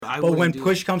But when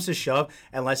push comes to shove,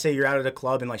 and let's say you're out at a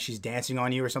club and like she's dancing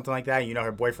on you or something like that, and you know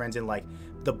her boyfriend's in like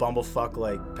the bumblefuck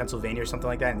like Pennsylvania or something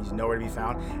like that, and he's nowhere to be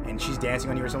found, and she's dancing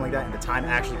on you or something like that, and the time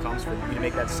actually comes for you to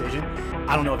make that decision.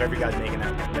 I don't know if every guy's making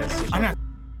that decision. I'm not.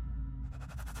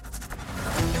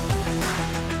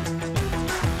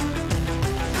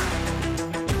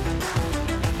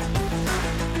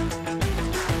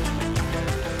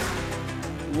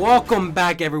 Welcome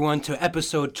back, everyone, to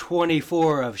episode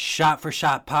 24 of Shot for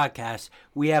Shot Podcast.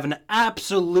 We have an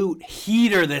absolute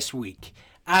heater this week.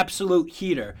 Absolute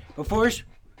heater. But first,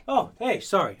 I'm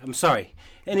sorry.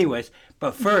 Anyways,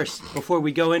 but first, before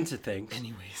we go into things,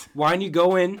 why don't you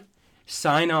go in,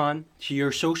 sign on to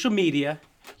your social media,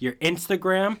 your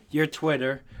Instagram, your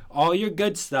Twitter, all your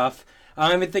good stuff. I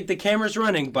don't even think the camera's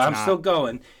running, but I'm still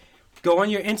going. Go on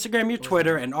your Instagram, your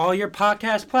Twitter, and all your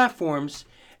podcast platforms,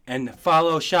 and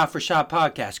follow Shot for Shot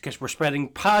Podcast, because we're spreading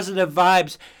positive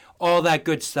vibes, all that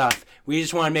good stuff. We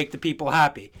just want to make the people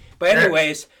happy. But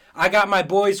anyways, I got my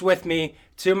boys with me.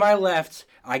 To my left,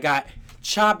 I got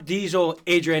Chop Diesel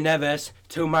Adrian Neves.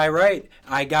 To my right,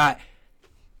 I got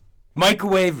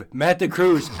Microwave Matt De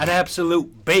Cruz, an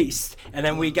absolute beast. And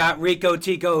then we got Rico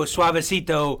Tico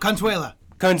Suavecito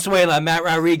Consuela Matt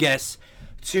Rodriguez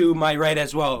to my right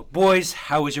as well. Boys,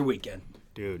 how was your weekend?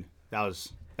 Dude, that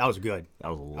was good. That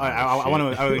was a lot. I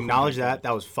want to acknowledge that.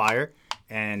 That was fire,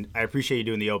 and I appreciate you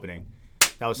doing the opening.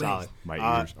 That was solid. My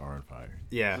ears are on fire.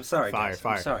 Yeah, I'm sorry, fire, guys.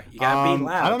 fire. I'm sorry. You gotta be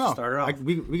loud. I don't know. Start it off.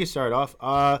 We can start it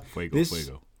off.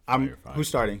 Fuego. Fire. Who's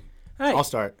starting? Hey. I'll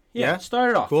start. Yeah, start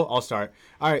it off. Cool. I'll start.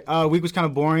 All right. Week was kind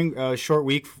of boring. Short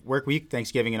week, work week,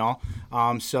 Thanksgiving and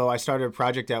all. So I started a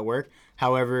project at work.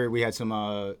 However, we had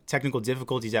some technical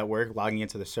difficulties at work, logging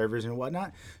into the servers and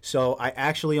whatnot. So I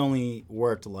actually only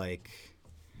worked like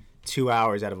 2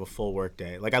 hours out of a full work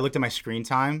day. Like I looked at my screen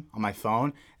time on my phone,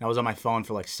 and I was on my phone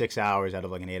for like 6 hours out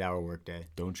of like an 8-hour work day.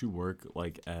 Don't you work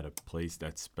like at a place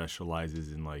that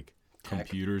specializes in like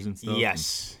computers and stuff?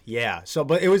 Yes. Yeah. So,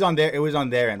 but it was on there. It was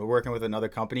on there, and we're working with another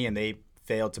company, and they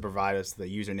failed to provide us the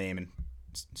username and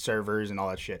servers and all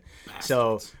that shit. Bastards.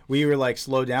 So we were like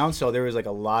slowed down. So there was like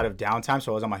a lot of downtime.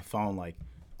 So I was on my phone like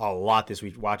a lot this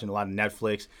week, watching a lot of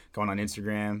Netflix, going on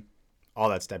Instagram, all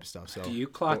that type of stuff. So do you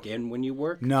clock in when you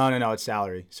work? No, it's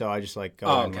salary. So I just like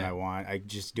go in when I want. I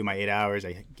just do my 8 hours.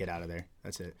 I get out of there.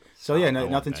 That's it. So yeah,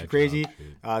 nothing too crazy.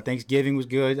 Thanksgiving was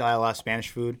good. I had a lot of Spanish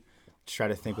food. Just try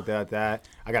to think about that.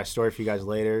 I got a story for you guys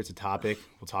later. It's a topic.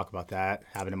 We'll talk about that.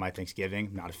 Happened in my Thanksgiving.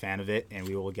 Not a fan of it, and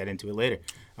we will get into it later.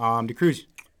 De Cruz,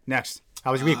 next.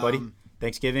 How was your week, buddy?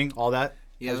 Thanksgiving, all that?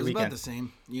 Yeah, it was about the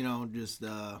same. You know, just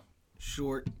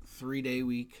short 3-day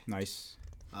week. Nice.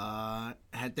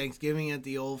 Had Thanksgiving at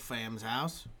the old fam's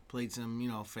house. Played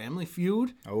some, Family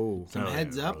Feud. Oh. Some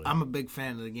Heads Up. Really. I'm a big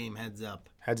fan of the game Heads Up.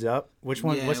 Heads Up? Which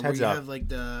one? Yeah, What's Heads where Up? you have like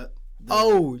the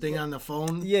thing on the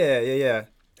phone. Yeah.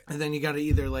 And then you got to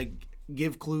either like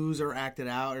give clues or act it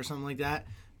out or something like that.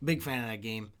 Big fan of that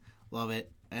game. Love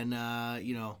it. And,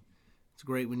 it's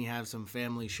great when you have some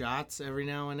family shots every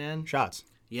now and then. Shots.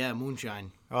 Yeah,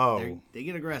 moonshine. Oh. They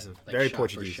get aggressive. Like Very shot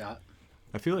Portuguese. for shot.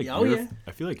 I feel like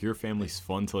I feel like your family's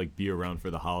fun to like be around for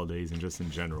the holidays and just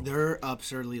in general. They're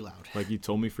absurdly loud. Like you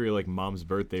told me for your like mom's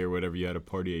birthday or whatever, you had a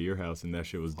party at your house and that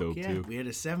shit was dope too. We had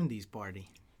a 70s party.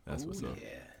 That's what's up.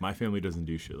 My family doesn't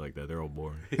do shit like that. They're all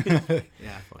boring.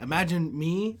 Yeah. Imagine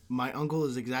me. My uncle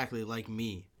is exactly like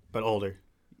me. But older.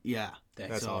 Yeah.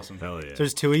 That's awesome. Hell yeah. So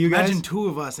there's two of you guys? Imagine two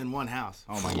of us in one house.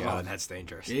 Oh, my God. That's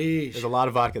dangerous. There's a lot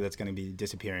of vodka that's going to be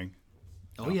disappearing.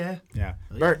 Oh, yeah. Yeah.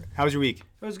 Bert, how was your week?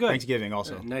 It was good. Thanksgiving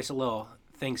also. Nice little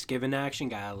Thanksgiving action.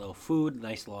 Got a little food,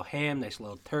 nice little ham, nice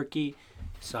little turkey,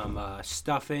 some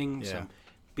stuffing, some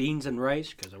beans and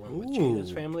rice, because I went with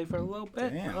Gina's family for a little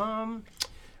bit. Damn.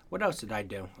 What else did I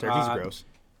do? Turkey's gross.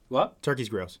 What? Turkey's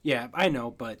gross. Yeah, I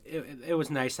know, but it was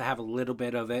nice to have a little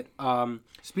bit of it.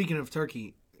 Speaking of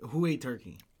turkey, who ate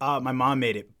turkey? My mom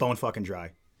made it bone fucking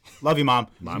dry. Love you, Mom.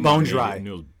 My mom Bone made dry. it and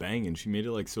it was banging. She made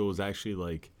it like so it was actually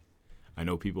like, I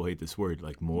know people hate this word,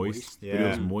 like moist. Yeah. But it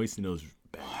was moist and it was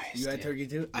bang. You had turkey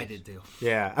too? I did too.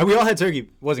 Yeah, we all had turkey.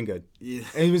 Wasn't good. Yeah.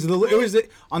 It was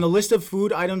on the list of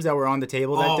food items that were on the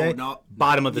table that day.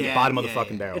 Bottom of the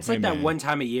fucking barrel. It's like that one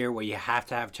time a year where you have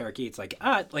to have turkey. It's like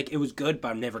it was good, but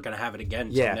I'm never gonna have it again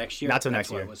until next year. Not till That's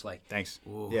next what year. It was like. Thanks.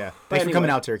 Ooh. Yeah. But Thanks for coming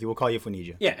anyway. out, turkey. We'll call you if we need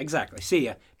you. Yeah, exactly. See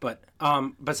ya. But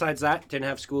besides that, didn't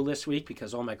have school this week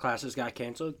because all my classes got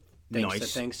canceled. Thanks to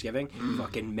Thanksgiving.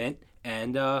 Fucking mint.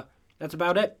 And that's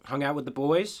about it. Hung out with the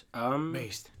boys.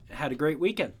 Based. Had a great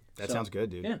weekend. That sounds good,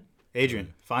 dude. Yeah.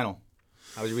 Adrian, final.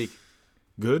 How was your week?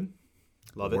 Good.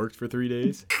 Love it. Worked for 3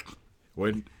 days.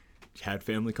 Had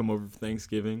family come over for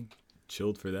Thanksgiving.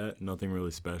 chilled for that. Nothing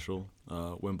really special.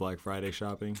 Went Black Friday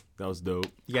shopping. That was dope.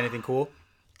 You got anything cool?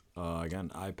 I got an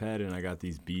iPad and I got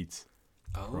these Beats.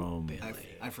 Oh, From- Billy.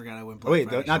 I forgot I went. Oh, wait,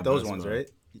 Friday not those That's ones, right. right?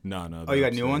 No. Oh, you they're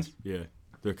got new ones? Yeah.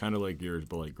 They're kind of like yours,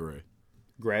 but like gray.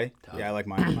 Gray? Tough. Yeah, I like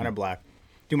mine. Mine are black.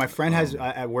 Dude, my friend has,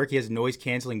 at work, he has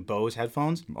noise-canceling Bose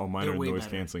headphones. Oh, mine They're are way noise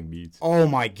better. canceling Beats. Oh,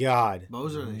 my God.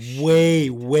 Those are the shit. Way,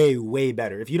 way, way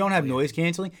better. If you don't have noise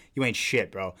canceling, you ain't shit,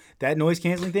 bro. That noise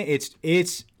canceling thing,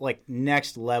 it's like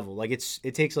next level. Like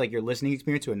it takes like your listening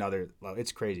experience to another level.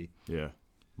 It's crazy. Yeah.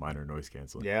 Mine are noise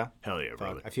canceling. Yeah. Hell yeah, Fuck,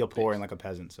 brother. I feel poor and like a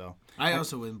peasant. So, I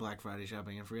also went Black Friday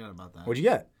shopping. I forgot about that. what'd you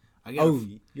get? I got Oh,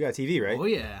 you got a TV, right? oh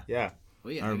yeah. Yeah, Oh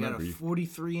yeah. I I got remember a you.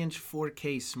 43-inch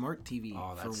 4K smart TV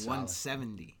Oh, for that's solid.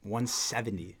 $170.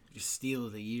 170. Just steal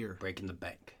of the year. Breaking the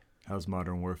bank. How's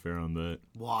Modern Warfare on that?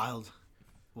 Wild.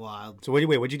 So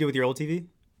what'd you do with your old TV?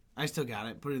 I still got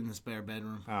it. Put it in the spare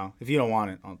bedroom. Oh, if you don't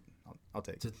want it, I'll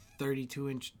take It's it. a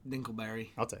 32-inch Dingleberry.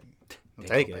 I'll take it. I'll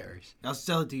take it. Dingleberries. I'll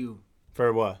sell it to you.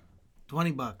 For what?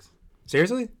 $20.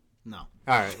 Seriously? No.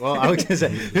 All right. Well, I was gonna say,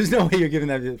 there's no way you're giving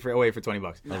that away for $20. I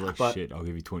was like, But- shit, I'll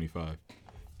give you 25.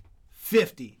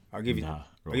 50. I'll give you. Nah,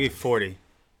 I'll give you 40.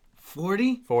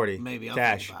 40? 40. Maybe. I'll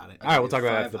cash. think about it. All right, we'll talk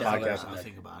about it after the $5 podcast. I'll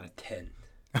think about it. 10.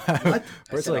 What? I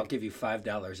Bert's said I'll like, give you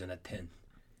 $5 and a 10.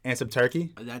 and some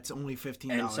turkey. That's only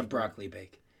 $15. And some broccoli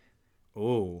bake.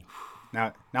 Ooh.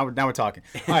 Now we're talking.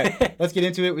 All right, let's get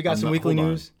into it. We got some weekly hold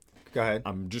on. news. Go ahead.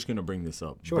 I'm just going to bring this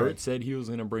up. Sure. Bert said he was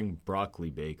going to bring broccoli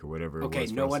bake or whatever Okay, it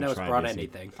was. no for us one to else try brought this.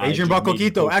 anything. I Adrian just brought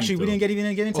made coquito. Actually, we coquito. didn't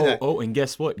even get into that. Oh, and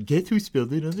guess what? Guess who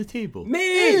spilled it on the table?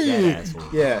 Me! That asshole.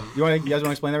 Yeah. You guys want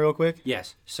to explain that real quick?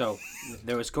 Yes. So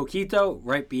there was coquito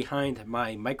right behind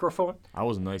my microphone. I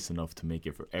was nice enough to make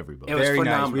it for everybody. It was Very nice.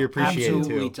 phenomenal. We appreciate it,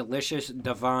 Absolutely too. delicious,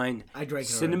 divine, I drank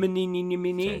it cinnamony,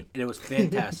 and it was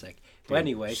fantastic. But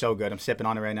anyway, So good. I'm sipping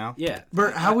on it right now. yeah.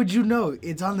 Bert, how would you know?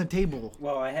 It's on the table.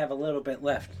 Well, I have a little bit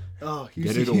left. Oh, you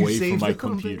Get see- it you away from saved my a little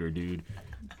bit? computer, dude.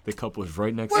 The cup was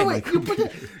right next Wait, to my wait. You put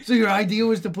computer. it. So your idea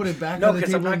was to put it back No, on the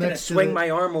because table I'm not going to next to swing the- my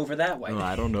arm over that way.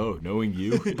 I don't know. Knowing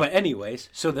you. But anyways,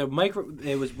 so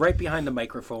it was right behind the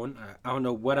microphone. I don't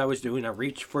know what I was doing. I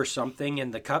reached for something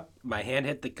and the cup, my hand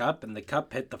hit the cup and the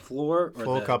cup hit the floor. Or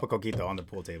Full the, cup of coquito on the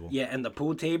pool table. Yeah, and the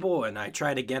pool table, and I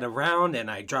tried to get around and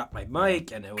I dropped my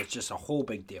mic and it was just a whole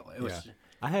big deal. It was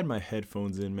I had my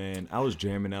headphones in, man. I was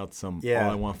jamming out some Yeah.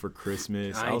 All I Want for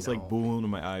Christmas. I I was know. like booing with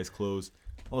my eyes closed.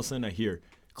 All of a sudden I hear,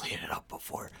 clean it up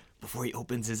before he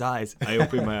opens his eyes. I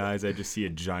open my eyes, I just see a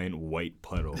giant white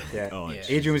puddle. Yeah. Oh, Yeah.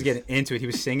 Adrian was getting into it. He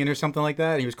was singing or something like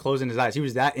that, and he was closing his eyes. He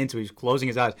was that into it. He was closing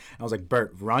his eyes. I was like,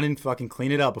 Bert, run and fucking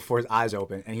clean it up before his eyes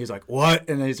open. And he was like, what?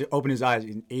 And then he opened his eyes,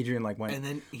 and Adrian like went And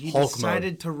then he Hulk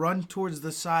decided to run towards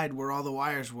the side where all the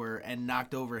wires were and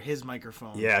knocked over his microphone.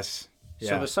 mode. Yes. So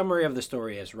Yeah. the summary of the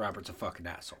story is Robert's a fucking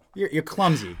asshole. You're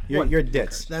clumsy. You're a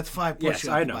ditz. That's 5 Yes,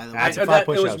 push-ups, I know. by the way. That's I- five that- it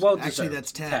was push-ups. well Actually, deserved.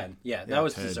 that's 10. Yeah, that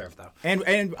was 10. deserved though.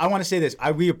 And I want to say this.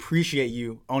 We appreciate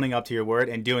you owning up to your word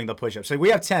and doing the push-ups. So we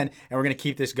have 10, and we're going to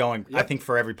keep this going, I think,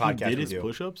 for every He podcast did we his do.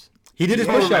 push-ups? He did his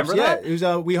You push-ups. remember Yeah. that? It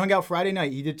was we hung out Friday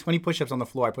night. He did 20 push-ups on the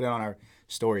floor. I put it on our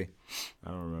story. I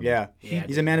don't remember. Yeah. Yeah,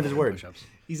 He's a man of his word. push-ups.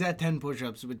 He's at 10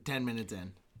 push-ups with 10 minutes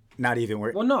in. Not even.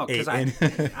 We're Well, no, because 8 I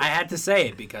in. I had to say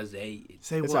it because Say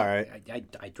It's what? all right.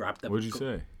 I dropped them. What'd you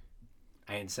say?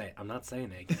 I didn't say it. I'm not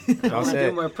saying it again. I Don't want to say do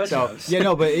it. more So, push-ups. yeah,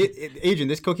 no, but Adrian,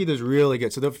 this coquito is really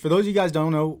good. So for those of you guys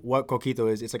don't know what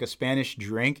coquito is, it's like a Spanish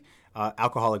drink,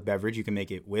 alcoholic beverage. You can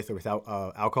make it with or without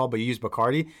alcohol, but you use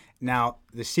Bacardi. Now,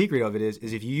 the secret of it is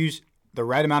if you use the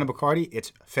right amount of Bacardi,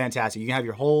 it's fantastic. You can have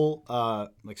your whole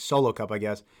like solo cup, I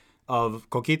guess, of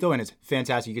coquito, and it's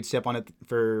fantastic. You could sip on it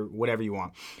for whatever you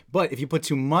want. But if you put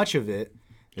too much of it,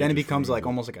 then it just becomes ruins like it.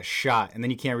 almost like a shot, and then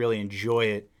you can't really enjoy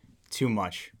it too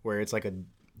much, where it's like a,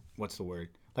 what's the word?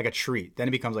 Like a treat. Then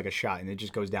it becomes like a shot, and it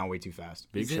just goes down way too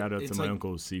fast. Big Is it- shout out to it's my like-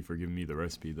 Uncle C for giving me the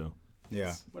recipe, though.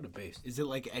 Yeah. What a beast. Is it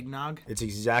like eggnog?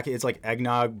 It's like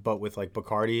eggnog, but with like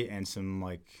Bacardi and some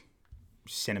like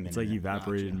cinnamon. It's like in it.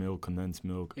 evaporated milk, condensed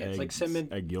milk, Yeah, eggs, it's like cinnamon-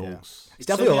 egg yolks. It's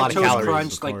definitely a lot of Cinnamon calories.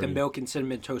 Toast Crunch, like the Bacardi. milk and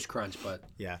cinnamon toast crunch, but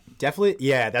Yeah, definitely.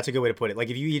 Yeah, that's a good way to put it. Like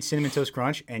if you eat cinnamon toast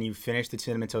crunch and you finish the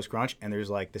cinnamon toast crunch and there's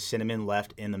like the cinnamon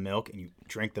left in the milk and you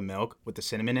drink the milk with the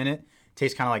cinnamon in it,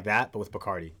 tastes kind of like that, but with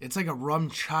Bacardi. It's like a rum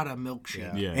chata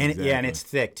milkshake. Yeah, and exactly. and it's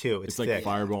thick too. It's thick. like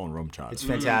Fireball and rum chata. It's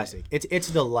fantastic. It's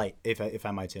a delight if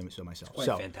I might say so myself. quite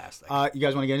So, fantastic. you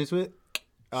guys want to get into it?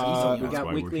 we that's got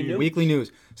why we're weekly here. news. Weekly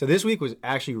news. So this week was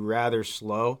actually rather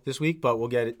slow this week, but we'll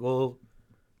get it. We'll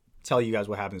tell you guys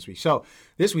what happened this week. So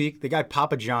this week, the guy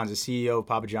Papa John's, the CEO of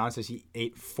Papa John's, says he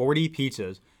ate 40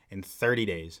 pizzas in 30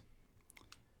 days.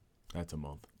 That's a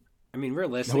month. I mean,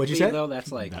 realistically, say? though,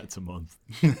 that's like That's a month.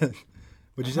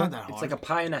 What'd you It's say? not that hard. It's like a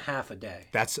pie and a half a day.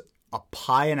 That's a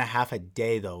pie and a half a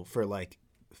day though for like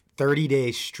 30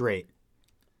 days straight.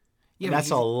 yeah, And but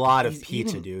that's a lot of he's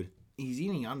pizza, eating- dude. He's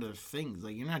eating other things.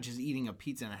 Like, you're not just eating a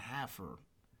pizza and a half or...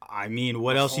 I mean,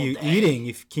 what else are whole you day. eating?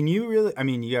 If can you really? I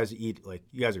mean, you guys eat like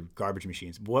you guys are garbage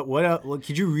machines. What else,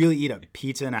 could you really eat a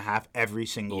pizza and a half every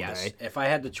single Yes. day? If I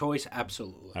had the choice,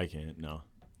 absolutely. I can't. No.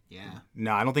 Yeah.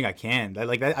 No, I don't think I can.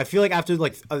 I feel like after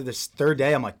like this third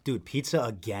day, I'm like, dude, pizza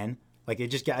again? Like it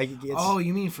just it's, Oh,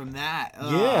 you mean from that?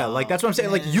 yeah, like that's what I'm saying.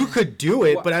 Like man. you could do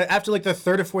it, but after like the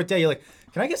third or fourth day, you're like,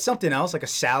 can I get something else, like a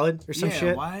salad or some yeah,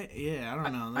 shit? Why? Yeah, I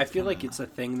don't know. I That's feel like kinda- it's a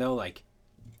thing though. Like,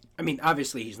 I mean,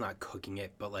 obviously he's not cooking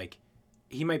it, but like,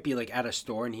 he might be like at a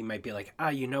store and he might be like,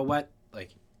 you know what? Like,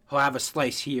 he'll have a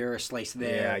slice here, a slice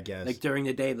there. Yeah, I guess. Like during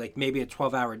the day, like maybe a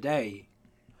 12-hour day,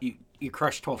 you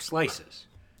crush 12 slices.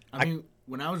 I mean,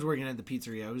 when I was working at the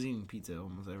pizzeria, I was eating pizza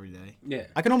almost every day. Yeah.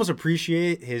 I can almost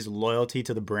appreciate his loyalty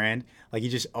to the brand. Like he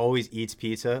just always eats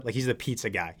pizza. Like he's the pizza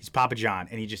guy. He's Papa John,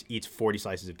 and he just eats 40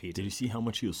 slices of pizza. Did you see how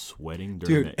much he was sweating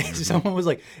during Dude, that interview? someone was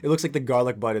like, it looks like the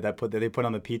garlic butter that they put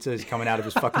on the pizza is coming out of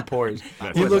his fucking pores.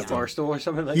 That's he what looked, I thought. Barstool or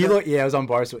something like he that. look, yeah, it was on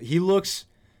Barstool. He looks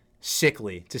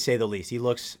sickly, to say the least. He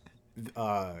looks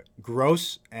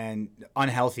gross and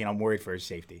unhealthy, and I'm worried for his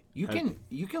safety. You can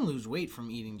lose weight from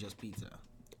eating just pizza.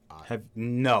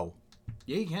 No,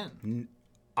 Yeah, you can.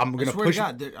 I'm gonna swear to push.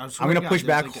 God, there- I swear I'm to gonna God, push there's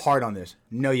back like a- hard on this.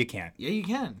 No, you can't. Yeah, you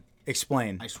can.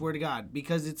 Explain. I swear to God,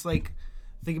 because it's like,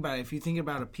 think about it. If you think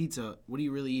about a pizza, what are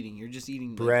you really eating? You're just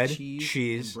eating like, Bread, cheese,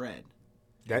 cheese. and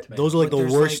bread. Those are like But the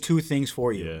there's, worst like- two things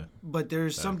for you. Yeah. But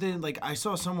there's something like I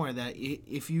saw somewhere that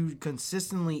if you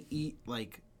consistently eat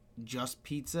like just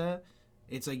pizza,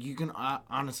 it's like you can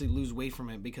honestly lose weight from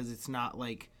it because it's not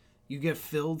like you get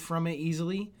filled from it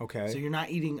easily. Okay. So you're not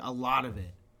eating a lot of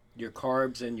it. Your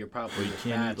carbs and your probably But you your can't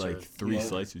eat fats are like 3 low.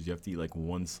 slices. You have to eat like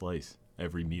 1 slice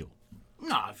every meal.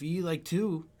 No, if you eat like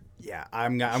 2, Yeah,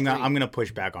 I'm gonna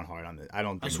push back on hard on this. I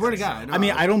don't. I think swear to that's- God. I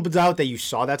mean, I don't doubt that you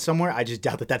saw that somewhere. I just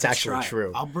doubt that that's actually try it.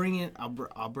 true. I'll bring it.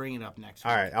 I'll bring it up next.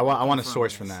 All week. right, I want a Confirm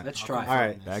source this. from that. Let's I'll try it. confirm All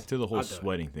right. this. Back to the whole I'll do it.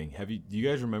 sweating thing. Do you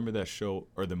guys remember that show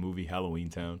or the movie Halloween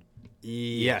Town?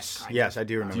 Yes, kind yes, of. I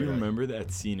do remember. Do you that. remember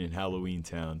that scene in Halloween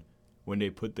Town when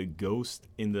they put the ghost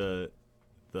in the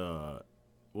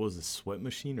what was it, sweat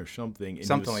machine or something? And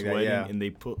Something he was like that, sweating, yeah. And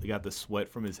they got the sweat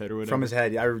from his head or whatever. From his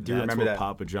head? I do That's remember what that.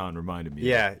 Papa John reminded me.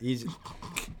 Yeah, he's.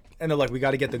 And they're like, we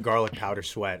got to get the garlic powder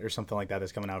sweat or something like that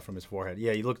that's coming out from his forehead.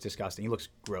 Yeah, he looks disgusting. He looks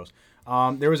gross.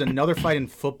 There was another fight in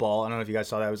football. I don't know if you guys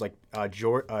saw that. It was like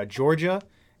Georgia,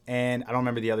 and I don't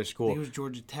remember the other I think it school. was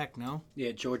Georgia Tech. No.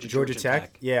 Yeah, Georgia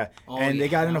Tech. Yeah. Oh, and they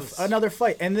yeah, got in that was- another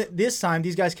fight. And this time,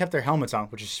 these guys kept their helmets on,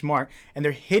 which is smart. And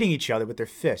they're hitting each other with their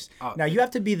fists. Now, you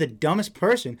have to be the dumbest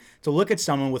person to look at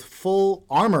someone with full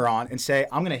armor on and say,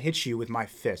 I'm going to hit you with my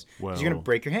fist. Because you're going Well- to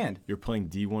break your hand. You're playing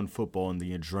D1 football and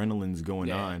the adrenaline's going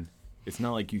Yeah. on. It's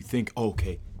not like you think, oh,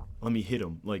 okay, let me hit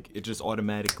him. Like, it just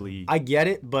automatically. I get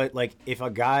it, but like if a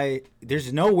guy,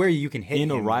 there's nowhere you can hit In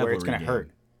a him where it's rivalry going to game.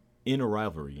 hurt. In a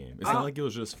rivalry game. It's not like it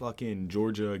was just fucking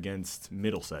Georgia against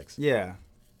Middlesex. Yeah.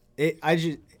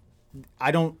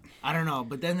 I don't. I don't know,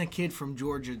 but then the kid from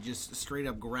Georgia just straight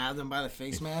up grabbed him by the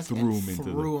face mask threw and him into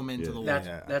the- threw him into yeah. the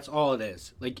wall. That's all it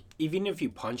is. Like even if you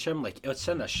punch him, like it'll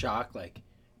send a shock, like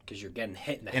because you're getting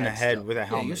hit in the In the head. head still. with a Yeah,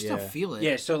 helmet. you still yeah. feel it.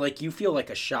 Yeah, so like you feel like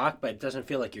a shock, but it doesn't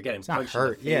feel like you're getting It's not punched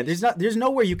hurt. in the Yeah, face. there's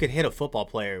nowhere you could hit a football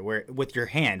player where with your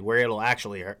hand where it'll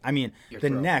actually hurt. I mean, the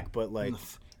throat. neck, but like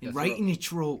Right in the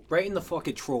throat. right in the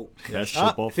fucking throat. Best Ah,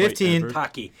 football 15. fight ever.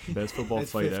 Taki. Best football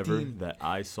That's fight ever 15. that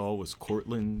I saw was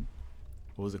Cortland.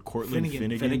 What was it? Cortland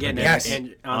Finnegan. Finnegan Yes.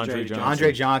 and Andre Johnson.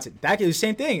 Andre Johnson. That is the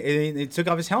same thing. It took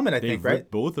off his helmet, I They think, right?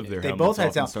 ripped both of their They helmets both had off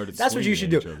and helmets. started That's what you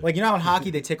swinging should at do. each other. Like you know how in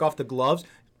hockey they take off the gloves.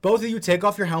 Both of you take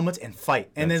off your helmets and fight,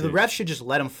 and That's then the it. refs should just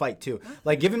let them fight too.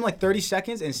 Like give him like 30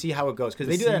 seconds and see how it goes because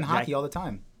they do that in hockey all the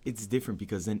time. It's different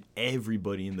because then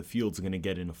everybody in the field's going to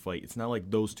get in a fight. It's not like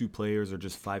those 2 players or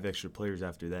just 5 extra players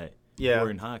after that. Yeah.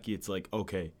 Or in hockey, it's like,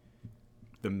 okay,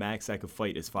 the max I could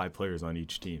fight is 5 players on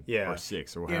each team. Yeah. Or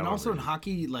 6 or Yeah, however. and also in it is.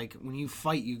 hockey, like when you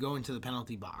fight, you go into the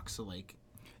penalty box. So like,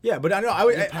 Yeah, but I know I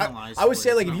would You're penalized I would for say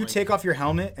it. like It's if not you like- take off your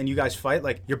helmet and you guys fight,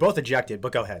 like you're both ejected,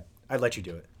 but go ahead. I'd let you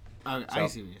do it. I see what you're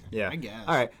saying. Yeah. I guess.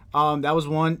 All right. That was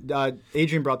one.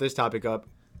 Adrian brought this topic up.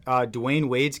 Dwayne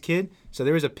Wade's kid. So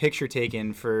there was a picture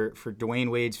taken for Dwayne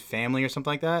Wade's family or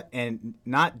something like that, and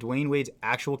not Dwayne Wade's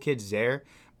actual kid's there,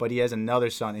 but he has another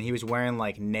son, and he was wearing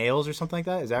like nails or something like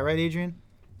that. Is that right, Adrian?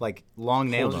 Like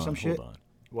long nails Hold or some on, shit. hold on.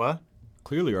 What?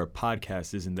 Clearly, our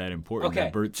podcast isn't that important. Okay,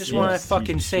 that Bert just seems wanna he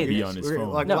fucking should say be this. on his We're phone.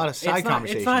 like- No, a lot of side it's not,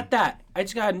 conversation. It's not that. I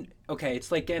just got okay,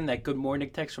 it's like getting that good morning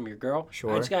text from your girl.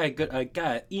 Sure. I just got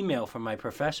an email from my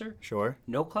professor. Sure.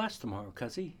 No class tomorrow,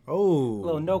 cuzzy.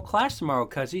 Oh. No class tomorrow,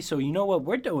 cuzzy. So you know what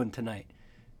we're doing tonight?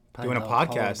 Doing a Playing Call of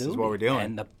podcast is Duty what we're doing.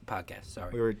 And the podcast,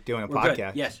 sorry. We were doing a We're good.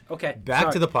 podcast. Yes, okay. Back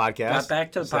sorry. to the podcast. Got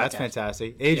back to the So podcast. that's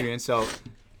fantastic. Adrian, so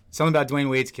something about Dwayne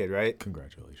Wade's kid, right?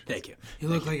 Congratulations. Thank you. He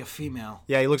looked like a female.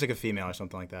 Yeah, he looks like a female or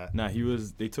something like that. Nah,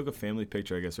 they took a family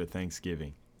picture, I guess, for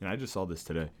Thanksgiving. And I just saw this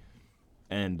today.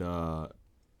 And I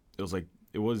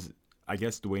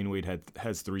guess Dwayne Wade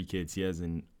has 3 kids. He has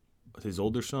his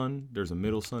older son, there's a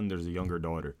middle son, there's a younger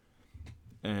daughter.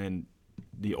 And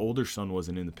the older son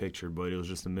wasn't in the picture, but it was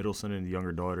just the middle son and the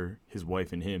younger daughter, his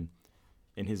wife and him.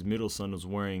 And his middle son was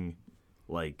wearing,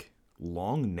 like,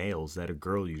 long nails that a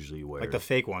girl usually wears. Like the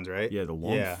fake ones, right? Yeah, the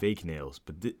long fake nails.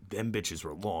 But them bitches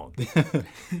were long.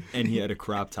 And he had a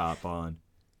crop top on.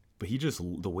 But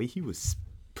the way he was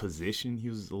positioned, he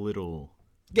was a little...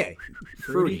 Gay.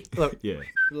 Fruity. Look, Yeah.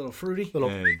 A little fruity.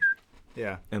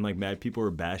 yeah. And like mad people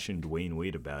were bashing Dwayne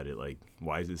Wade about it. Like,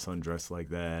 why is his son dressed like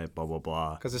that? Blah, blah,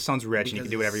 blah. Because his son's rich and he Because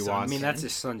can do whatever he his son- wants. I mean, that's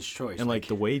his son's choice. And like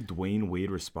the way Dwayne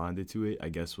Wade responded to it, I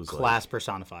guess was class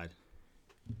personified,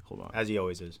 hold on, as he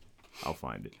always is. I'll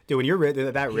find it. Dude, when you're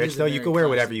that rich, is a though, you very can wear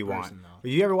whatever classy you want. person, though.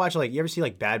 You ever watch, you ever see,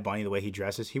 Bad Bunny, the way he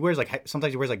dresses? He wears,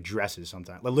 sometimes he wears, dresses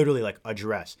sometimes. Literally, a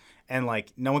dress. And,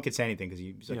 no one could say anything because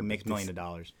he makes millions of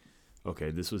dollars.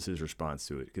 Okay, this was his response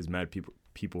to it because mad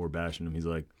people were bashing him. He's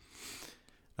like,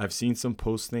 I've seen some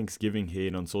post-Thanksgiving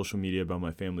hate on social media about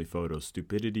my family photos.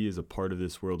 Stupidity is a part of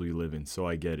this world we live in, so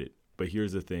I get it. But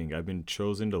here's the thing. I've been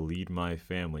chosen to lead my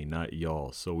family, not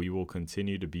y'all. So we will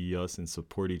continue to be us and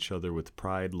support each other with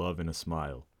pride, love, and a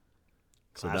smile.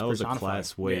 So Class that was a personified.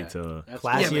 class way Yeah. to... That's-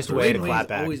 Classiest but way to Dwayne clap Wade's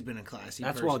back. always been a classy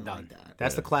That's person well done. like that.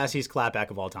 That's the classiest clapback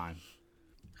of all time.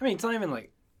 I mean, it's not even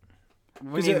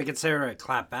wouldn't even consider it a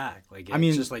clap back. It's I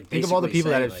mean, just think of all the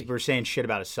basically people that saying, were saying shit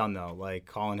about his son, though,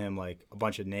 calling him, a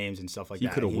bunch of names and stuff like He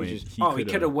that. could have And went. just- he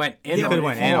could have went in. He on coulda it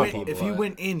went if in on he- people. If he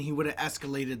went in, he would have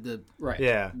escalated the Right.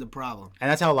 Yeah. the problem.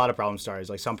 And that's how a lot of problems start.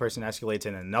 Is some person escalates it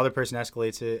and another person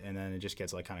escalates it, and then it just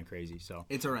gets, kind of crazy. So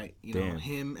It's all right. You know, Damn.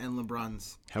 him and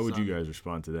LeBron's. How would son. you guys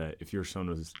respond to that if your son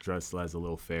was dressed as a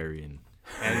little fairy and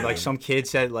some kid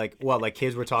said,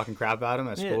 kids were talking crap about him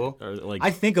at school? or, I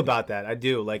think about that. I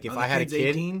do. If Are I the had a kids kid.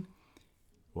 18?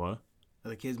 what? Are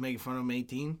the kids making fun of him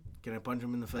 18? Can I punch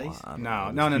him in the face? No.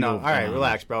 All right,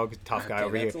 relax, bro. Tough guy Okay,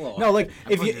 over here. that's a little No, put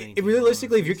anything if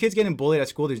realistically, if your kid's getting bullied at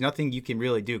school, there's nothing you can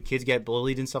really do. Kids get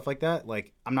bullied and stuff like that.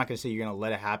 I'm not gonna say you're gonna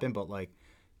let it happen, but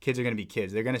kids are gonna be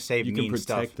kids. They're gonna say You mean can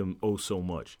protect stuff. them so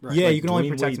much. Yeah, you can only Dwayne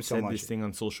protect Wade them so said much. this thing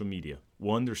on social media.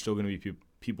 One, there's still going to be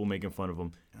people making fun of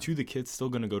him. Two, the kid's still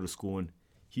going to go to school and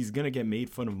he's going to get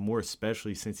made fun of more,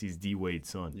 especially since he's D Wade's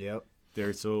son. Yep.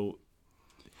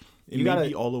 It You may gotta-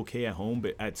 be all okay at home,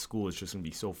 but at school it's just going to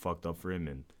be so fucked up for him.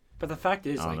 And But the fact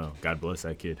is, I don't know. God bless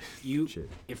that kid. Shit.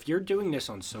 if you're doing this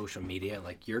on social media,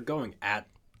 you're going at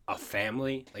a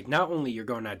family. Not only you're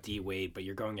going at D Wade, but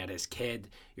you're going at his kid.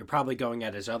 You're probably going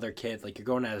at his other kid. You're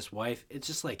going at his wife. It's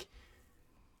just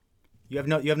You have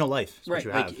no life. That's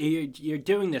right. what you have. You're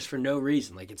doing this for no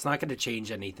reason. It's not going to change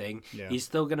anything. Yeah. He's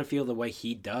still going to feel the way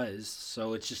he does.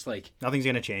 So it's just Nothing's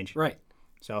gonna change. right.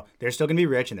 So they're still gonna be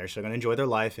rich and they're still gonna enjoy their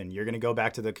life, and you're gonna go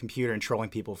back to the computer and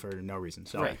trolling people for no reason.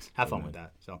 So Right. have fun with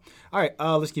that. So all right,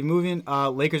 let's keep moving.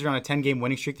 Lakers are on a 10-game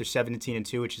winning streak. They're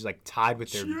 17-2, which is tied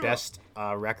with their best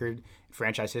record in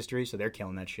franchise history. So they're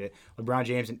killing that shit. LeBron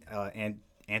James and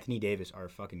Anthony Davis are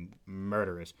fucking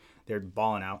murderous. They're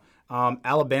balling out.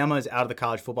 Alabama is out of the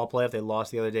college football playoff. They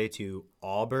lost the other day to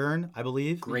Auburn, I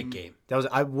believe. Great game.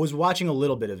 I was watching a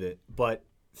little bit of it, but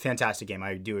fantastic game.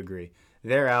 I do agree.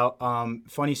 They're out.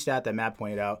 Funny stat that Matt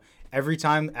pointed out. Every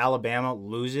time Alabama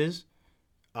loses,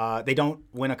 they don't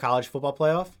win a college football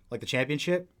playoff, the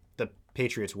championship, the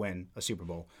Patriots win a Super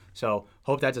Bowl. So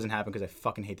hope that doesn't happen because I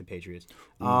fucking hate the Patriots.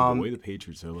 Ooh, the way the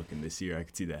Patriots are looking this year, I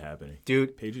could see that happening.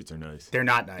 Dude, Patriots are nice. they're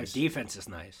not Their nice. defense is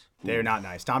nice. They're not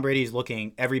nice. Tom Brady's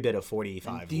looking every bit of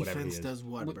 45, whatever he Defense is. does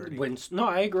what, Birdie? No,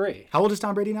 I agree. How old is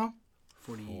Tom Brady now?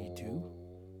 42?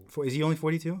 Is he only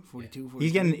 42? 42,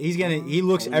 He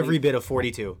looks every bit of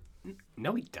 42.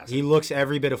 No, he doesn't. He looks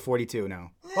every bit of 42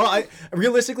 now. Well,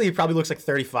 realistically, he probably looks like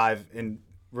 35 in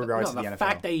regards to the NFL.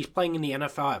 fact that he's playing in the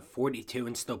NFL at 42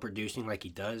 and still producing like he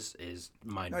does is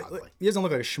mind-boggling. He doesn't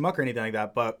look like a schmuck or anything like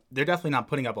that, but they're definitely not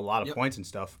putting up a lot of points and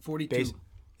stuff. 42.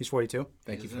 He's 42?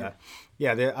 Thank you Yes, for sir. that.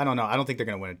 Yeah, I don't know. I don't think they're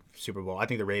going to win a Super Bowl. I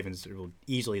think the Ravens will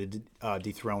easily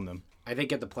dethrone them. I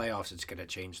think at the playoffs it's going to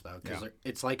change though, because Yeah.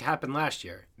 it's like happened last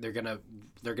year. They're gonna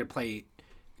play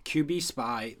QB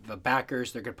spy, the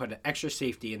backers, they're going to put an extra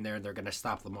safety in there, and they're going to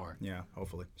stop Lamar. Yeah,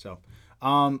 hopefully. So,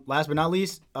 last but not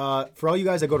least, for all you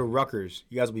guys that go to Rutgers,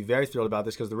 you guys will be very thrilled about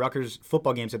this because the Rutgers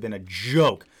football games have been a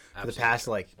joke for the past,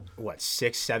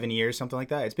 6, 7 years, something like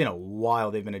that. It's been a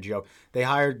while they've been a joke. They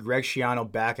hired Greg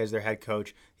Schiano back as their head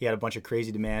coach. He had a bunch of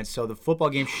crazy demands. So the football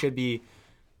game should be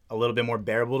a little bit more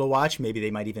bearable to watch. Maybe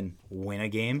they might even win a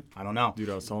game. I don't know. Dude,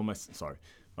 I was talking Go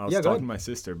talking ahead. to my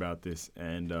sister about this,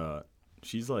 and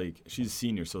she's a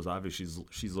senior, so it's obvious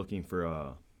she's looking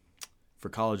for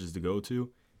colleges to go to,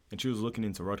 and she was looking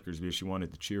into Rutgers because she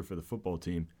wanted to cheer for the football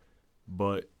team,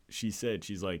 but she's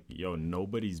like, yo,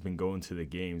 nobody's been going to the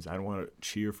games. I don't want to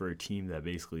cheer for a team that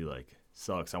basically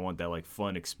sucks. I want that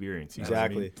fun experience. You know what I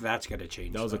mean? Exactly. That's going to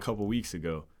change. That was a couple weeks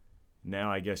ago.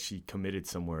 Now I guess she committed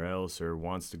somewhere else or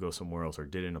wants to go somewhere else or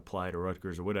didn't apply to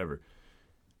Rutgers or whatever.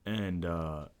 And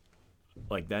the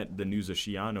news of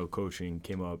Schiano coaching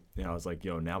came up, and I was like,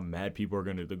 yo, now mad people are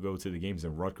going to go to the games,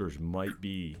 and Rutgers might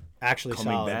be Actually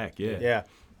coming solid. back. Yeah. Yeah.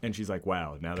 And she's like,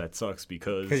 wow, now that sucks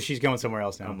because Because she's going somewhere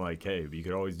else now. I'm like, hey, but you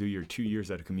could always do your 2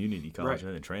 years at a community college Right.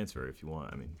 and then transfer if you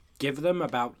want. I mean, Give them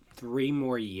about 3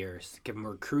 more years. Give them a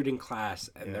recruiting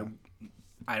class, and Yeah.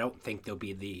 I don't think they'll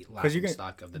be the Because laughing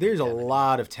stock of the there's a Big Ten.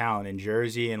 lot of talent in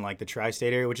Jersey and the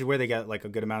tri-state area, which is where they get a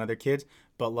good amount of their kids.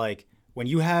 But when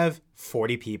you have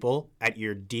 40 people at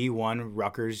your D1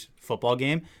 Rutgers football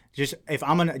game, just if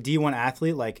I'm a D1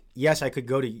 athlete, yes, I could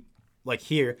go to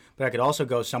here, but I could also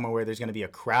go somewhere where there's going to be a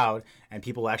crowd and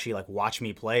people actually watch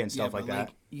me play and stuff like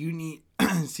that. You need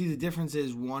see the difference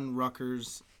is one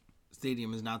Rutgers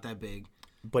stadium is not that big,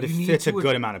 But it you need fits a to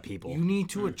good amount of people. You need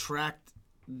to attract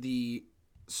the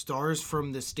stars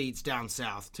from the states down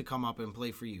south to come up and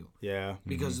play for you Yeah.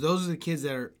 because those are the kids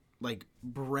that are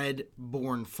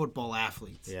born football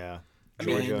athletes. Yeah.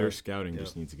 mean, Georgia. their scouting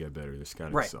just needs to get better. Their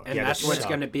scouting Right, sucks. and Yeah, that's they what it's suck.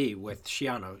 going to be with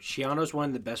Schiano. Schiano's one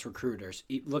of the best recruiters.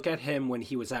 Look at him when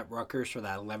he was at Rutgers for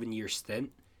that 11-year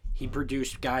stint. He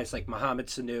produced guys like Mohamed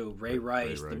Sanu, Ray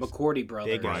Rice, the Rice. McCourty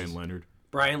brothers, Big guys. Brian Leonard,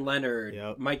 Leonard.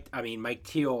 Yep. Mike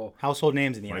Teal. Household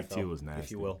names in the Mike NFL, Teal was if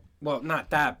nasty. you will. Well, not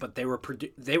that, but they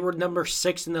were number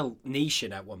 6 in the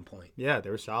nation at one point. Yeah, they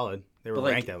were solid. They were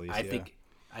But ranked at least. I think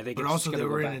But it's also gonna they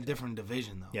go were in back a to- different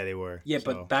division though. Yeah, they were. Yeah, So,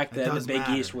 but back then the does Big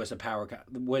matter. East was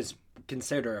was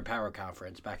considered a power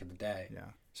conference back in the day. yeah.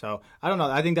 So I don't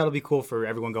know. I think that'll be cool for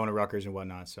everyone going to Rutgers and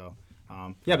whatnot. So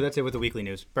yeah, but that's it with the weekly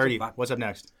news. Birdie, Bye. up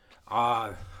next?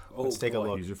 Let's take a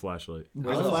look. Use your flashlight.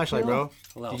 Where's the flashlight, bro?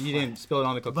 Little You didn't spill it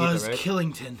on the coquita, Buzz right?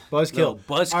 Killington. Buzzkill. Little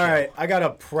buzzkill. All right, I got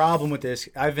a problem with this.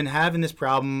 I've been having this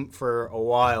problem for a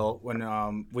while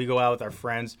when we go out with our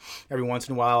friends every once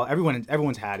in a while.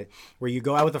 Everyone's had it. Where you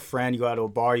go out with a friend, you go out to a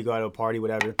bar, you go out to a party,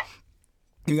 whatever.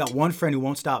 You got one friend who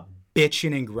won't stop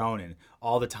bitching and groaning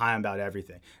all the time about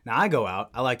everything. Now, I go out.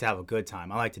 I like to have a good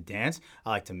time. I like to dance.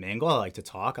 I like to mingle. I like to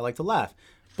talk. I like to laugh.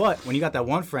 But when you got that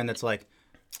one friend that's like,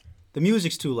 the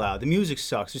music's too loud. The music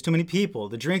sucks. There's too many people.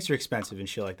 The drinks are expensive and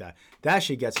shit like that. That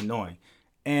shit gets annoying.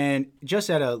 And just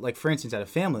at for instance, at a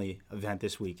family event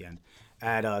this weekend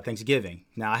at Thanksgiving.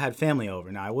 Now, I had family over.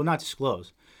 Now, I will not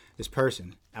disclose this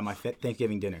person at my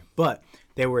Thanksgiving dinner, but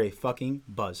they were a fucking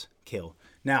buzzkill.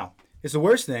 Now, it's the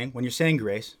worst thing when you're saying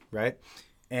grace, right?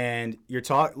 And you're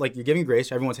you're giving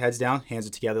grace. Everyone's heads down, hands are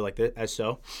together like this, as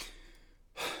so.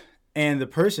 And the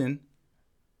person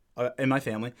in my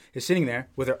family is sitting there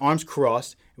with their arms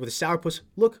crossed with a sourpuss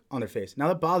look on their face. Now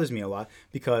that bothers me a lot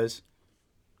because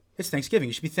it's Thanksgiving.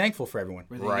 You should be thankful for everyone,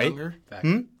 Were they right? younger? Fact.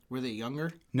 Were they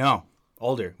younger? No,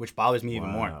 older, which bothers me even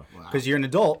more Wow. because you're an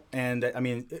adult, and I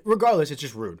mean, regardless, it's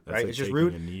just rude, That's right? like It's just taking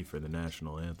rude. a knee for the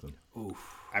national anthem.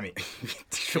 I mean,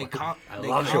 They call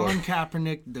love Colin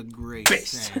Kaepernick the great.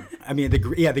 Sam. I mean,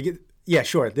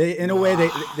 sure. They in a way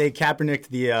they Kaepernicked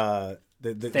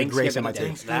the grace at my Day.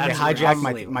 table. They That's hijacked my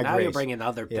unbelievable. Now grace. you're bringing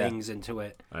other Yeah. things into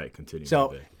it. All right, continue. So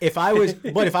Monday. if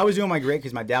I was doing my grace,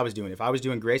 because my dad was doing it, if I was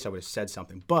doing grace, I would have said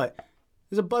something. But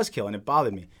there's a buzzkill, and it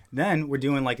bothered me. Then we're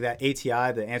doing like that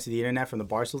ATI, the Answer the Internet from the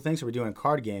Barstool thing. So we're doing a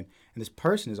card game, and this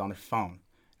person is on their phone.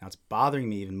 Now it's bothering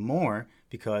me even more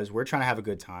because we're trying to have a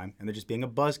good time, and they're just being a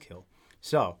buzzkill.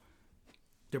 So,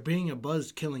 They're being a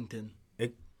Buzz Killington.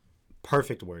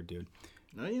 perfect word, dude.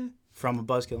 Oh yeah. From a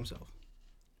buzzkill himself.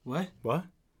 What? What?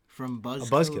 From Buzz.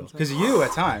 A buzzkill. Because you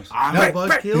at times. I'm a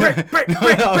buzzkill.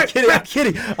 No, I'm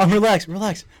kidding.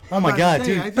 Relax. Oh my God,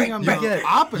 dude. I think I'm You the get it.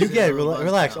 opposite. You get it. of a buzzkill.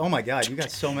 Relax. Oh my God, you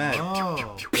got so mad.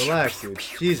 Oh. Relax, dude.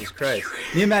 Jesus Christ.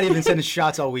 Me and Matt have been sending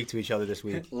shots all week to each other this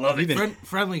week. Love it. You've been,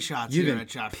 Friendly shots you've here been at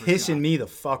Shot for pissing Shot. me the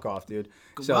fuck off, dude.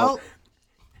 So Well,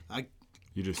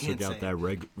 You just Can't took say out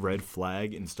that red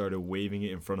flag and started waving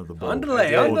it in front of the bull.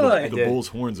 Underlay, Oh, underlay. The did. bull's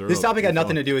horns are This up. topic had You're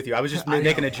nothing to fine. do with you. I was just I know,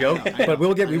 making a joke, I know,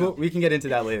 but we can get into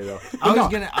that later though.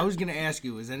 I was gonna ask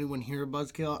you, is anyone here a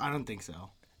buzzkill? I don't think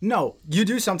so. No, you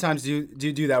do sometimes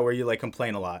do that where you like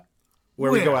complain a lot, where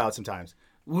we go Where? out sometimes.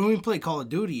 When we play Call of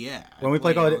Duty, yeah. When we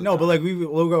play Call of Duty, no, but like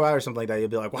we'll go out or something like that. You'll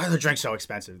be like, "Why are the drinks so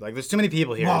expensive? Like, there's too many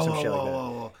people here." or some shit like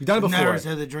that. You've done it before. Never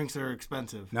said the drinks are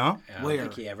expensive. No? I don't Where?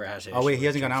 think he ever has. Oh wait, he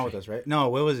hasn't gone out with us, right? No,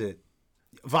 what was it?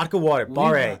 Vodka water,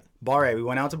 Bar A, got- Bar A. We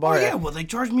went out to Bar Oh A. yeah, well they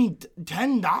charged me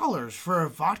 $10 for a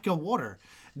vodka water.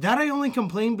 That I only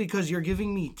complain because you're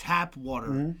giving me tap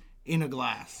water in a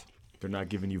glass. They're not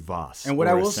giving you Voss. And what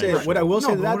or I will say, Essential. what I will say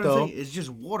No, to but that what I'm though, saying is just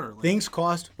water. Like, things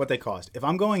cost what they cost. If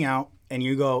I'm going out and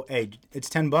you go, "Hey, it's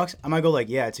 $10," I might go like,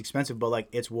 "Yeah, it's expensive, but like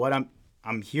it's what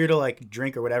I'm here to like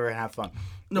drink or whatever and have fun."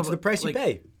 no, It's but, the price like, you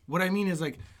pay. What I mean is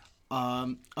like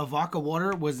a vodka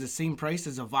water was the same price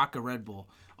as a vodka Red Bull.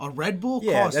 A Red Bull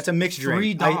Yeah, costs that's a mixed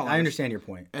drink. $3. I understand your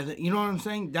point. And you know what I'm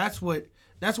saying? That's why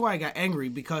I got angry,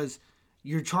 because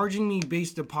you're charging me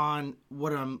based upon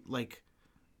what I'm like.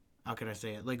 How can I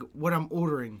say it? Like what I'm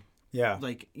ordering. Yeah,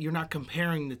 Like you're not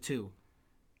comparing the two.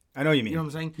 I know what you mean. You know what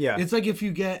I'm saying? Yeah. It's like if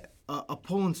you get a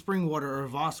Poland Spring water or a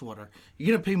Voss water,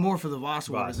 you're gonna pay more for the Voss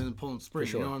water than the Poland Spring.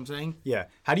 sure. You know what I'm saying? Yeah.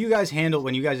 How do you guys handle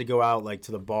when you guys go out like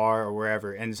to the bar or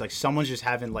wherever and it's like someone's just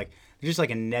having like they're just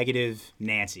like a negative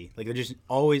Nancy. Like they're just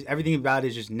always everything about it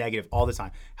is just negative all the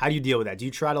time. How do you deal with that? Do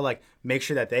you try to like make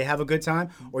sure that they have a good time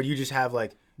or do you just have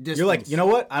like you're like, Distance. "You know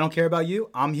what? I don't care about you.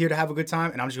 I'm here to have a good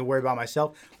time and I'm just going to worry about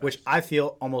myself," which I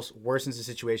feel almost worsens the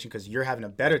situation cuz you're having a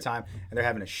better time and they're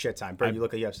having a shit time. Bert, you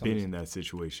look like you have been something. in that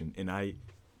situation, and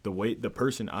the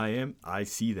person I am, I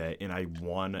see that, and I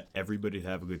want everybody to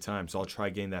have a good time. So I'll try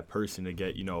getting that person to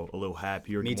get a little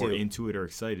happier, Me more too. into it or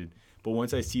excited. But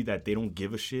once I see that they don't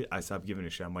give a shit, I stop giving a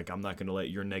shit. I'm like, I'm not gonna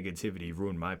let your negativity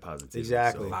ruin my positivity.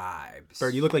 Exactly. So, Vibes.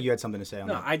 Bert, you look like you had something to say on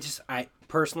No, that. I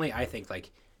personally, I think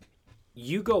like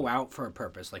you go out for a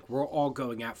purpose. Like we're all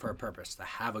going out for a purpose to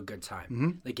have a good time. Mm-hmm.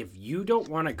 Like if you don't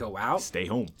want to go out, stay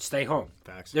home. stay home.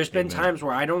 Facts. There's been Amen. times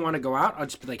where I don't want to go out. I'll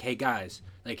just be like, hey guys,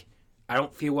 like I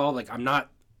don't feel well. Like I'm not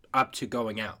up to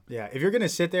going out. Yeah, if you're gonna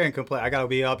sit there and complain, I gotta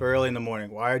be up early in the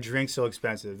morning. Why are drinks so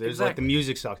expensive? There's like the Exactly.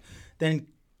 music sucks. Then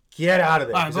get out of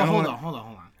there. All right, 'cause but I don't hold wanna- on, hold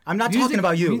on. I'm not talking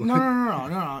about you. No.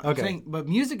 I'm Okay. saying, but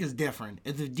music is different.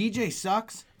 If the DJ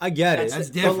sucks, I get it. That's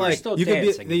But, different. like, Still you could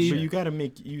dancing be. and But you gotta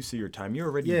make use of your time. You're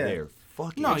already Yeah. there.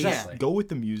 Fuck it. No, Just yeah. Go with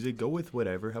the music. Go with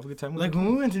whatever. Have a good time. With like it.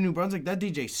 when we went to New Brunswick, that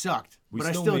DJ sucked, but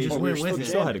I still made- just we went with we it.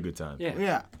 still had a good time. Yeah.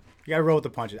 Yeah. You gotta roll with the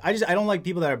punches. I don't like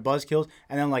people that are buzzkills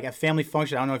and then like at family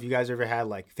function. I don't know if you guys ever had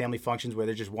like family functions where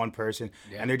they're just one person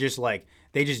and they're just like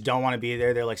they just don't want to be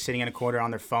there. They're like sitting in a corner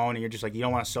on their phone and you're just like you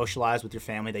don't want to socialize with your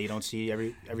family that you don't see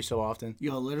every so often.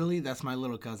 Yo, literally, that's my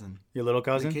little cousin. Your little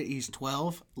cousin. The kid, he's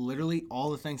 12. Literally,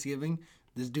 all the Thanksgiving,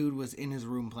 this dude was in his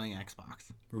room playing Xbox.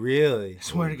 Really? I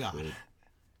swear to God.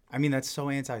 I mean that's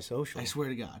so antisocial. I swear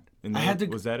to God. And I that- had to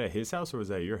was that at his house or was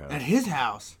that at your house? at his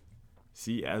house.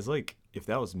 See, as like if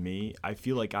that was me, I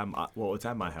feel like it's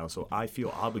at my house, so I feel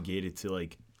obligated to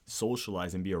like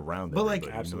socialize and be around. But, like,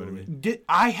 everybody, you know what I mean?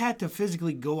 I had to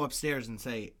physically go upstairs and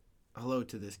say hello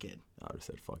to this kid. I would have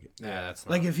said fuck it. Yeah, that's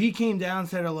not, Like if he came down,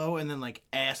 said hello, and then like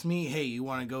asked me, "Hey, you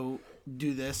want to go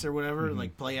do this or whatever, Mm-hmm.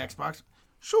 like play Xbox?"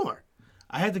 Sure.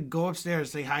 I had to go upstairs,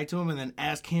 say hi to him, and then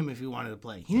ask him if he wanted to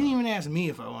play. He didn't even ask me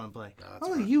if I want to play. I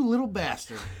was like, "You little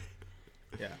bastard."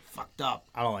 Yeah. Fucked up.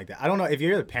 I don't like that. I don't know if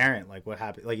you're the parent. Like what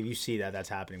happened? Like if you see that's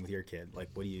happening with your kid. Like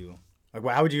what do you? Like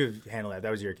how would you handle that? If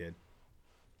that was your kid.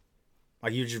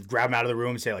 Like you just grab him out of the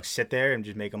room and say like sit there and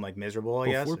just make him like miserable.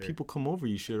 I guess. Before or- people come over,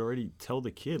 you should already tell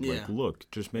the kid, like, Yeah. look,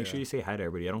 just make sure you say hi to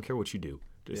everybody. I don't care what you do.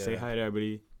 Just say Yeah. hi to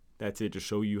everybody. That's it. Just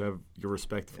show you have you're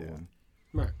respectful. Yeah.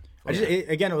 right. I just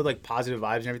again with like positive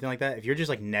vibes and everything like that. If you're just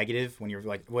like negative when you're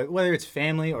like whether it's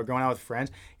family or going out with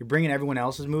friends, you're bringing everyone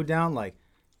else's mood down. Like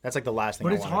that's like the last thing.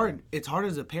 But I it's wanna hard. do. It's hard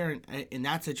as a parent in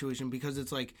that situation because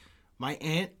it's like my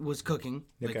aunt was cooking.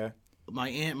 Like, Okay. My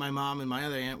aunt, my mom, and my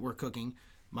other aunt were cooking.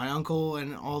 My uncle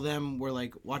and all them were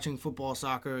like watching football,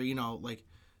 soccer. You know, like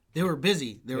they were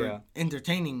busy. They were Yeah.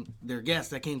 entertaining their guests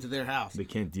that came to their house. They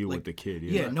can't deal Like, with the kid.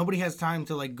 Yeah, nobody has time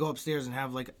to like go upstairs and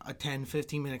have like a 10,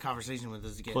 15-minute conversation with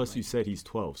this kid. Plus, like, you said he's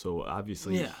 12, so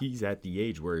obviously Yeah. he's at the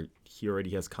age where he already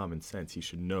has common sense. He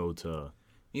should know to.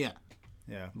 yeah,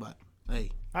 Yeah. but hey,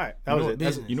 All right. That was it.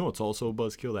 That's, business. You know, it's also a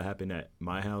buzzkill that happened at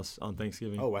my house on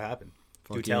Thanksgiving. oh, what happened?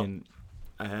 Do tell. Fucking,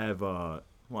 I have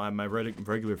my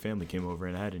regular family came over,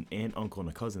 and I had an aunt, uncle, and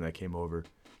a cousin that came over,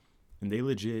 and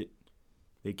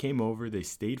they came over. They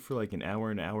stayed for like an hour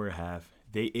and a half.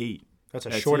 They ate. That's a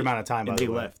That's short it. amount of time. And by they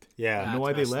the way. left. Yeah. You know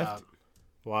why they That's left? messed up.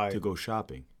 Why? To go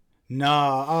shopping.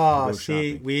 No. Oh, Go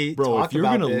see, shopping. we Bro, talked if you're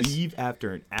about gonna this. leave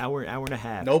after an hour and a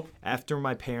half. Nope. After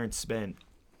my parents spent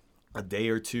a day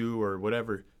or two or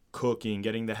whatever cooking,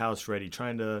 getting the house ready,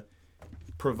 trying to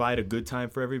provide a good time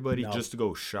for everybody, No. just to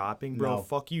go shopping, bro. No.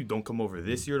 Fuck you. Don't come over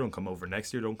this year. Don't come over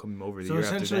next year. Don't come over the So year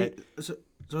after essentially, that. so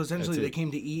essentially, That's they it.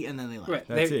 came to eat and then they left. Right.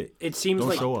 That's it. It seems Don't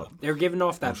like show up. they're giving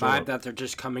off that Don't show vibe up. that they're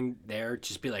just coming there,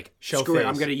 just be like, Show screw it,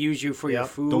 I'm face. going to use you for your Yep.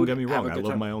 food. Don't get me have wrong. a I good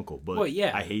love time." my uncle, but Well,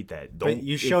 yeah. I hate that. But Don't.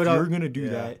 you showed if up- you're gonna do yeah.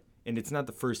 that, and it's not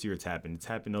the first year it's happened. It's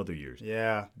happened other years.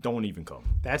 Yeah. Don't even come.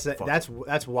 That's Fuck.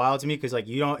 that's wild to me because like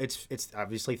you don't it's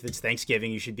obviously if it's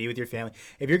Thanksgiving you should be with your family.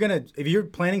 If you're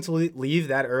planning to leave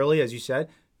that early as you said,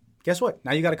 guess what?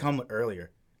 Now you got to come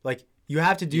earlier. Like you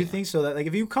have to do things so that like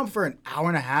if you come for an hour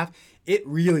and a half, it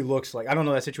really looks like I don't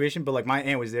know that situation, but like my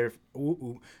aunt was there.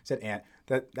 Said aunt.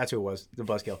 That's who it was. The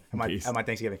buzzkill Peace. at my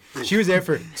Thanksgiving. She was there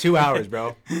for 2 hours,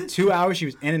 bro. 2 hours. She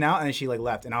was in and out, and then she like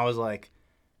left, and I was like,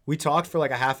 we talked for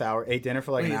like a half hour, ate dinner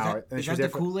for like Wait, an is hour, that, and is she was that there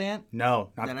the for cool aunt? no,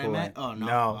 not that the I cool met? aunt. Oh, no.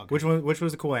 no. Okay. Which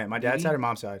was the cool aunt? My dad's Maybe? side or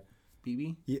mom's side?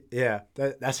 BB? Yeah,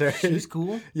 that's her. She's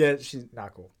cool? Yeah, she's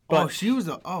not cool. But She was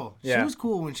Yeah.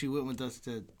 cool when she went with us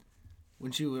to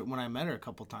when I met her a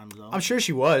couple times though. I'm sure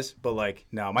she was. But like,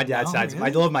 no, my dad's No, side. I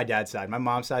really? love my dad's side. My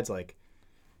mom's side's like,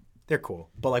 they're cool.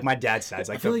 But like my dad's side's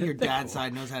I like, feel like your dad's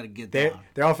side knows how to get down.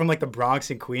 they're all from like the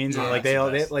Bronx and Queens, and Yeah, like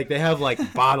that's the they have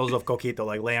like bottles of coquito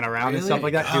like laying around and Really? stuff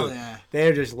like that. Hell Dude, yeah.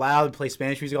 they're just loud, play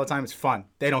Spanish music all the time. It's fun.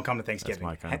 They don't come to That's Thanksgiving.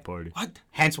 my kind of party. What?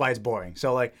 Hence why it's boring.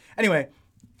 So like, anyway,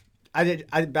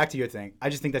 I back to your thing. I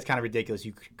just think that's kind of ridiculous.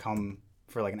 You could come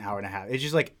for like an hour and a half. It's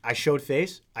just like I showed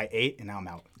face, I ate, and now I'm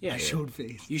out. Yeah. I showed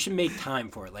face. You should make time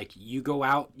for it. Like, you go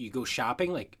out, you go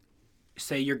shopping, like,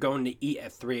 say you're going to eat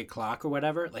at 3 o'clock or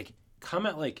whatever, like, come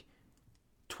at like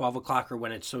 12 o'clock or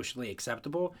when it's socially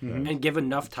acceptable and give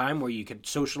enough time where you could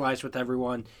socialize with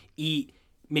everyone, eat,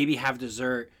 maybe have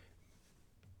dessert,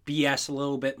 BS a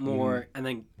little bit more, and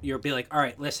then you'll be like, all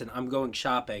right, listen, I'm going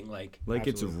shopping. Like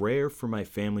It's rare for my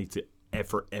family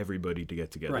for everybody to get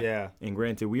together. Right. Yeah. And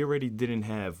granted, we already didn't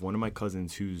have one of my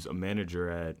cousins who's a manager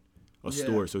at a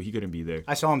store, so he couldn't be there.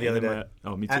 I saw him the And other then day.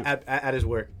 oh, me too. At his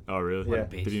work. Oh, really? Yeah.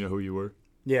 Did he know who you were?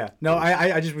 Yeah. No,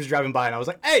 I just was driving by and I was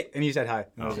like, hey, and he said hi.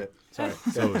 That was it. Sorry.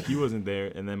 So he wasn't there,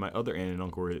 and then my other aunt and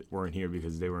uncle weren't here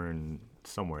because they were in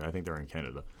somewhere. I think they're in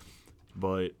Canada.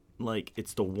 But like,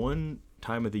 it's the one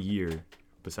time of the year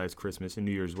besides Christmas and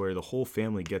New Year's where the whole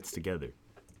family gets together.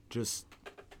 Just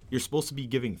you're supposed to be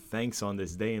giving thanks on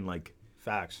this day and like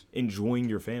Facts. enjoying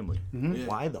your family. Mm-hmm.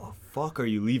 Why the fuck are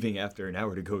you leaving after an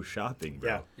hour to go shopping, bro?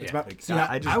 Yeah. It's Yeah. about, Like, See,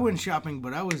 I just I went shopping,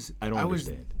 but I was I don't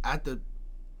understand. at the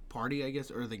party, I guess,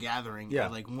 or the gathering Yeah.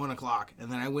 at like 1 o'clock,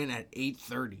 and then I went at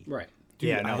 8:30. right. Dude,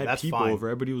 yeah, no, I had that's people fine. over.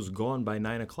 Everybody was gone by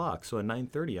 9 o'clock. So at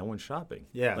 9:30, I went shopping.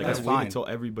 Yeah, like that's I fine. waited until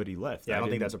everybody left. Yeah, I don't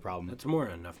think didn't- that's a problem. That's more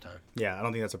than enough time. Yeah, I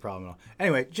don't think that's a problem at all.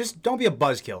 Anyway, just don't be a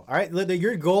buzzkill, all right?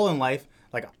 Your goal in life,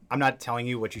 like, I'm not telling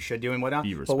you what you should do and whatnot,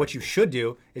 Be but what you should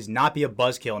do is not be a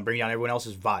buzzkill and bring down everyone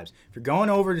else's vibes. If you're going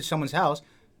over to someone's house,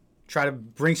 try to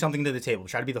bring something to the table.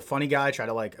 Try to be the funny guy. Try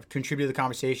to, like, contribute to the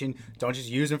conversation. Don't just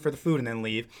use them for the food and then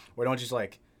leave. Or don't just,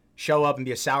 like, show up and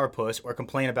be a sourpuss or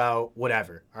complain about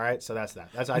whatever, all right? So that's that.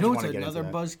 I You just know want what's to get into another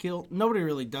that. buzzkill? Nobody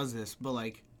really does this, but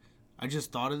like, I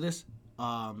just thought of this.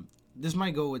 This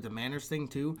might go with the manners thing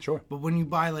too. Sure. But when you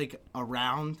buy like a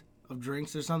round of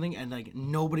drinks or something, and like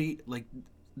nobody, like,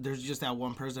 there's just that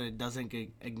one person that doesn't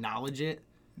acknowledge it.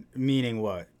 Meaning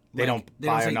what? They Like, don't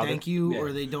buy say another? thank you, Yeah.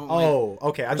 or they don't. Oh,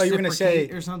 okay. I thought you were going to say...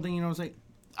 reciprocate or something. You know what I'm saying?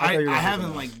 I thought you were I gonna say haven't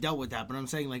something like dealt with that, but I'm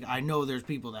saying like I know there's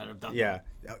people that have done. Yeah.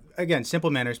 Again, simple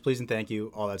manners, please and thank you,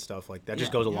 all that stuff. Like that just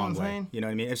Yeah, goes a you know long what I'm way. saying? You know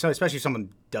what I mean? Especially if someone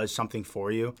does something for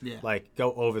you, Yeah. like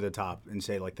go over the top and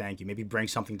say like thank you. Maybe bring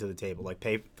something to the table, like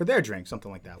pay for their drink,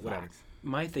 something like that. Whatever.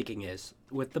 My thinking is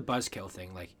with the buzzkill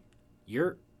thing, like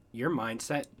your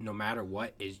mindset, no matter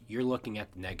what, is you're looking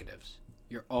at the negatives.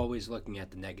 You're always looking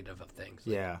at the negative of things.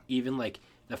 Like, Yeah. Even like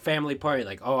the family party,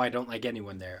 like, oh, I don't like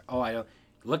anyone there. Oh, I don't.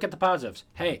 Look at the positives.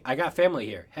 Hey, I got family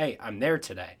here. Hey, I'm there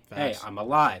today. Facts. Hey, I'm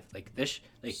alive. Like this.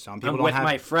 Like Some people I'm don't with have-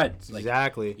 my friends. Like,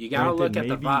 Exactly. You gotta look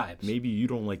Granted, at the vibes. Maybe you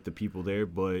don't like the people there,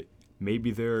 but maybe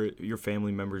they're your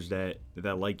family members that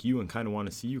like you and kind of want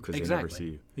to see you because they never Exactly.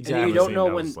 see you. Exactly. And you I'm not don't saying know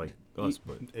that when was like us,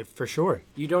 but For sure.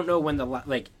 you don't know when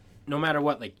like no matter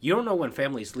what, like you don't know when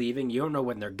family's leaving. You don't know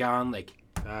when they're gone. Like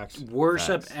Facts.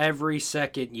 worship Facts. every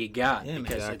second you got Yeah, man.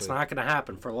 because it's Exactly. not gonna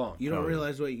happen for long. You don't Oh, yeah.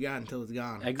 realize what you got until it's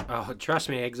gone. Oh, trust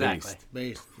me, exactly.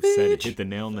 Based. Based. said it, hit the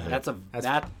nail on the head. That's a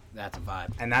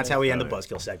vibe. And that's how we end the Right.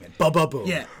 buzzkill segment. Boom.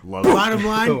 Yeah. Love it. Bottom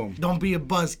line, Boom. don't be a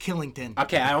buzz Killington.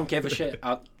 Okay, I don't give a shit.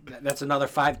 That's another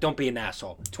 5. Don't be an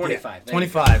asshole. 25. There you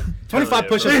go. 25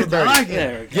 push-ups for Birdie.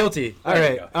 There we go. Guilty. All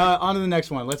There you right, go. on to the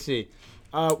next one. Let's see.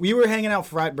 We were hanging out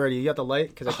Friday. Birdie, you got the light?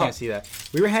 Because I can't see that.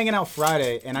 We were hanging out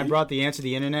Friday, and I brought the Answer to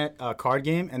the Internet card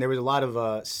game, and there was a lot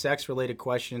of sex-related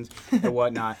questions and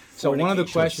whatnot. So one of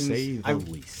the questions... To say the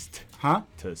least. Huh?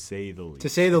 To say the least. To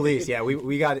say the least, yeah,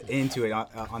 we got into it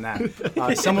on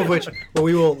that. Some of which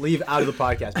we will leave out of the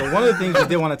podcast. But one of the things we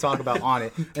did want to talk about on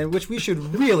it, and which we should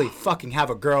really fucking have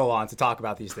a girl on to talk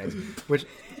about these things.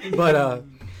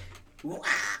 All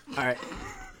right,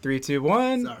 3, 2,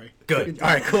 1. Sorry. Good. All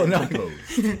right, cool. No.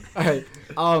 All right.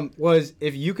 Was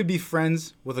if you could be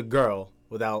friends with a girl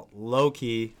without low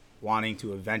key wanting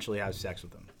to eventually have sex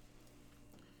with them.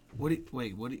 What do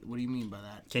you mean by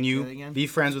that? Can Say that you again? be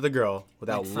friends with a girl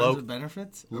without Like low? friends with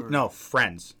benefits? Or- No,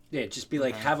 friends. Yeah, just be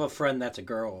like, have a friend that's a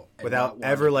girl. And Without not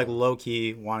ever one- like low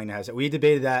key wanting to have sex. We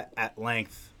debated that at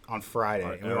length on Friday.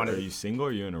 Are, and we are wanted you single or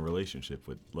are you in a relationship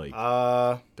with like?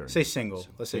 to say single.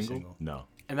 Let's say single. No.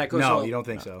 And that goes No, all- you don't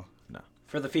think so. No.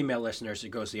 For the female listeners, it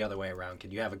goes the other way around.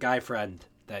 Can you have a guy friend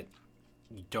that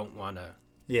you don't want to...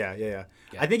 Yeah.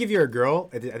 I think if you're a girl,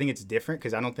 I think it's different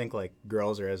because I don't think like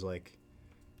girls are as like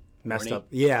messed Horny? up.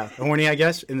 Yeah, horny, I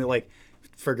guess. And like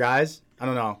for guys, I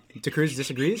don't know. DeCruz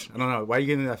disagrees. I don't know. Why are you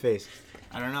giving me that face?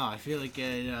 I don't know. I feel like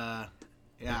it. Yeah,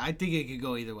 I think it could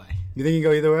go either way. You think you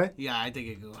go either way? Yeah, I think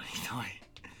it could go either way.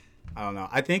 I don't know.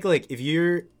 I think like if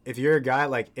you're a guy,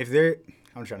 like if they're,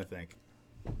 I'm trying to think.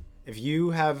 If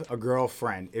you have a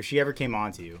girlfriend, if she ever came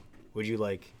on to you, would you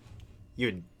like,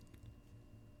 you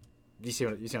see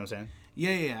what I'm saying?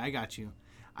 Yeah, I got you.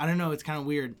 I don't know. It's kind of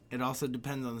weird. It also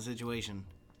depends on the situation.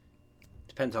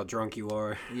 Depends how drunk you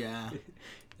are. Yeah.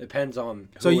 Depends on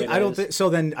who So it I don't is. think. So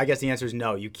then I guess the answer is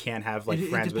no. You can't have like It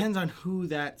friends. depends on who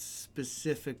that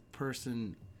specific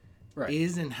person Right.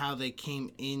 is and how they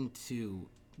came into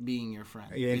being your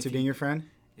friend. Yeah, into being your friend.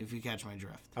 If you catch my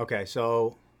drift. Okay,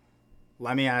 so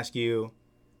let me ask you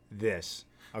this.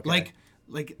 Okay.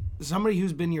 Like somebody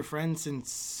who's been your friend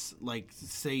since, like,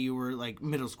 say you were like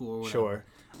middle school or whatever. Sure.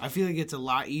 I feel like it's a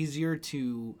lot easier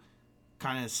to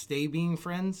kind of stay being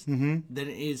friends than it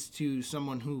is to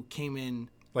someone who came in.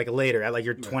 Like later, at like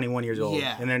you're 21 years old,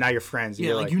 Yeah. and they're now your friends. and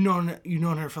Yeah, you're like you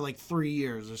known her for like 3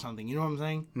 years or something. You know what I'm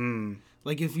saying? Mm,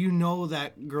 Like if you know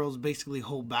that girl's basically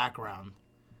whole background,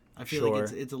 I feel like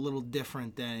Sure. it's a little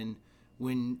different than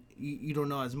when you don't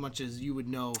know as much as you would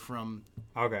know from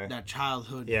okay. that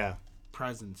childhood Yeah.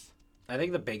 presence. I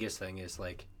think the biggest thing is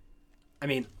like, I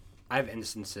mean, I have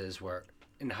instances where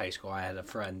in high school I had a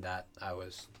friend that I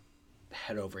was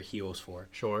head over heels for.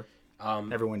 Sure.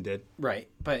 Everyone did. Right,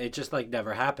 but it just like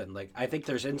never happened. Like I think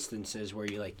there's instances where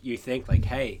you think like,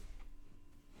 hey,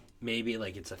 maybe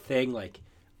like it's a thing. Like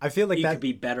I feel like you that. could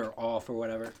be better off or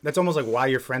whatever. That's almost like why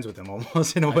you're friends with them,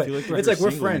 almost in a way. I feel like It's you're like we're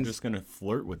single, friends. You're just gonna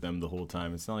flirt with them the whole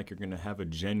time. It's not like you're gonna have a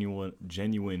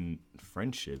genuine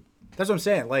friendship. That's what I'm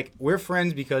saying. Like we're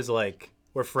friends because like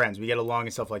we're friends. We get along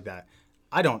and stuff like that.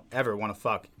 I don't ever want to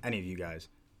fuck any of you guys,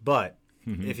 but.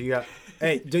 If you got,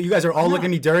 hey, you guys are all looking at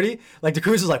me dirty. Like the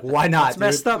cruise is like, why not? It's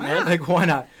messed dude? up, man. Like why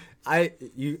not? I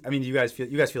mean, you guys feel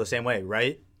the same way,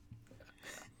 right?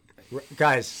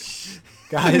 Guys,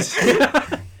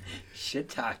 Shit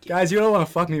talking. you don't want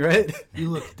to fuck me, right? You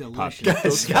look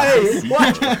delicious. Guys,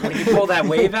 what? When you pull that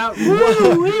wave out,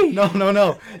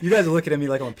 No. You guys are looking at me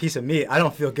like I'm a piece of meat. I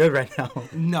don't feel good right now.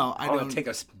 No, I I'm gonna don't take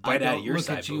a I bite out don't of your look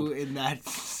side. at you boob. in that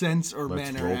sense or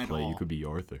Let's manner role at play. all. You could be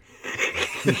Arthur.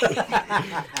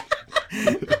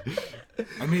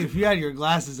 I mean, if you had your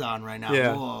glasses on right now,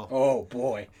 Yeah. whoa. Oh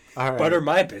boy, All right. butter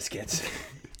my biscuits.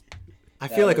 I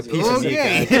feel like a was- piece of meat,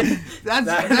 Okay,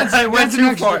 guys. I went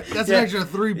too far. That's Yeah. an extra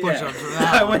 3 push-ups for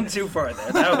that. I one. went too far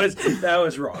there. That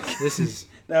was wrong. This is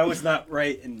That was not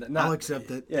right. And not, I'll accept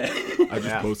it. Yeah. I just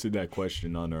Yeah. posted that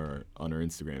question on our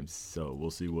Instagram, so we'll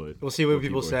see what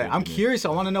people are say. I'm thinking. curious. I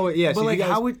want to know what. Yeah, But so like, you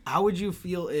guys, how would you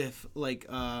feel if like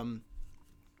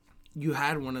you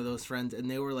had one of those friends and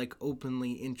they were like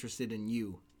openly interested in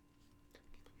you?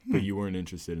 But you weren't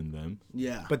interested in them.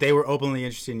 Yeah. but they were openly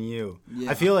interested in you.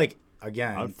 Yeah. I feel like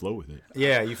again. I'd flow with it.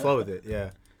 Yeah, you flow with it.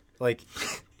 Yeah, like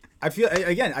I feel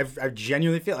again. I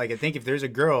genuinely feel like I think if there's a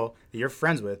girl that you're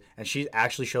friends with and she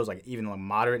actually shows like even like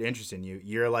moderate interest in you,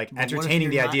 you're like But what if entertaining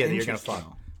the you're not idea that you're gonna interested,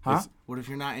 fuck. though? Huh? What if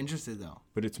you're not interested though?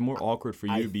 But it's more awkward for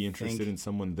you I to be interested think- in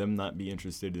someone, them not be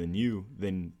interested in you,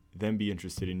 than them be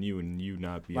interested in you and you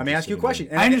not be. Let me ask you a question.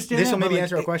 interested And I understand. This will that, maybe but,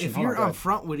 answer like, a question. If Hold you're on, go ahead.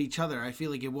 upfront with each other, I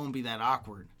feel like it won't be that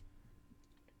awkward.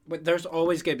 But there's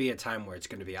always going to be a time where it's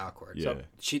going to be awkward. Yeah.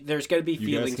 So there's going to be in them.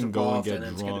 You feelings guys can go and involved, get and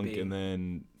it's going drunk, to be. and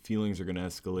then feelings are gonna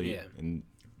escalate. Yeah. And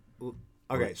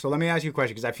Okay, so let me ask you a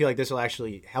question because I feel like this will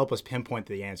actually help us pinpoint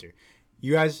the answer.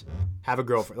 You guys have a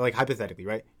girlfriend, like hypothetically,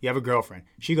 right? You have a girlfriend.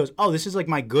 She goes, "Oh, this is like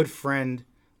my good friend,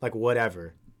 like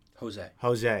whatever,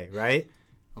 Jose, right?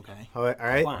 Okay. All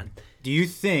right. Come on. Do you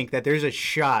think that there's a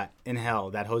shot in hell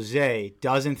that Jose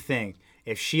doesn't think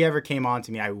if she ever came on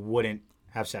to me, I wouldn't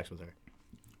have sex with her?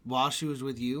 While she was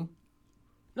with you?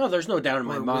 No, there's no doubt in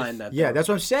my Or mind with- that. Yeah, that's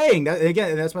what I'm saying.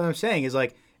 Again, that's what I'm saying is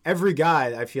like every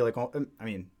guy, I feel like, I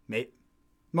mean,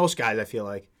 most guys, I feel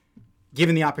like,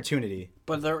 given the opportunity.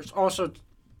 But there's also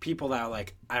people that are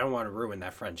like, I don't want to ruin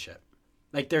that friendship.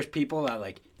 Like, there's people that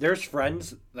like, there's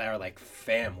friends that are like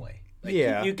family. Like,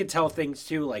 Yeah. you could tell things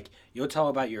too. Like, you'll tell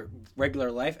about your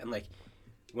regular life, and like,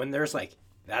 when there's like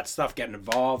that stuff getting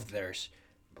involved, there's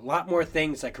a lot more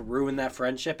things that could ruin that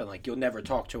friendship, and like, you'll never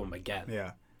talk to them again.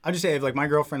 Yeah. I'll just say if like my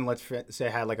girlfriend, let's say,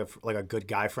 had like a good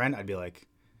guy friend, I'd be like,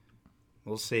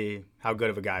 we'll see how good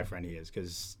of a guy friend he is,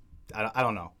 because I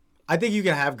don't know. I think you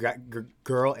can have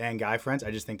girl and guy friends.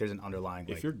 I just think there's an underlying.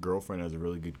 If your girlfriend has a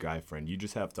really good guy friend, you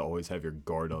just have to always have your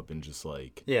guard up and just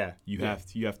like you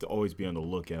have to always be on the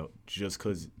lookout, just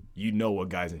because you know what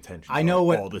guys' intentions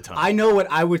are all the time. I know what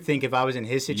I would think if I was in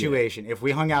his situation. If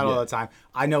we hung out all the time,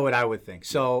 I know what I would think.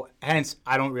 So hence,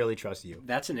 I don't really trust you.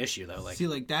 That's an issue though. Like, See,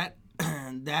 like that,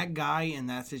 that guy in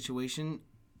that situation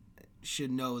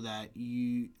should know that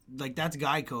you, like, that's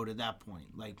guy code at that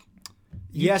point. Like,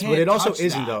 you Yes, but can't it also touch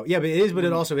isn't that. though. Yeah, but it is, but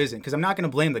it also isn't, because I'm not going to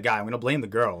blame the guy. I'm going to blame the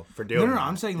girl for doing. No, that,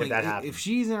 I'm saying if like that if happens.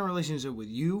 she's in a relationship with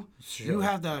you, you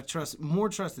have to more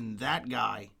trust in that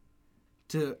guy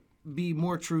to be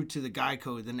more true to the guy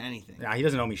code than anything. Nah, he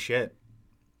doesn't owe me shit.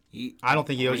 He, I don't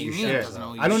think he owes do you you mean shit. doesn't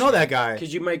owe you I don't know shit? that guy.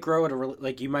 because you might grow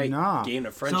at you might Nah. gain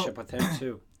a friendship So- with him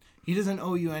too. he doesn't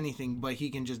owe you anything, but he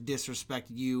can just disrespect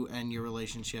you and your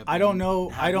relationship. I don't and know.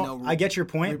 have I don't. no I get your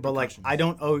point, but like, repercussions. I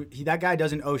don't owe. That guy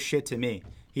doesn't owe shit to me.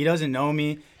 He doesn't know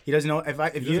me. He doesn't know if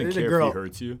he you're doesn't a care girl, if he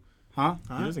hurts you. huh?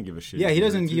 He doesn't give a shit. Yeah, if he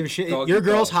doesn't hurts you. give a shit. Doggy Your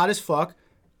girl's dog. hot as fuck.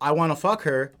 I want to fuck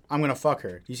her. I'm gonna fuck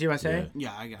her. You see what I'm saying?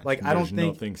 Yeah, I got. Like, you. I don't There's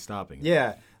think. nothing stopping it.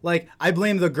 Yeah, like I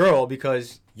blame the girl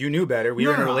because you knew better. We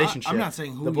were in a relationship. I'm not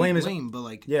saying who the blame is. blame, but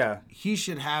like, Yeah. he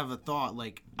should have a thought.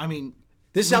 Like, I mean,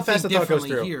 This is we how fast the think thought goes differently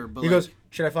through. here, but He like, goes,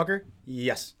 "Should I fuck her?"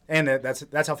 Yes, and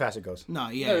that's how fast it goes. no,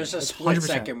 yeah. There's a That's split 100%.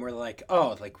 second where like,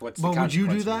 oh, like what's the But would you do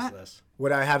consequences of that? this?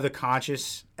 Would I have the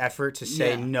conscious effort to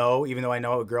say Yeah. no, even though I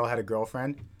know a girl had a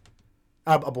girlfriend,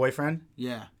 a boyfriend?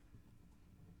 yeah.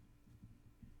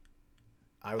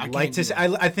 I would I like can't to do say.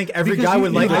 that. I think every Because guy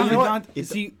would like. haven't You know what? gone-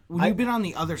 see, when you've been on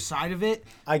the other side of it,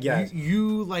 I guess.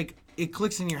 you like it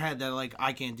clicks in your head that like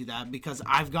I can't do that because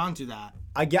I've gone through that.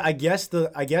 I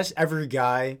guess every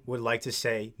guy would like to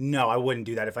say no. I wouldn't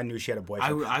do that if I knew she had a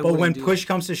boyfriend. I but when wouldn't do push it.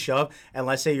 comes to shove, and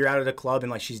let's say you're out at a club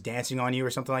and like she's dancing on you or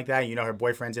something like that, and you know her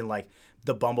boyfriend's in like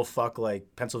the bumblefuck like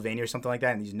Pennsylvania or something like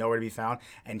that, and he's nowhere to be found,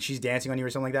 and she's dancing on you or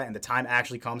something like that, and the time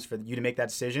actually comes for you to make that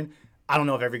decision. I don't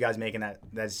know if every guy's making that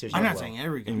decision. I'm as not well. saying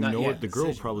every guy. And you know yet. what? The girl will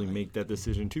Decision, probably but- make that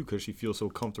decision too because she feels so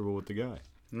comfortable with the guy.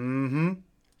 Mm-hmm.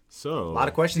 So A lot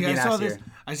of questions See, I being saw asked this. here.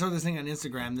 I saw this thing on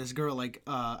Instagram. This girl, like,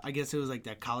 I guess it was like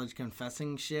that college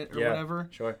confessing shit or Yeah, whatever.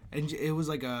 sure. And it was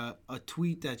like a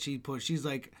tweet that she put. She's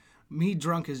like, "Me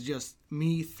drunk is just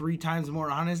me 3 times more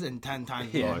honest and 10 times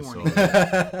Oh, more I saw horny."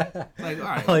 that. Like, all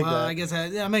right, like well, that. I guess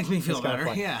that makes me feel It's kinda better.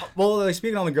 fun. Yeah. Well, like,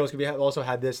 speaking on the girls, we also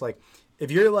had this like,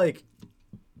 if you're like,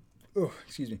 oh,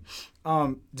 excuse me,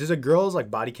 does a girl's like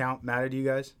body count matter to you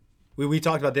guys? We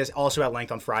talked about this also at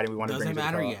length on Friday. We wanted to Does bring it it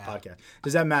to the matter? Yeah. podcast.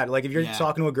 Does that matter? Like if you're Yeah.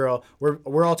 talking to a girl,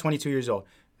 we're all 22 years old,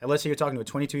 and let's say you're talking to a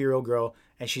 22-year-old girl,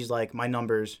 and she's like, my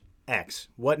number's X.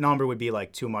 What number would be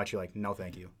like too much? You're like, no,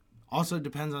 thank you. Also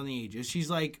depends on the age. If she's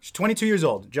like She's 22 years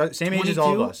old, same age as all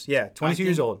of 22? us. Yeah, 22 I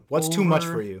years think old. What's too much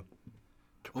over- for you?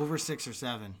 over 6 or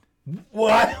 7.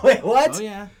 What? Wait, what? Oh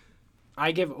yeah.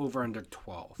 I give over under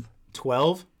 12.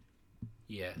 12?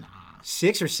 Yeah.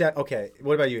 6 or 7? Okay.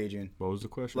 What about you, Adrian? What was the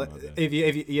question about that? If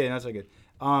you, yeah, that's so good.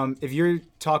 If you're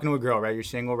talking to a girl, right? You're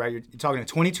single, right? You're talking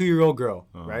to a 22-year-old girl,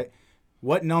 right?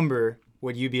 What number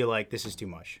would you be like? This is too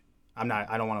much. I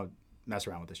don't want to mess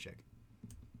around with this chick.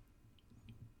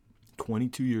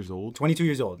 22 years old. 22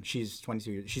 years old. She's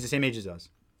 22. She's the same age as us.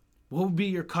 What would be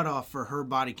your cutoff for her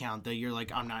body count that you're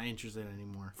like, I'm not interested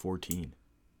anymore? 14.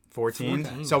 14.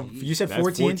 14, So geez. you said That's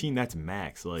 14. 14. That's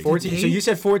max. Like 14. So Date? you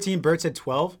said 14. Bert said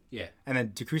 12, Yeah. and then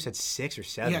DeCruz said 6 or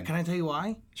 7. Yeah, can I tell you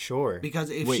why? Sure. Because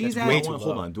if Wait, she's do at way I too want, low.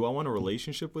 hold on. Do I want a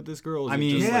relationship with this girl? Or is I it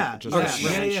mean- just yeah, like, just okay. a yeah,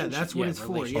 smash? yeah, that's what Yeah, it's for.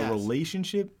 relationship. A Yes.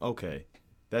 relationship? Okay,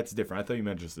 that's different. I thought you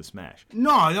meant just a smash.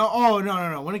 No,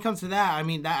 no. When it comes to that, I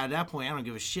mean that at that point, I don't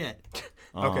give a shit.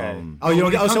 Okay. Um, Oh, you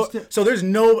don't when it get. Oh, comes to- so there's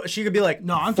no. She could be like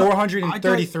No, I'm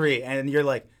 433, and you're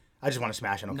like, I just want to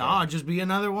smash it. Okay. Nah, just be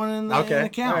another one in the, in the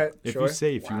count. All right. If Sure. you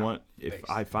say if you Wow. want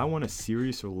if I want a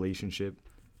serious relationship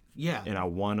Yeah. and I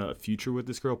want a future with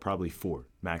this girl, probably 4,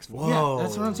 max 4. Whoa. Yeah,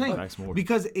 that's what I'm saying. Maximum order.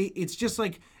 Because it's just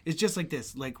like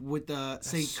this. Like with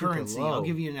say super currency. low. I'll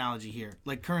give you an analogy here.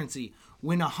 Like currency.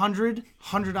 When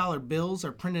 $100 bills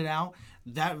are printed out,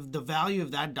 that the value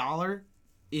of that dollar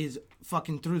is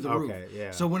fucking through the roof. Okay,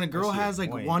 yeah. So when a girl I see your has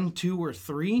like point. 1, 2, or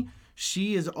 3,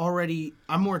 she is already.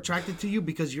 I'm more attracted to you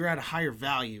because you're at a higher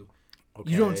value.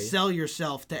 You don't Okay. sell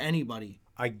yourself to anybody.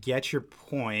 I get your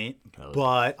point,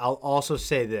 but I'll also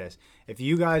say this: if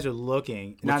you guys are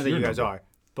looking, not What's that you your guys number? are,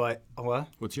 but what?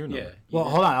 What's your number? Yeah. Well,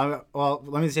 hold on. Well,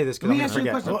 let me say this because Let I'm me gonna ask you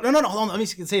a forget. question. No, hold on. Let me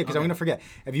say it because I'm gonna forget.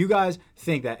 If you guys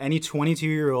think that any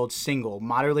 22-year-old single,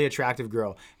 moderately attractive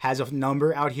girl has a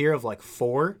number out here of like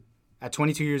 4 at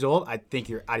 22 years old, I think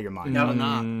you're out of your mind. Now,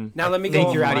 now let me go. think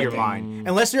over you're out my of your thing. mind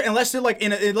unless they're like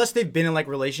unless they've been in like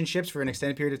relationships for an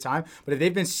extended period of time. But if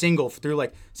they've been single through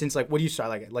like since like what do you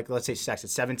start like let's say sex at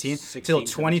 17 till 22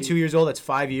 17. years old, that's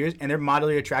 5 years, and they're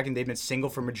moderately attractive and they've been single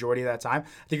for majority of that time,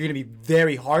 I think you're gonna be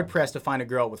very hard pressed to find a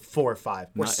girl with 4 or 5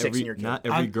 or 6 in your case. Not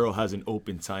every girl has an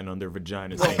open sign on their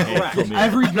vagina saying, "Hey, correct. come here."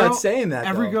 Every I'm girl, not saying that,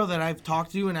 Every though. girl that I've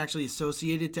talked to and actually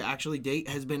associated to actually date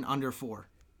has been under 4.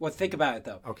 Well, think about it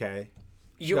though. Okay,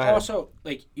 You Go ahead. also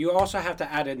have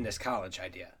to add in this college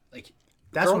idea. Like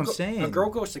That's girl what I'm saying. A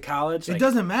girl goes to college. It like,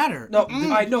 doesn't matter. No,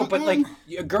 I know, but like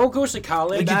a girl goes to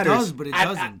college. Like, it matters. does, but it At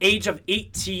doesn't. age of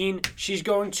 18, she's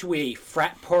going to a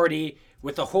frat party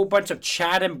with a whole bunch of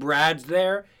Chad and Brads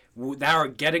there that are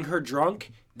getting her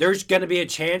drunk. There's going to be a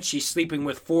chance she's sleeping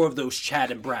with 4 of those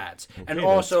Chad and Brads. And that's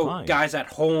also fine. guys at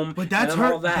home. But that's and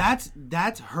her. all that.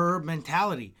 That's her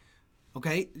mentality.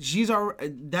 Okay,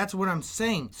 that's what I'm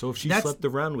saying. So if she that's, slept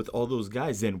around with all those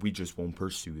guys, then we just won't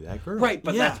pursue that girl. Right,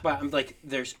 but Yeah. I'm like,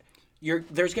 there's going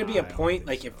to be a point,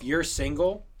 like, if you're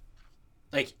single,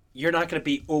 like, you're not going to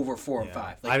be over 4 or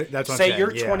 5. Like, that's what I'm say saying,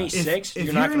 you're yeah. 26, If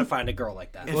you're not you're going to in- find a girl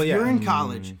like that. if Well, yeah. you're in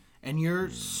college and your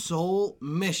sole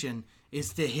mission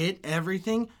is to hit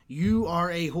everything, you are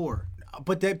a whore.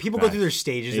 But people go through their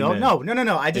stages, though. Amen.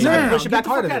 No. I just have to push it Get back the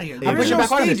harder. fuck out of here. I'm There's pushing no back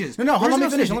harder. stages. No, hold There's on, no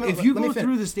let me finish. stages. Let me- If you let me go finish.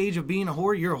 through the stage of being a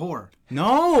whore, you're a whore.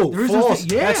 No, There's no false.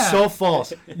 sta- yeah. That's so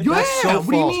false. Yeah, That's so what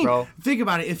do you false, mean? bro. Think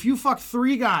about it. If you fuck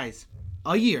 3 guys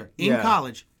a year in Yeah.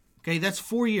 college, okay, that's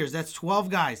 4 years. That's 12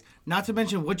 guys. Not to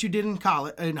mention what you did in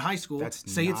college, in high school. That's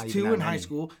Say not it's even 2 that in high many.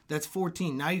 school. That's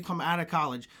 14. Now you come out of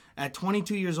college at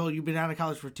 22 years old. You've been out of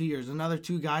college for 2 years. Another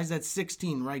 2 guys. That's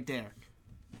 16 right there.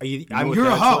 You know what You're a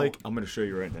that's hoe. like? I'm going to show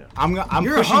you right now. I'm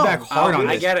You're a pushing hoe. back hard on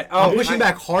I this. get it. I'm Oh, pushing I-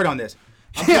 back hard on this.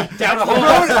 Down a hole.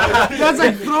 That's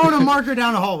like throwing a marker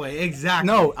down the hallway. Exactly.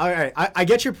 No, all right. I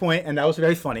get your point, and that was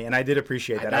very funny, and I did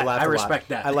appreciate that. I laughed I a lot. respect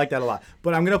that. I like that a lot.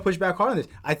 But I'm gonna push back hard on this.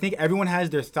 I think everyone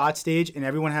has their thought stage, and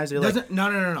everyone has their like.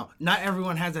 No. Not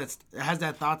everyone has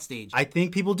that thought stage. I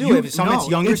think people do. If some it's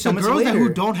younger, it's the some it's girls later. that who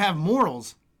don't have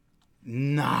morals.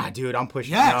 Nah, dude, I'm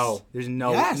pushing. Yes. No, there's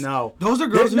no, Yes. no. Those are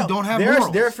girls There's who don't have they're,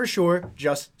 morals. They're for sure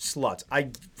just sluts.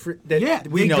 Yeah,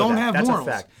 we they know don't that. have That's morals.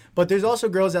 a fact. But there's also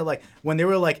girls that like when they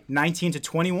were like 19 to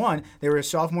 21, they were a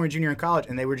sophomore and junior in college,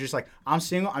 and they were just like, I'm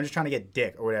single, I'm just trying to get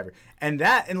dick or whatever. And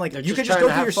like you just could just trying go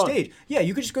to through your have fun. stage. Yeah,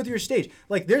 you could just go through your stage.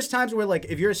 Like there's times where like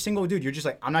if you're a single dude, you're just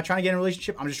like, I'm not trying to get in a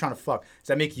relationship, I'm just trying to fuck. Does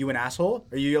that make you an asshole?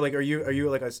 Are you like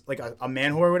a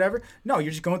man whore or whatever? No,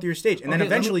 you're just going through your stage, and then Okay, let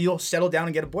me- eventually you'll settle down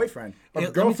and get a boyfriend or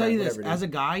Let girlfriend. me tell you this: whatever it is. as a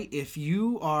guy, if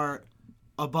you are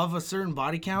above a certain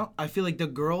body count, I feel like the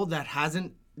girl that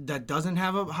doesn't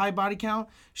have a high body count,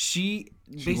 she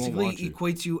basically want you.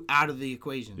 equates you out of the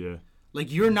equation. Yeah. Like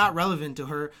you're not relevant to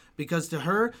her because to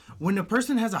her, when a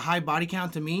person has a high body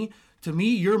count, to me,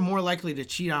 you're more likely to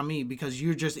cheat on me because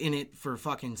you're just in it for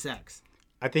fucking sex.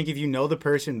 I think if you know the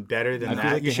person better than I feel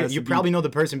that, like you it should. has You to be- probably know the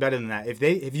person better than that.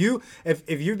 If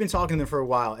you've been talking to them for a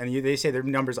while and they say their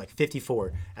number's like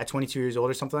 54 at 22 years old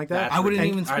or something like that, That's I wouldn't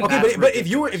and- even speak. Okay, That's but if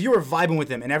you were vibing with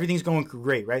them and everything's going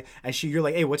great, right? And you're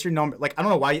like, hey, what's your number? Like, I don't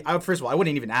know why. First of all, I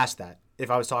wouldn't even ask that if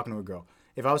I was talking to a girl.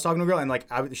 If I was talking to a girl and like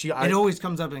It always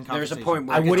comes up in There's a conversation. point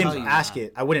where I I can wouldn't tell you ask that.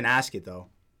 it. I wouldn't ask it though.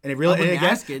 And it really, I wouldn't and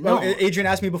again, ask it, well, no. Adrian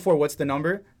asked me before, what's the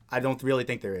number? I don't really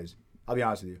think there is. I'll be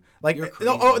honest with you. Like, You're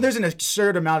crazy. there's an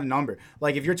absurd amount of number.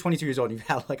 Like, if you're 22 years old and you've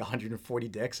had like 140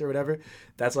 dicks or whatever,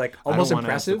 that's like almost I don't want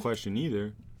to ask the impressive. question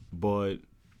either, but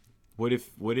what if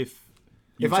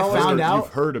If I found out-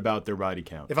 you've heard about their body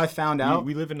count? If I found out,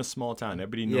 we live in a small town.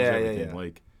 Everybody knows Yeah, yeah, everything. yeah.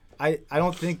 Like, I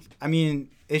don't think. I mean,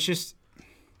 it's just.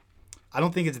 I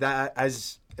don't think it's that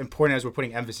as important as we're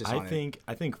putting emphasis on it.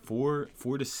 I think 4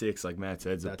 to 6, like Matt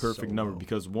said, is a That's perfect so number low.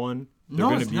 because one,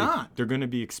 No, it's not. they're gonna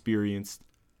be experienced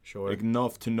Sure.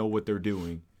 enough to know what they're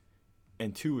doing,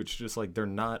 and 2, it's just like they're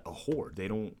not a whore. They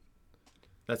don't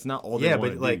That's not all they Yeah,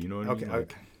 want but to like, do. You know what I okay, mean?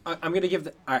 Like, I'm gonna give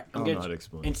the. All right, I'm I don't know gonna how to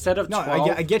explain. instead of no, 12.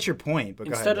 I get your point, but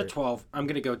go Instead ahead, of 12, I'm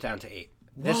gonna go down to 8.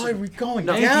 This Why is, are we going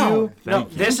no, down? you. no,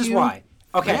 Thank you. this is you. why.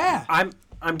 Okay, Yeah.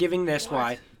 I'm giving this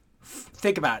why.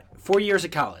 Think about it. 4 years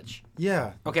of college.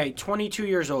 Yeah, Okay, 22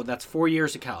 years old. That's 4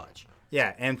 years of college.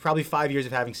 yeah, and probably 5 years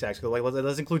of having sex. 'Cause, like,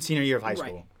 let's include senior year of high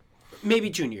school. Right. Maybe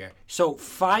junior year. So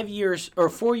 5 years or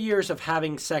 4 years of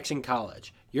having sex in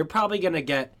college. You're probably gonna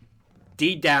get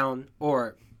D down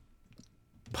or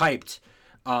piped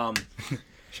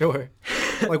Sure.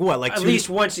 Like what? Like at least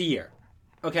once a year.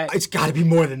 Okay. It's got to be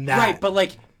more than that. Right, but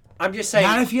like I'm just saying.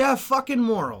 Not if you have fucking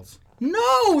morals.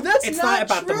 no, that's It's not not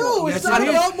about the true. morals. It's Yes, not it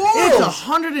is. about morals. It's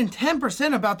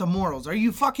 110% about the morals. Are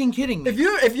you fucking kidding me? If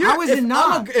you're, How is it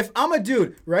not? if I'm a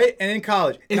dude, right, and in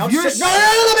college, and If I'm you're no,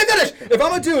 let me finish. If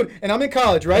I'm a dude and I'm in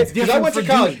college, right, It's because I different went to for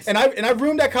college dudes. and I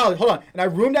roomed at college. Hold on, and I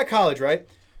roomed at college, right.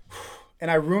 And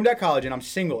I roomed at college, and I'm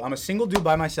single. I'm a single dude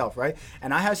by myself, right?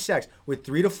 And I have sex with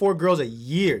 3 to 4 girls a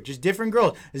year, just different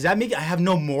girls. Does that mean I have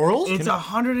no morals? It's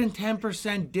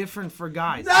 110% different for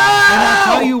guys. No! And I'll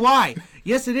tell you why.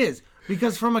 Yes, it is.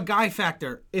 Because from a guy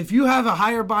factor, if you have a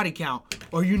higher body count,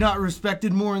 are you not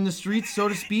respected more in the streets, so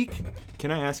to speak?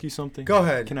 can I ask you something? Go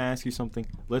ahead. Can I ask you something?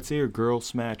 Let's say a girl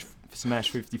smash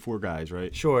 54 guys,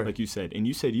 right? Sure. Like you said, and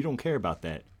you said you don't care about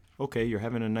that. Okay, you're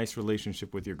having a nice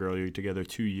relationship with your girl. You're together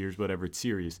 2 years, whatever. It's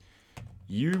serious.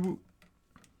 You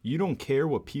don't care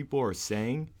what people are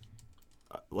saying,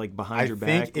 like behind I your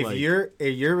think back. if like,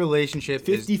 your relationship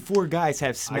is 54 guys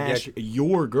have smashed you.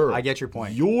 your girl. I get your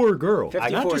point. Your girl.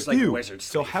 54 not is just like you. wizard's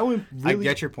So sleep. how I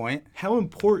get your point, how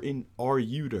important are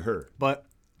you to her? but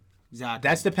Exactly.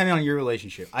 that's dependent on your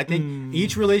relationship. I think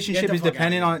each relationship Get the is fuck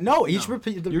dependent outta on no. Each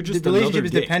the You're just relationship another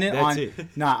is dick. dependent That's on.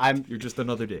 it. Nah, I'm You're just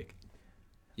another dick.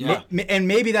 yeah. and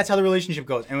maybe that's how the relationship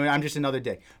goes, and I'm just another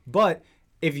dick. But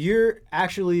if you're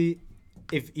actually,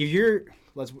 if you're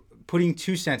putting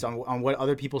 2 cents on what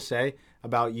other people say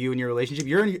about you and your relationship,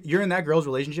 you're in that girl's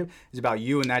relationship is about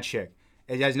you and that chick.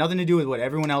 It has nothing to do with what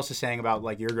everyone else is saying about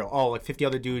like your girl. Oh, like 50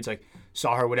 other dudes like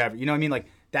saw her, whatever. You know what I mean? Like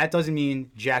that doesn't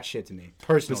mean jack shit to me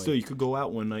personally. But still, you could go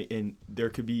out one night and there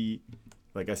could be,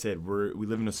 like I said, we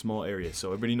live in a small area, so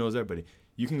everybody knows everybody.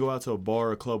 You can go out to a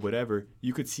bar, a club, whatever.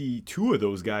 You could see 2 of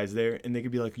those guys there, and they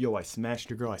could be like, "Yo, I smashed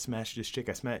your girl. I smashed this chick.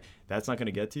 I smashed." That's not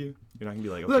gonna get to you. You're not gonna be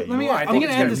like, "Okay." Look, let me. I I'm think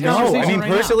gonna it's end this gonna- No, conversation I mean right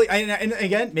now. personally, and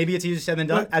again, maybe it's easier said than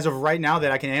done. Look- As of right now,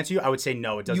 that I can answer you, I would say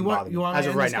no. It doesn't bother me. You want As to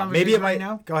of end right this now, maybe it conversation might. right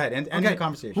now? Go ahead, end the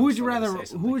conversation. Who would you I'm gonna rather?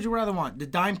 say Who would you rather want? The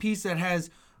dime piece that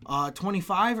has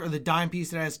 25 or the dime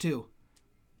piece that has 2?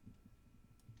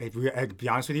 To be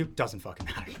honest with you, doesn't fucking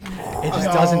matter. It just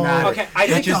doesn't matter. Okay, I it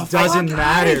think just the doesn't fuck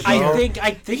matter, out bro. of I think I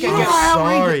I'm get.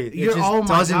 sorry. It You're- just oh my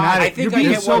doesn't God. matter. I think You're I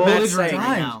being get so what Matt's belligerent saying.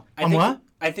 right now. I On think, what?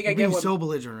 I think I You're get being what. so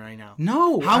belligerent right now.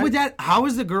 No. How would that? How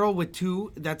is the girl with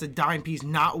 2 that's a dime piece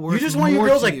not worth? You just want your more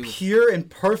girls to like you? pure and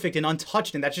perfect and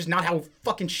untouched, and that's just not how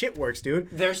fucking shit works, dude.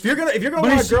 There's- if you're gonna But want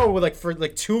a it's- girl with for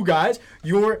 2 guys,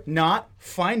 you're not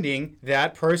finding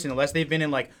that person unless they've been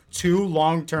in like 2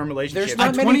 long-term relationships. not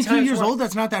At many 22 times years where- old,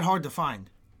 that's not that hard to find.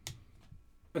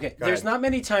 Okay, Go there's ahead. not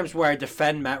many times where I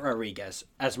defend Matt Rodriguez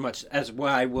as much as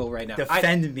what I will right now.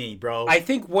 Defend me, bro. I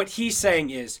think what he's saying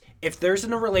is if there's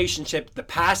in a relationship, the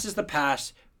past is the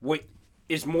past. What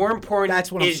is more important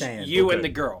That's what I'm is saying. you Okay. and the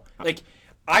girl. Like,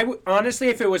 I would honestly,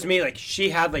 if it was me, like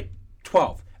she had like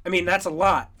 12. I mean, that's a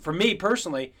lot for me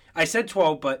personally. I said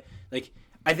 12, but like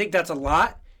I think that's a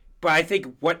lot. But I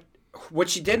think what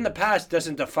she did in the past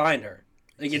doesn't define her.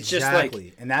 Like it's just exactly,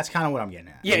 like and that's kind of what I'm getting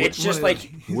at. yeah, it's just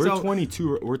like We're So-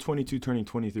 22. We're 22, turning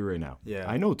 23 right now. Yeah.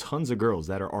 I know tons of girls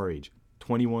that are our age,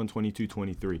 21, 22,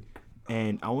 23,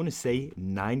 and I want to say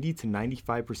 90 to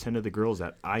 95% of the girls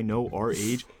that I know our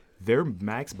age, their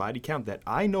max body count that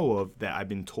I know of, that I've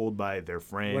been told by their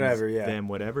friends, Whatever, yeah. them,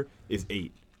 whatever, is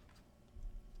 8.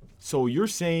 So you're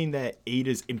saying that 8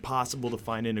 is impossible to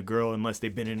find in a girl unless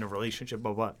they've been in a relationship,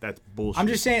 blah blah. That's bullshit. I'm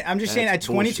just saying. At That's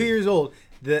 22 bullshit. years old,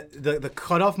 the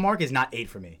cutoff mark is not 8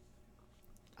 for me.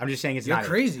 I'm just saying it's You're not 8.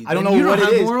 crazy. I don't Then know you what don't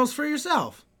it have is. morals for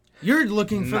yourself. You're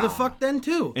looking for the Nah. fuck then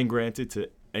too. And granted, to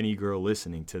any girl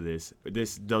listening to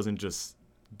this doesn't just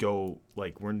go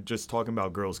like we're just talking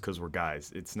about girls because we're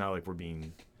guys. It's not like we're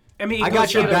being. I mean, it I goes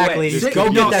got your the other back, way. ladies. Just Go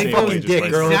no, get that same fucking way, just dick,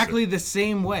 vice girls. versa. Exactly the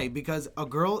same way because a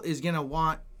girl is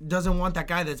gonna doesn't want that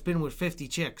guy that's been with 50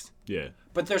 chicks. Yeah.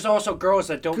 But there's also girls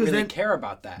that don't 'Cause really then- care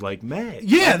about that. Like Matt.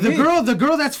 Yeah, Like the me.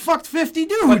 girl that's fucked 50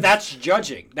 dudes. But that's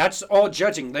judging. That's all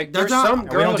judging. Like there's not- some We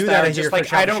don't girls do that that are in here just for like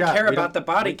Shot I for don't Shot. care We about don't- the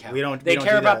body we count. don't They do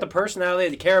care about that. the personality.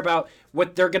 They care about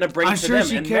what they're gonna bring I'm to sure them.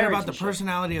 she in cared marriage about the and shit.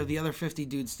 personality of the other 50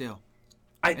 dudes still.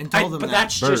 and told them but that.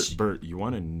 that's just. Bert, you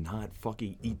want to not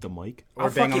fucking eat the mic? I'll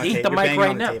bang on fucking the eat ta- the you're mic banging right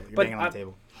on the now. table. You're But banging on the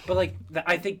table. But like,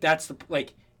 I think that's the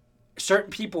like. Certain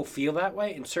people feel that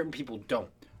way, and certain people don't.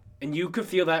 And you could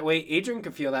feel that way. Adrian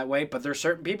could feel that way. But there's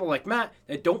certain people like Matt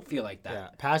that don't feel like that. Yeah,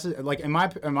 past it, like in my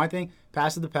thing,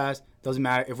 past is the past. Doesn't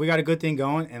matter if we got a good thing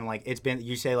going and like it's been.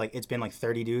 You say like it's been like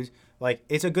 30 dudes. Like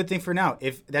it's a good thing for now.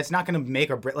 If that's not gonna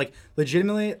make or break, like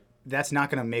legitimately, that's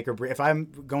not gonna make or break. If I'm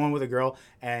going with a girl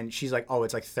and she's like, oh,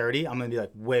 it's like 30, I'm gonna be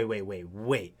like,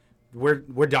 wait.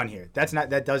 We're done here. That's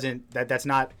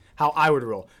not how I would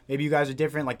roll. Maybe you guys are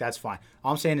different. Like that's fine.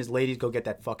 All I'm saying is, ladies, go get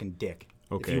that fucking dick.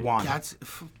 Okay. If you want it. That's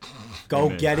Go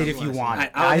Amen. get it if you want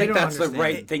it. I don't think don't that's the understand.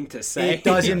 right thing to say. It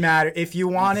doesn't matter if you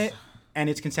want it and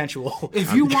it's consensual.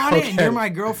 if you want it and Okay. you're my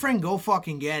girlfriend, go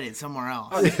fucking get it somewhere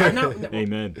else.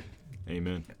 Amen.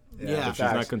 Amen. Yeah. If she's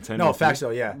not content No, with facts you-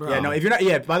 though, yeah. Bro. Yeah, no, if you're not,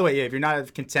 yeah, by the way, yeah, if you're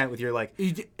not content with your, like,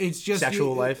 It's just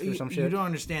Sexual life or some You shit? don't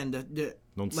understand the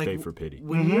Don't like, stay for pity.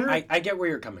 when you're I get where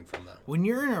you're coming from though. when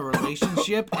you're in a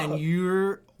relationship and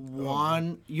you're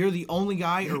the only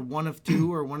guy or one of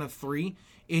two or one of three,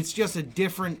 it's just a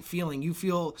different feeling. You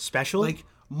feel Special? like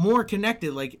more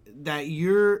connected, like that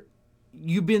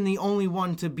you've been the only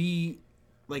one to be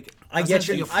like I get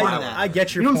essentially your- a part I- of that. I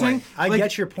get your you know What I'm point. saying? I Like,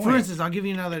 get your For point. instance, I'll give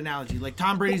you another analogy. Like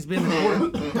Tom Brady's been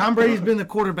the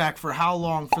quarterback for how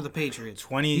long for the Patriots?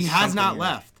 20 He has something not years.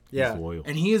 left. yeah. He's loyal.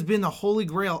 And he has been the holy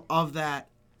grail of that.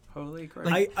 Holy crap.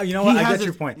 Like, You know what? he I has get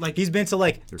your a- point. like- He's been to,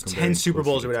 like, You're 10 comparing Super pussy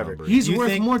Bowls to or Tom whatever. Brady. He's Do you worth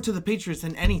think- more to the Patriots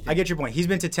than anything. I get your point. He's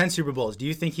been to 10 Super Bowls. Do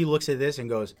you think he looks at this and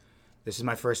goes, this is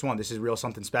my first one. This is real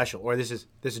something special. Or this is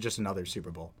just another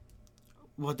Super Bowl.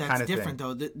 Well, that's kinda different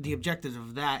thing. though. The objective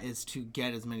of that is to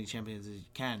get as many champions as you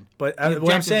can. But, the what I'm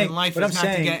objective saying- in life what is I'm not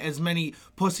saying- to get as many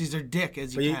pussies or dick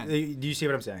as But you can. do you see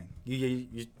what I'm saying?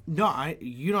 No,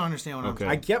 you don't understand what Okay. I'm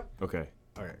I saying. get. Okay.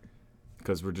 All right.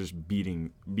 Because we're just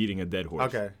beating a dead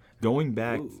horse. Okay. Going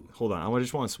back, hold on. I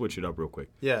just want to switch it up real quick.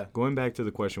 Yeah. Going back to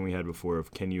the question we had before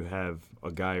of can you have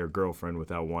a guy or girlfriend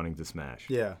without wanting to smash?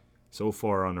 Yeah. So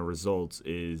far on the results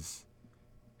is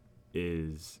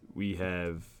we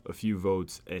have a few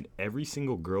votes, and every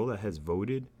single girl that has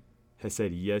voted has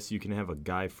said yes, you can have a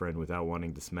guy friend without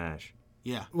wanting to smash.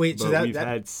 Yeah, Wait, But so that, we've that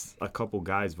had a couple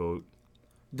guys vote.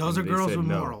 those are They girls said with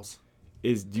no. morals. Do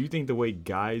you think the way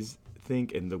guys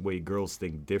think and the way girls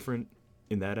think different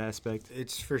in that aspect?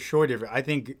 it's for sure different. I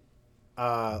think,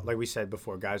 like we said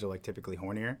before, guys are like typically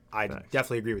hornier. I Facts.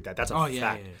 definitely agree with that. That's a Oh, fact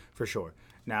yeah, yeah. for sure.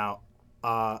 Now,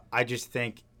 I just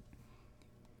think,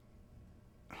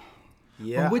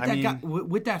 yeah, But with I that mean, guy,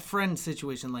 with that friend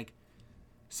situation, like,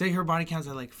 say her body counts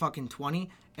at like fucking 20,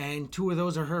 and 2 of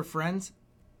those are her friends.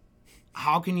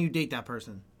 How can you date that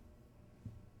person?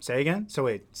 say again. So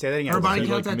wait, say that again. Her body You,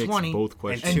 counts at mix 20, both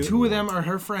questions. and 2 of them are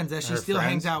her friends that she Her still friends?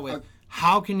 hangs out with.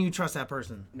 How can you trust that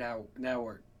person? now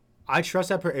we're I trust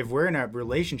that if we're in a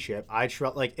relationship, I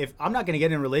trust, like, if I'm not going to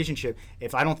get in a relationship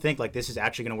if I don't think like this is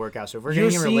actually going to work out. So if we're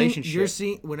getting in a relationship, You're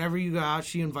seeing whenever you go out,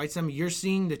 she invites them. You're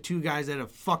seeing the 2 guys that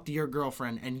have fucked your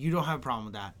girlfriend, and you don't have a problem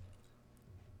with that.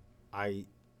 I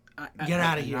Get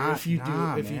out of here Nah, if you do.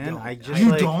 nah, If you man. don't, I just, you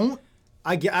like- don't.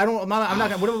 I get. I don't. I'm not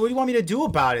gonna. What do you want me to do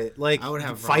about it? Like, I would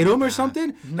have a fight problem him or with that.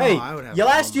 something? No, hey, I would have yeah, a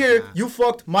last problem year with that. you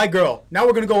fucked my girl. Now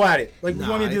we're gonna go at it. Like, you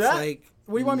want me to do Nah, that? it's like,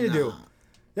 What do you want me to do? nah.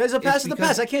 There's a past is the because-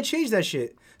 past. I can't change that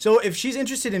shit. So if she's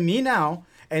interested in me now,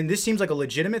 and this seems like a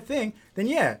legitimate thing, then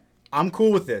yeah, I'm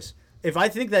cool with this. If I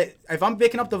think that, if I'm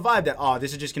picking up the vibe that, oh,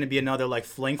 this is just gonna be another like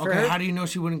fling for Okay, her, how do you know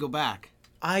she wouldn't go back?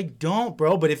 I don't,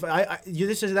 bro. But if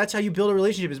that's how you build a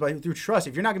relationship, is through trust.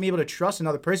 If you're not gonna be able to trust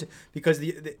another person because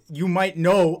you might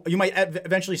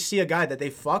eventually see a guy that they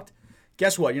fucked,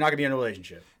 guess what? You're not gonna be in a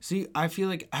relationship. See, I feel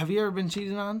like, have you ever been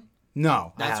cheated on?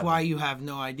 No, I That's haven't. why you have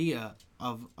no idea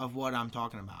of what I'm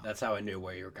talking about. that's how I knew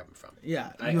where you were coming from.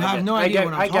 Yeah, I you have get- no I idea get,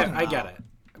 what I'm I talking get, about. I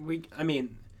get it. I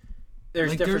mean, there's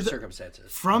Like, different there's a-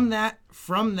 circumstances. From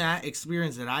that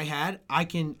experience that I had, I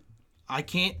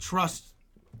can't trust.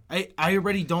 I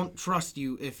already don't trust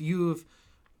you if you've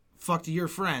fucked your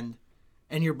friend,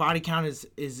 and your body count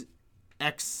is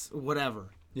X whatever.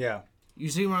 Yeah, You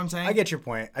see what I'm saying? I get your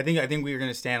point. I think we're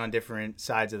gonna stand on different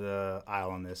sides of the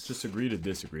aisle on this. Just agree to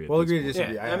disagree. We'll at this agree to point.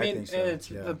 disagree. Yeah, I mean, think so.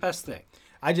 it's yeah. the best thing.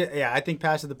 I think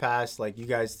past is the past. Like, you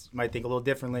guys might think a little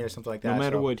differently or something like that. No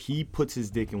matter so- what, he puts his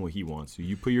dick in what he wants to.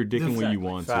 You put your dick in what you Exactly.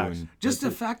 want Facts. to. And just the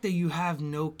that's it. fact that you have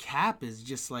no cap is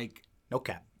just like No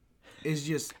cap. is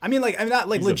just. I mean, like, I'm not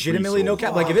like He's a free legitimately no soul.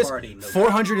 cap. Like, if it's Already no cap.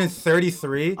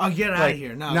 433, Oh, get out like, of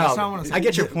here! No, that's not what I'm saying. I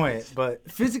get your point, but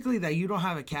Physically, that you don't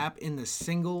have a cap in the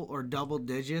single or double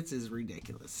digits is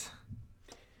ridiculous.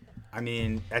 I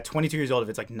mean, at 22 years old, if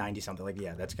it's like 90 something, like,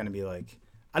 yeah, that's gonna be like,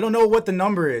 I don't know what the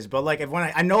number is, but like when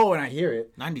I know when I hear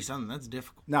it. 90 something. That's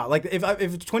difficult. No, like if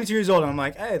it's 22 years old and I'm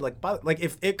like, hey, like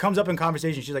if it comes up in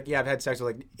conversation, she's like, yeah, I've had sex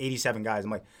with like 87 guys.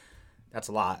 I'm like, that's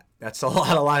a lot. That's a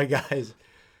lot of guys.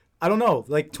 I don't know,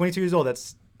 like 22 years old.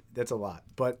 That's a lot.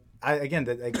 But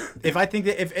if I think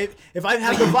that if I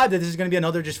have the vibe that this is gonna be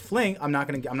another just fling, I'm not.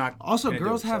 Also, gonna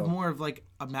girls do it, have so. more of like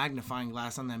a magnifying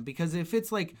glass on them because if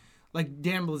it's like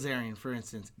Dan Blazarian, for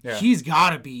instance, Yeah. he's got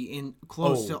to be in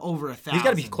close to over 1,000. He's got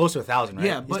to be close to 1,000, right?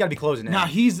 Yeah, he's got to be closing in.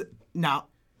 Now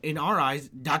in our eyes,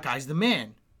 that guy's the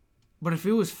man. But if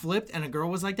it was flipped and a girl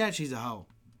was like that, she's a hoe.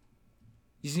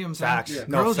 You see what I'm saying? Facts. Yeah.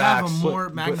 No, Girls facts. have a more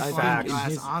But magnifying facts.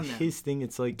 glass on them. His thing,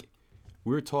 it's like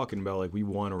we're talking about like we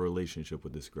want a relationship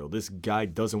with this girl. This guy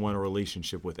doesn't want a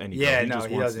relationship with any girl. Yeah, he no, just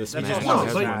he wants doesn't. this He man just who wants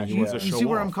has this money. man. He You wants to you show see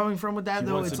where off. I'm coming from with that, He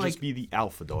though? wants It's to like just be the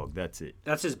alpha dog. That's it.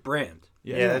 That's his brand.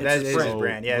 Yeah, that is his brand.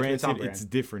 brand. Yeah, it's on granted, brand. it's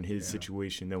different his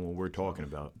situation than what we're talking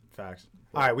about. Facts.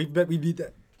 All right, we beat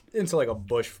that into like a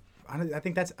bush. I don't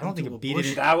think Into a it beat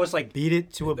bush? it. That was like Beat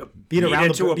it to a Beat beat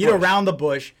around it to the a beat bush. around the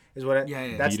bush is what.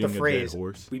 Yeah. That's Beating the a phrase. dead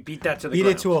horse. we beat that to the Beat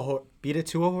ground. it to a horse. Beat it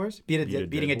to a horse.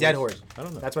 Beating a dead horse. I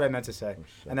don't know. That's what I meant to say,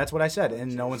 and that's what I said,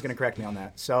 and no one's gonna correct me on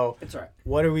that. So It's all right.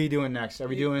 what are we doing next? Are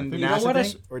we doing the You know NASA what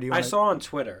thing, or do you? I wanna- saw on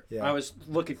Twitter. Yeah. I was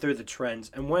looking through the trends,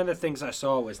 and one of the things I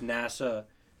saw was NASA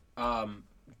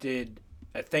did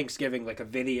a Thanksgiving, like a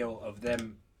video of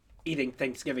them eating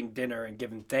Thanksgiving dinner and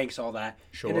giving thanks, all that,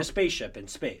 in a spaceship in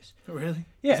space. really?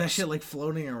 Yeah. Is that shit like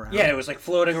floating around? Yeah, it was like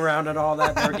floating around and all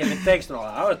that. They were giving thanks and all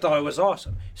that. I thought it was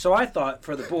awesome. So I thought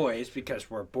for the boys,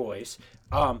 because we're boys,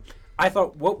 I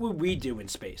thought, what would we do in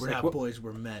space? We're Like, not what- boys,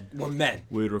 we're men. We're men.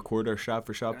 We'd record our shot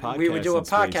for shot podcast. We would do a in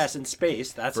space. podcast in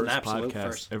space. That's First an absolute podcast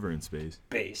first ever in space.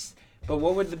 space. But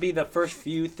what would be the first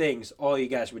few things all you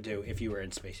guys would do if you were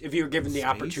in space? If you were given the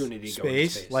opportunity to go in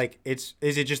space? space? Like is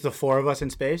it just the four of us in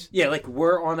space? Yeah, like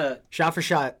we're on a Shot for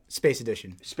shot, space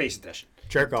edition. space station.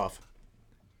 Jerk off.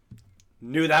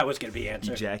 Knew that was going to be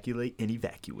answered. Ejaculate and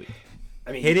evacuate.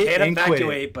 I mean, Hit you it can't and quit it.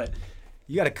 evacuate, but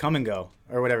You got to come and go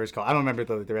or whatever it's called. I don't remember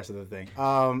the rest of the thing.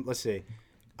 Let's see.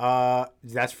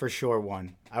 That's for sure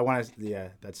one. I want to. Yeah,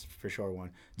 that's for sure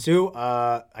one. Two.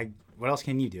 What else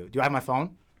can you do? Do I have my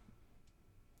phone?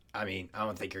 I mean, I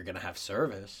don't think you're going to have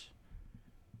service.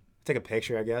 Take a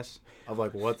picture, I guess, of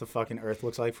like what the fucking Earth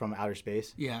looks like from outer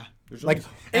space. Yeah. Like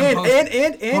And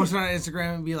and Post it on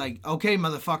Instagram and be like, okay,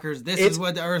 motherfuckers, this it's is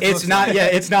what the Earth It's looks not. like. Yeah,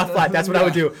 it's not flat. That's what I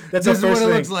would do. That's This the is first what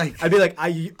it thing. looks like. I'd be like,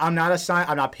 I'm not assigned.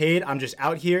 I'm not paid. I'm just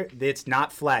out here. It's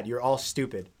not flat. You're all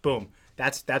stupid. Boom.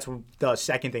 That's the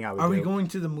second thing I would do. Are we going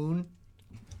to the moon?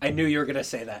 I knew you were going to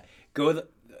say that.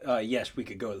 Yes, we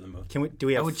could go to the moon. Can we? Do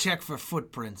we I have? would check for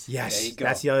footprints. There you Yes, go.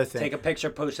 that's the other thing. Take a picture,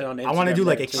 post it on Instagram. I want to do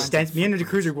like there, too. extensive. Me and the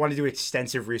cruiser want to do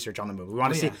extensive research on the moon. We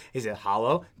want to see: yeah. is it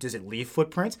hollow? Does it leave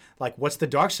footprints? Like, what's the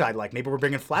dark side like? Maybe we're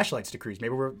bringing flashlights to cruise.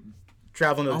 Maybe we're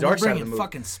traveling to the Oh, dark we're side of the bringing moon.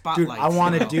 fucking Dude, spotlights. I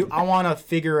want to yo. do. I want to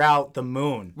figure out the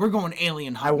moon. We're going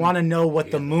alien I hunting. want to know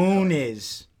what the moon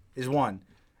is. Is one.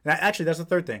 And actually, that's the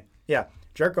third thing. Yeah,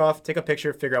 jerk off, take a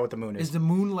picture, figure out what the moon is. Is the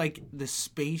moon like the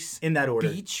space In that order.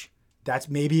 beach? That's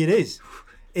maybe it is.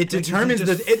 It Like, you determines can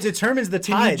the. just- It determines the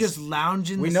Can tides. you just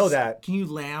lounge in? We the know s- that. Can you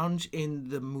lounge in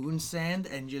the moon sand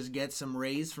and just get some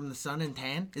rays from the sun and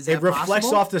tan? Is that It reflects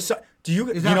possible? off the sun. Do you?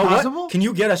 Is you that know possible? what? Can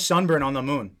you get a sunburn on the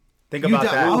moon? Think You about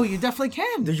that. Oh, you definitely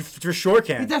can. You for sure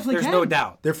can. You definitely There's can. no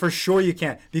doubt. There for sure you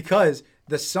can because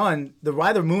the sun,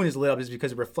 why the moon is lit up is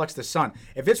because it reflects the sun.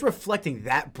 If it's reflecting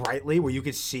that brightly where you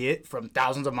could see it from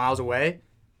thousands of miles away,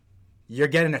 you're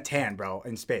getting a tan, bro,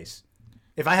 in space.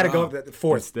 If I had to go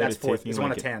fourth, Instead that's of fourth. taking It's one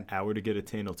like a tan. an hour to get a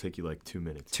tan, it'll take you like 2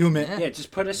 minutes. 2 minutes. Yeah, just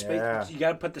put a space. Yeah. You got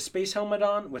to put the space helmet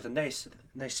on with a nice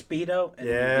speedo, and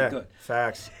Yeah, it'll be good.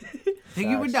 facts. I think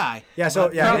you would die. Yeah, so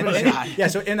But yeah, probably die. yeah.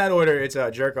 So in that order, it's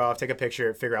jerk off, take a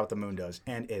picture, figure out what the moon does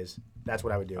and is. That's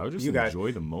what I would do. I would just you guys,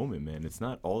 enjoy the moment, man. It's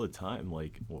not all the time.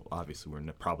 Like, well, obviously, we're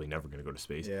probably never going to go to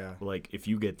space. Yeah. But, like, if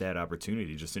you get that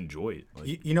opportunity, just enjoy it.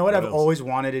 Like, you know what I've else? always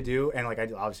wanted to do, and like I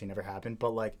obviously never happened, but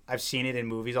like I've seen it in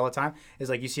movies all the time. Is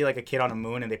like you see like a kid on the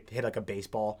moon and they hit like a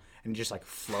baseball and it just like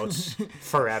floats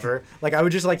forever. Like I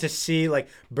would just like to see like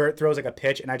Bert throws like a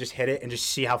pitch and I just hit it and just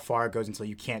see how far it goes until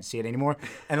you can't see it anymore.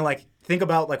 And then, like think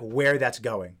about like where that's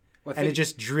going, Well, and it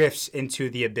just drifts into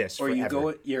the abyss. Or you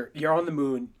forever. go, you're on the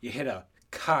moon, you hit a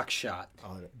cock shot,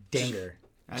 Dinger.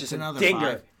 That's just another a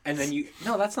dinger, 5. and then you.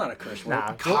 No, that's not a curse word.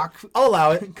 Nah, Cock. I'll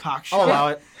allow it. Cock I'll shot. allow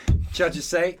it. Judges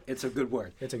say it's a good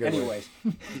word. It's a good word. Anyways,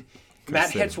 Matt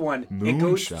say hits one. It moon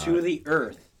goes shot. to the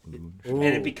earth, and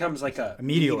it becomes like a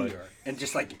meteor. and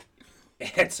just like it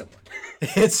hits someone.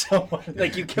 It's someone.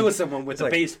 Like you kill someone with a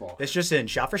like- baseball. It's just in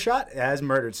shot for shot. It has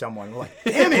murdered someone. We're like,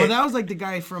 damn Well, it. that was like the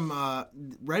guy from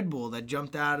Red Bull that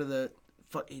jumped out of the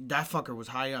that fucker was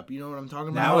high up. You know what I'm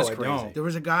talking That about? was I crazy. don't. There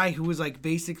was a guy who was like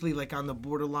basically like on the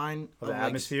borderline Of the like,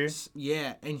 atmosphere?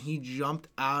 Yeah, and he jumped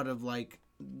out of like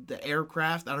the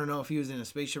aircraft. I don't know if he was in a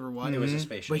spaceship or what. It was a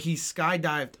spaceship. But he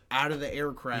skydived out of the You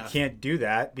aircraft. can't do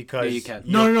that because Yeah, you can.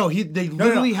 No. They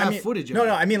literally have I mean, footage of No, it.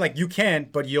 no. I mean, like you can,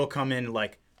 but you'll come in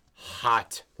like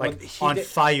hot, like Well, he on did-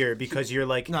 fire because you're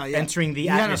like No, yeah. entering the he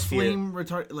atmosphere. had a flame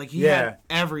retard. Like he Yeah. had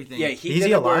everything. Yeah, he Is did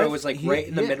he it where it alive? was like right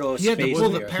in the middle of he had to space. pull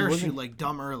the there. parachute like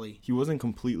dumb early. He wasn't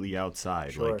completely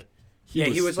outside. Sure. Like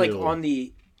He was like still- on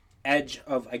the edge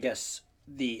of, I guess,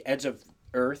 the edge of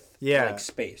Earth, Yeah, like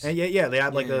space. And yeah. They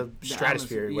had like Yeah, the the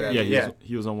stratosphere, atmosphere, whatever. Yeah, Yeah,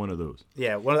 he was on one of those.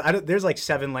 yeah. Well, there's like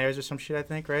 7 layers or some shit. I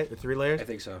think, right? Or 3 layers. I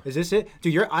think so. Is this it,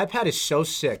 dude? Your iPad is so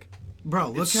sick.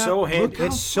 Bro, look It's how, so handy. look how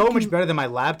It's so much fucking- better than my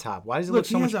laptop. Why does it Look, look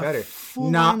so he much has a better?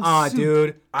 full-on Nah, suit.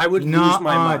 dude. I would lose Nah,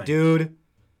 my mind. dude.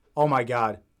 Oh my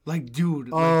god. Like, dude.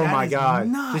 Oh like, that my is god.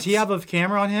 Nuts. Does he have a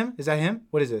camera on him? Is that him?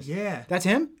 What is this? Yeah. That's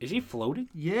him? Is he floating?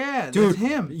 Yeah, Dude, that's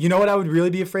him. You know what I would really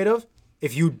be afraid of?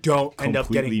 If you don't end up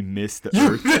Completely getting missed the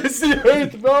earth. It's the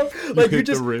earth, bro. Like you hit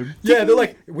the just rim. Yeah, they're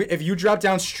like if you drop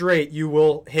down straight, you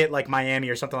will hit like Miami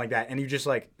or something like that, and you just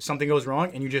like something goes wrong,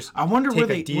 and you just I wonder take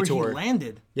where a he detour.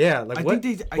 landed. Yeah, like I what?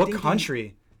 think they- I what think they-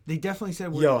 country? They definitely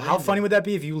said where Yo, he how landed. funny would that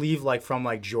be if you leave like from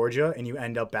like Georgia and you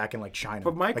end up back in like China?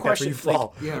 But my like, question- that's where you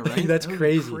fall. Yeah, Like, right? that's That would be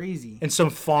crazy. crazy. In some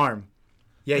farm.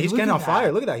 Yeah, Hey, he's look getting at on that.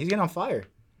 fire. Look at that. He's getting on fire.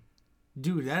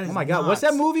 Dude, that is Oh my god, what's that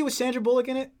nuts. movie with Sandra Bullock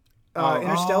in it?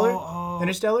 Interstellar. oh.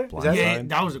 Interstellar. Is that, Yeah,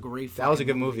 that was a great. that was a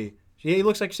good movie. Yeah, he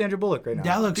looks like Sandra Bullock right now.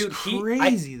 That looks Dude,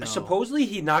 crazy though. supposedly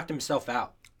he knocked himself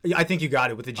out. Yeah, I think you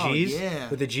got it with the G's. yeah.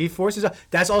 With the G forces.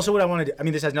 That's also what I want to do. I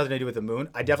mean, this has nothing to do with the moon.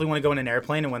 I definitely want to go in an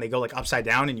airplane, and when they go like upside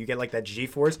down and you get like that G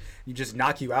force, you just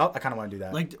knock you out. I kind of want to do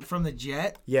that. Like from the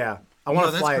jet. yeah, I No, want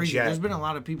to that's fly crazy. a jet. There's been a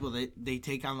lot of people that they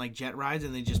take on like jet rides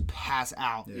and they just pass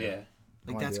out. Yeah. Like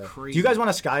I wanna that's do that. crazy. Do you guys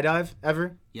want to skydive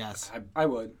ever? Yes, I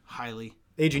would. highly.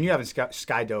 Adrian, you haven't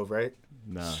skydove, right?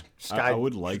 Nah, Sky- I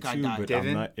would like to, Skydive. but Divin?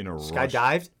 I'm not in a rush.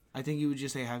 Skydived? I think you would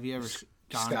just say, "Have you ever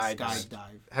gone Skydive.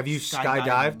 skydive?" Have you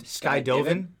Skydiving. skydived?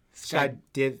 Skydoven? Sky-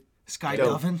 Skydiv?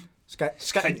 Skydiving.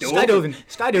 Skydoving.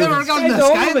 Skydoving. Never gone to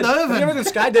skydiving. Have you ever gone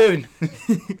skydiving?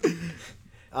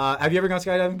 Have you ever gone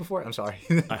skydiving before? I'm sorry.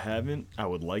 I haven't. I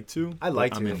would like to. I'd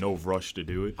like but I'm to. in no rush to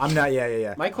do it. I'm not.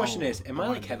 Yeah. My question is, am I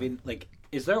like having like,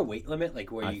 is there a weight limit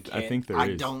like where you can't? I think there is.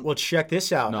 I don't. Well, check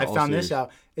this out. No, I all found this serious.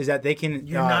 out. Is that they can.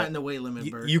 You're not in the weight limit,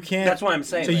 Bert. You can't. That's what I'm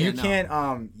saying, So like, you no.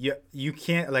 can't. You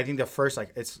can't. Like, I think the first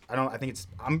like it's. I don't. I think it's.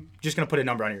 I'm just gonna put a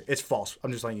number on here. It's false.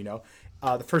 I'm just letting you know.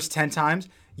 The first 10 times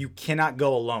you cannot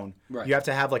go alone. Right. You have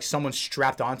to have like someone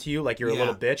strapped onto you, like you're a Yeah.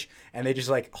 little bitch, and they just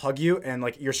like hug you, and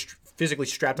like you're physically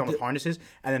strapped on with harnesses,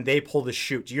 and then they pull the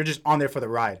chute. So you're just on there for the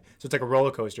ride. So it's like a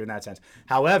roller coaster in that sense.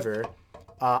 However,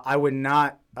 I would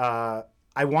not.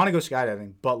 I want to go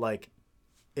skydiving, but like,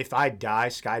 if I die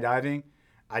skydiving,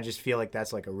 I just feel like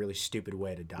that's like a really stupid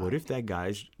way to die. What if that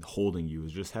guy's holding you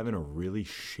is just having a really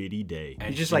shitty day? And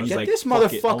He's just so like, He's get this "Fuck it,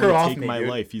 I'm motherfucker gonna off take me, my dude."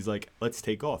 life. He's like, let's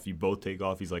take off. You both take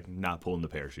off. He's like, not pulling the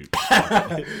parachute.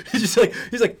 he's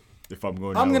like, If I'm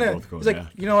going, I'm down, we're gonna. both going He's like, down.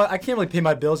 you know what? I can't really pay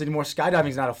my bills anymore.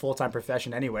 Skydiving's not a full time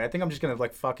profession anyway. I think I'm just gonna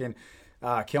like fucking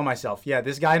kill myself. Yeah,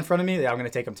 this guy in front of me. Yeah, I'm gonna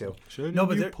take him too. Shouldn't No,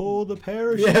 but you there- pull the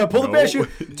parachute? Yeah, pull the No.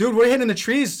 parachute, dude. We're hitting the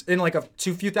trees in like a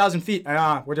few thousand feet.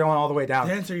 We're going all the way To down.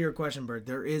 answer your question, Bert,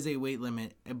 there is a weight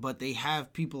limit, but they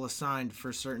have people assigned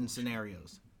for certain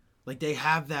scenarios. Like they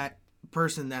have that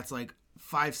person that's like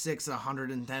 5'6",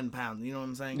 110 pounds. You know what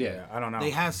I'm saying? Yeah. I don't know. They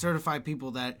have certified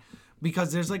people that,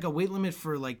 because there's like a weight limit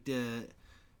for like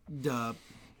the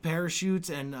parachutes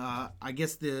and I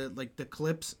guess the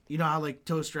clips. You know how like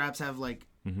toe straps have like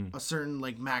a certain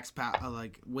like max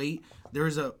like weight. There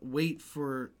is a weight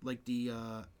for like the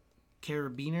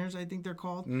carabiners, I think they're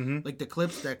called. Like the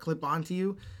clips that clip onto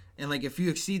you. And like if you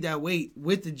exceed that weight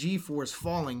with the G-force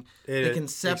falling, they can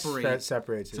separate. That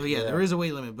separates it. So yeah, there is a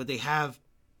weight limit, but they have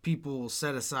people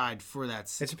set aside for that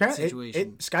It's apparently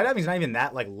situation. skydiving's not even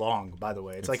that like long, by the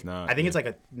way. It's like not, I think it's like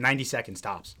a 90-second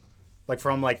stops. Like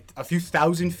from like a few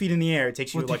thousand feet in the air, it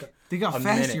takes you Well, like think how a fast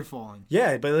minute. you're falling.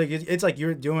 Yeah, but like it's like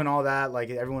you're doing all that, like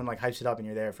everyone like hypes it up, and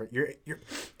you're there for you're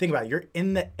think about it, you're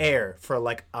in the air for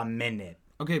like a minute.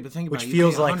 Okay, but think about Which it.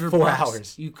 feels pay like 100 4 bucks.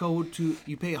 hours. You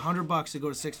pay $100 to go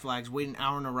to Six Flags, wait an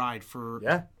hour on a ride for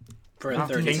Yeah, For a King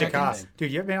 30 to seconds. Ka. second.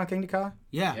 Dude, you ever been on King to Ka?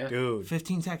 yeah, Dude,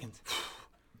 15 seconds.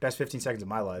 best 15 seconds of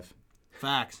my life.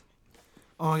 Facts.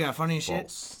 Oh my god, funny as shit.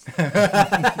 False.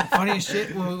 Funny as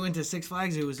shit. When we went to Six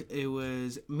Flags, it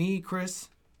was me, Chris,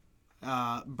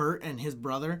 Bert, and his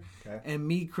brother, Okay. and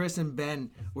me, Chris, and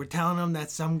Ben were telling them that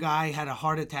some guy had a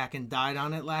heart attack and died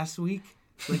on it last week.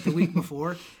 like the week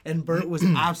before, and Bert was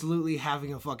absolutely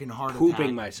having a fucking heart attack.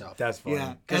 Pooping myself. That's funny.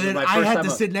 Yeah, 'Cause and it's then my I first had time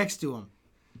to up. sit next to him.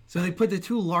 So they put the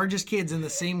two largest kids in the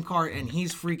same cart, and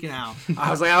he's freaking out.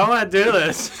 I was like, I don't want to do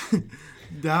this.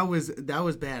 That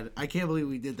was bad. I can't believe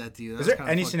we did that to you. Is there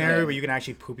any scenario where you can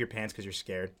actually poop your pants because you're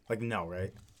scared? Like, no,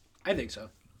 right? I think so.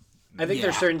 I think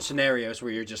there's certain scenarios where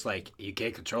you're just like, you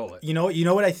can't control it. You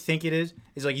know what I think it is?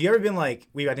 Is like, you ever been like,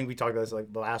 I think we talked about this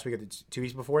like the last week or the 2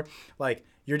 weeks before. Like,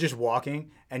 you're just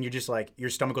walking and you're just like, your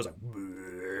stomach goes like,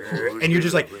 and you're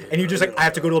just like, I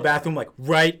have to go to the bathroom like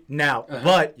right now.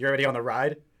 But you're already on the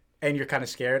ride and you're kind of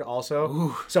scared also.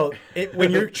 Ooh. So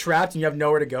when you're trapped and you have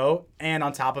nowhere to go, and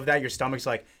on top of that, your stomach's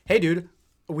like, hey, dude,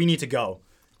 we need to go.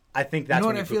 I think that's You know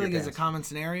when what I you feel poop like your is a pants. common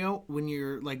scenario when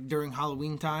you're like during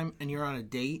Halloween time and you're on a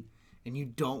date and you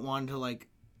don't want to like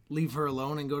leave her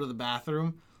alone and go to the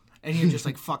bathroom and you're just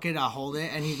like fuck it, I'll hold it,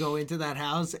 and you go into that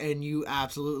house and you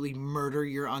absolutely murder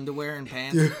your underwear and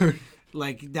pants. Dude.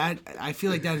 Like that, I feel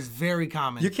like that is very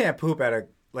common. You can't poop at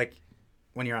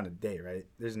when you're on a date, right?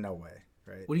 There's no way,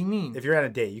 right? What do you mean? If you're at a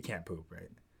date, you can't poop, right?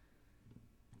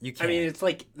 You I can't. mean, it's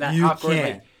like that You awkward.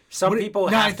 can't. Like, some people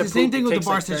no, have it's to the same poop. thing It with the takes,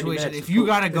 bar like, 30 situation. minutes If to you poop.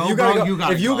 gotta go, you bro, gotta go. you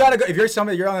gotta If you go. gotta go, if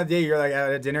you're on a date, you're like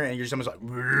at a dinner and you're someone's like,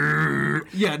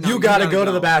 Yeah, no, you gotta go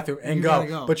to the go. bathroom and You go. gotta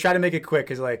go. But try to make it quick,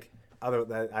 cause like other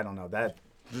that I don't know that.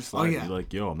 Just Oh, like, yeah.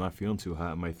 like, yo, I'm not feeling too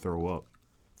hot. I might throw up.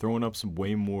 Throwing up some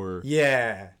way more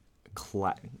Yeah,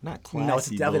 not classy. No, it's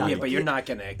definitely not Yeah, good. but you're not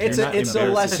gonna. It's You're a- not it's a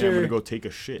embarrassed to say, I'm lesser- gonna go take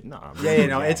a shit. Nah. I'm yeah, not you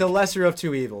know, doing it's a that. lesser of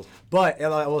two evils. But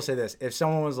I will say this: if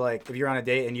someone was like, if you're on a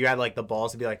date and you had like the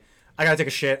balls to be like, I gotta take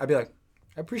a shit, I'd be like,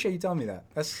 I appreciate you telling me that.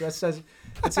 That says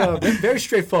it's very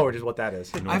straightforward, is what that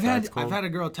is. You know what that's called? I've had a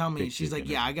girl tell me, Big she's dick like,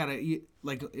 in yeah, I gotta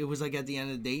like it was like at the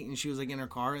end of the date and she was like in her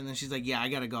car and then she's like, yeah, I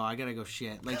gotta go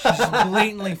shit. Like she just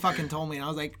blatantly fucking told me and I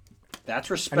was like, That's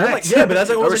respect. And I'm like, yeah, but that's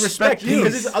like I also respect you.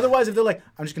 because otherwise, if they're like,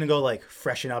 I'm just gonna go like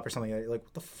freshen up or something, like,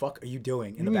 what the fuck are you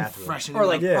doing in the bathroom? freshen Or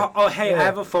like, Yeah. oh, hey, I Yeah.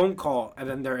 have a phone call, and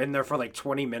then they're in there for like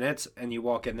 20 minutes, and you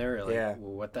walk in there, you're like, Yeah.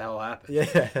 well, what the hell happened? Yeah,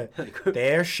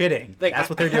 they're shitting. Like, That's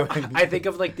what they're doing. I think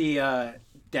of like the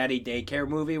Daddy Daycare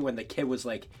movie when the kid was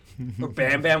like, or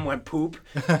Bam Bam went poop,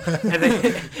 and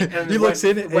then He looks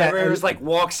in it, yeah, whoever and- is like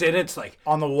walks in, it's like.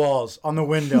 On the walls, on the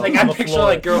window, Like on I the picture floor.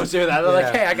 like girls do that. They're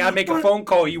like, Yeah. "Hey, I gotta make a phone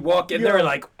call." You walk in there, and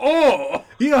like, "Oh,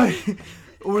 yeah.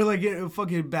 Or like a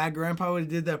fucking bad grandpa would have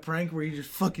did that prank where you just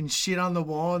fucking shit on the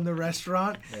wall in the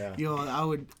restaurant. Yeah. You know, I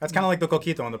would. That's kind of like the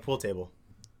coquito on the pool table.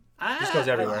 Just goes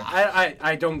everywhere.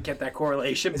 I don't get that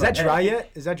correlation. Is but that dry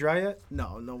yet? Is that dry yet?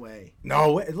 No way.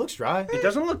 No, it looks dry. It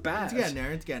doesn't look bad. It's getting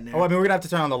there. It's getting there. Oh, I mean, we're gonna have to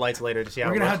turn on the lights later to see how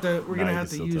we're it gonna works. have to. We're gonna Nah, have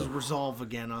to you can use still tell. Resolve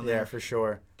again on Yeah, there. for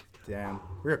sure. Damn,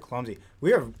 we are clumsy.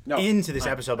 We are No, into this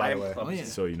episode, by I the am way. clumsy. Oh yeah.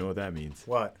 So you know what that means?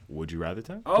 What? Would you rather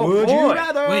time? Oh Would boy. you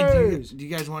rather? Wait, do you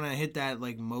guys want to hit that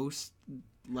like most?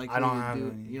 Like I don't have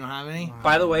do? any. You don't have any?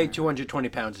 By the way, 220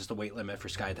 pounds is the weight limit for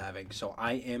skydiving, so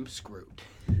I am screwed.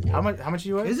 How much? How much do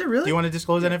you weigh? Is it really? Do you want to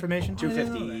disclose that information?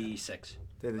 256.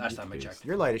 Dude, Last time I checked.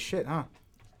 You're light as shit, huh?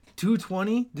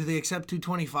 220? Do they accept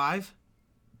 225?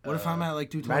 What if I'm at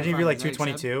like 225? Imagine if you're like Does that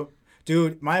accept? 222.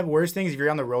 Dude, my worst thing is if you're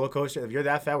on the roller coaster, if you're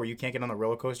that fat where you can't get on the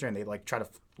roller coaster and they like try to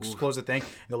close the thing,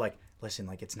 they're like, listen,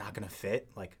 like it's not gonna fit.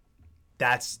 Like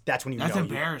that's when you That's know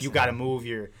embarrassing. you gotta move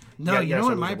your. No, you know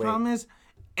what my weight. problem is?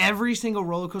 Every single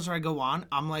roller coaster I go on,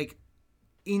 I'm like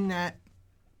in that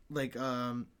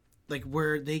like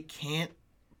where they can't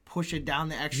push it down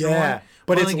the extra Yeah, one.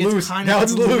 but or, it's like, loose. kinda Now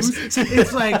it's too loose.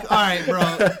 It's like, all right,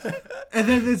 bro. And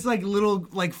then this like little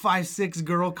like 5'6"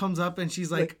 girl comes up and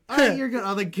she's like, all right, you're good.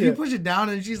 I'm like, can you push it down?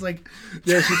 And she's like,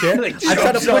 Yeah, she can. Like, I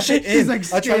try to jumps push up. it in. she's like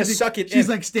I try to standing- suck it She's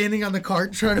in. like standing on the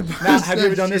cart trying to push Now, have you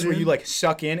ever that done this shit where you in. like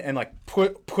suck in and like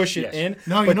push it Yes. in?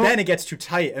 No, you but know then what- it gets too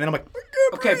tight, and then I'm like,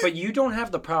 Okay, but you don't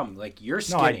have the problem. Like you're no,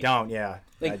 skinny. I don't. Yeah, I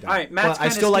Like, don't. all right, Matt's But I kind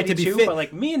of still like to skinny be too, fit. but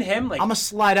like me and him, like I'm gonna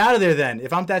slide out of there then.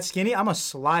 If I'm that skinny, I'm gonna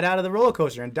slide out of the roller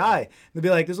coaster and die. They'll be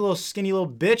like, this little skinny little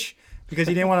bitch because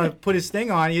he didn't want to put his thing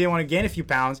on. He didn't want to gain a few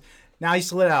pounds. Now he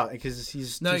slid out because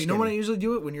he's No, too you know when I skinny. usually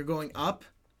do it? When you're going up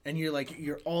and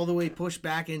you're all the way pushed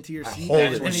back into your seat. Hold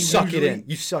that's it. when You it suck it usually- in.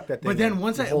 You suck that thing But then in.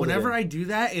 once You hold it whenever in. I do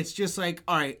that, it's just like,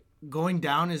 all right, going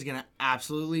down is gonna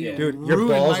absolutely Yeah. Dude, your ruin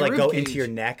balls my like go rib into cage. your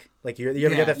neck. Like you ever Yeah.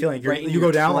 get that feeling? Right in You your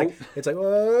go down throat. like it's like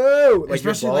whoa, like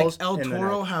Especially your balls like El in the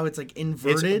Toro, neck. how it's like It's,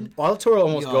 inverted. El Toro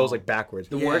almost Yo. goes like backwards.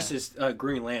 the Yeah. worst is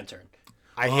Green Lantern.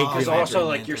 I hate Oh, Green It's Green also Lantern.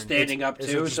 like you're Lantern. standing up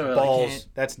It's too, just so like, balls. can't-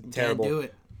 That's terrible. Can't do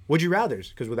it. Would you rather's?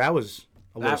 Because that was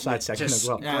a little that side was section just as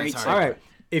well. Yeah, great. it's All right.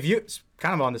 If you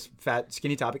kind of on this fat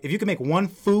skinny topic, if you could make one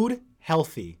food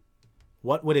healthy,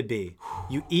 what would it be?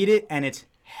 You eat it and it's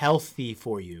healthy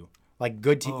for you, like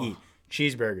good to eat.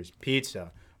 Cheeseburgers,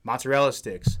 pizza, mozzarella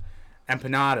sticks,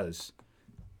 empanadas,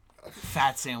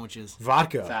 Fat sandwiches.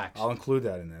 Vodka. Facts. I'll include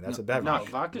that in there. That's a beverage. No,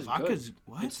 vodka's Vodka's good.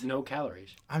 what? It's no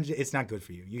calories. It's not good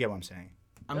for you. You get what I'm saying?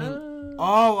 I mean,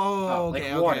 Like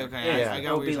okay, water. okay. Yeah, I got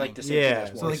it'll what be you're like the saying. same Yeah.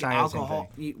 thing as So water. like It's not the same alcohol.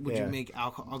 thing. Would Yeah. you make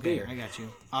alcohol? Okay, Beer. I got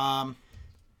you.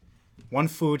 One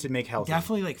food to make healthy.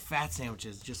 Definitely like fat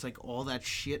sandwiches, just like all that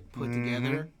shit put Mm-hmm.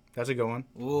 together. That's a good one.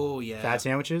 Oh yeah. Fat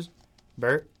sandwiches.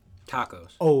 Bert.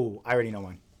 Tacos. Oh, I already know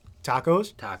one.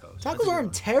 Tacos. Tacos. Tacos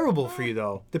aren't terrible for you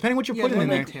though. Depending what you're Yeah, putting they're in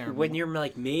there. like terrible. When you're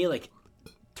like me, like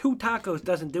 2 tacos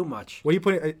doesn't do much. What do you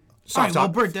put? All right, Soft well,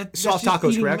 taco. Bert, that's soft just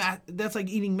tacos, eating correct? that's like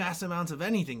eating mass amounts of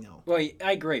anything, though. Well,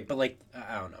 I agree, but like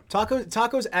I don't know.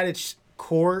 Tacos at its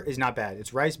core is not bad.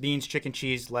 It's rice, beans, chicken,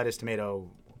 cheese, lettuce, tomato,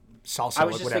 salsa, I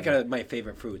was like just whatever. thinking of my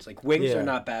favorite foods. Like wings Yeah. are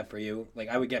not bad for you. Like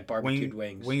I would get barbecued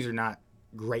wings. Wings are not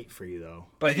great for you though.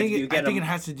 But I think if you I get think them, it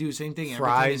has to do the same thing.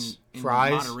 Fries, everything in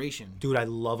fries. moderation. Dude, I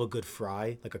love a good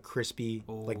fry, like a crispy,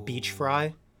 like beach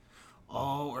fry.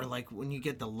 Oh, or like when you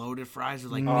get the loaded fries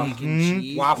with like Mm-hmm. mac and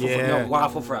cheese. Yeah.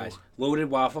 waffle fries, loaded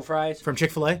waffle fries. From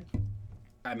Chick-fil-A?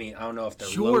 I mean, I don't know if they're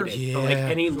Sure. loaded, but like Yeah.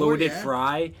 any Sure, loaded yeah.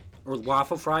 fry or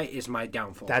waffle fry is my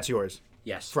downfall. That's yours.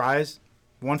 yes. Fries,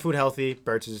 one food healthy,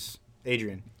 Bert's is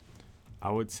Adrian.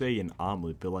 I would say an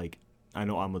omelet, but like I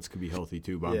know omelets could be healthy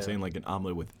too, but Yeah. I'm saying like an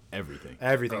omelet with everything.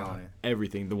 Everything on it.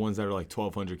 Everything. The ones that are like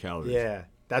 1,200 calories. Yeah,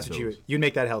 that's what Those. you'd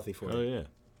make that healthy for Oh you. yeah.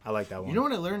 I like that one. You know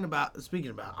what I learned about, speaking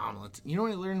about omelets, you know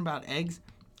what I learned about eggs?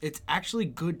 It's actually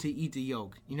good to eat the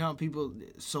yolk. You know how people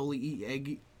solely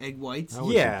eat egg whites? That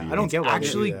would yeah, be I don't it's get why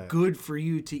Actually they do that. good for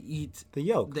you to eat The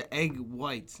yolk. the egg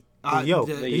whites. The yolk.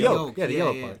 The yolk. Yeah, the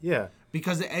yolk part. Yeah.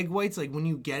 Because the egg whites, like when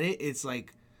you get it, it's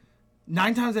like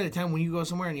 9 times out of 10 when you go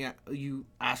somewhere and you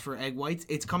ask for egg whites,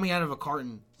 it's coming out of a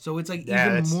carton. So it's like Yeah,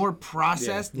 even that's- more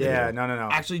processed Yeah, than no.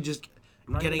 actually just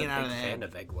I'm not getting even it a out big of the fan egg.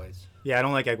 of egg whites. Yeah, I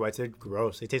don't like egg whites. They're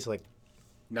gross. They taste like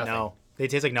Nothing. no. They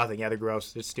taste like nothing. Yeah, they're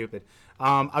gross. They're stupid.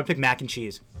 I'd pick mac and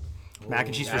cheese. Mac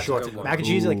and cheese for that's a sure. good one. Mac and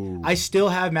cheese, like Ooh. I still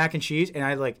have mac and cheese, and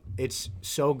I like it's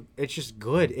just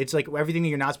good. It's like everything that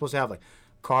you're not supposed to have, like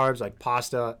carbs, like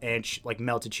pasta, and like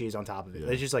melted cheese on top of it. Yeah.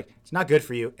 It's just like it's not good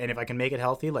for you. And if I can make it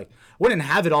healthy, like I wouldn't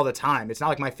have it all the time. It's not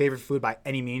like my favorite food by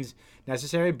any means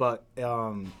necessary, but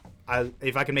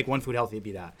if I can make one food healthy, it'd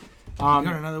be that. You got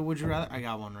another would you rather? I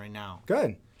got one right now.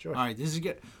 Good. Sure. All right, this is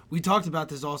good. We talked about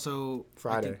this also I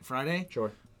Friday. think, Friday.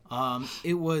 Sure.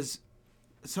 It was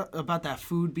about that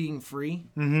food being free.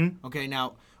 Mm-hmm. Okay,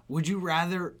 now would you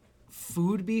rather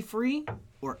food be free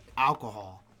or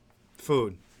alcohol?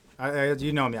 Food.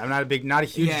 You know me. I'm not a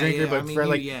huge drinker, but I mean, for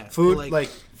like yeah, food, but, like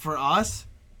for us,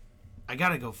 I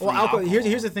gotta go free. well, alcohol. alcohol.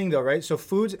 Here's the thing, though, right? So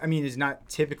foods, I mean, is not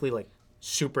typically like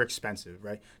super expensive,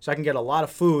 right? So I can get a lot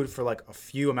of food for like a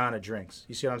few amount of drinks.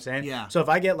 You see what I'm saying? Yeah. So if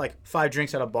I get like 5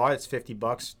 drinks at a bar, it's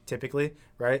 $50 typically,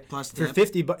 right? Plus for tip.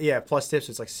 50, yeah, plus tips,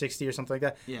 it's like 60 or something like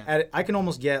that. Yeah. I can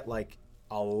almost get like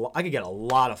I could get a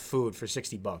lot of food for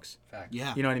 $60. Fact.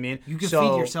 Yeah. You know what I mean? You can So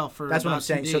feed yourself for that's what I'm about 2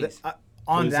 saying. So days.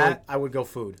 on is that, like- I would go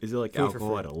food. Is it like Food for alcohol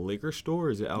free. at a liquor store? Or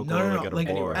is it alcohol no, like at a like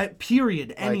bar? at period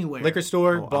Like, anywhere. liquor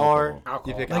store, Oh, bar. alcohol.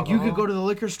 You pick Like you could alcohol. go to the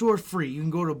liquor store free. You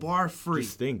can go to bar free.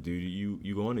 Just think, dude.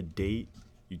 You go on a date.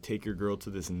 You take your girl to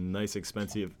this nice,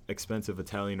 expensive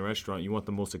Italian restaurant. You want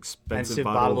the most expensive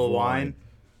bottle of wine.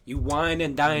 You wine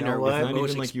and dine You know her what? with It's the not most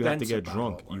even like you have to get expensive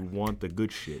bottle drunk. of You wine. want the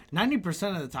good shit.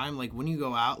 90% of the time, like when you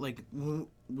go out, like when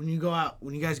you go out,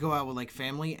 when you guys go out with like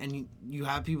family and you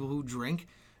have people who drink,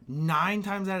 9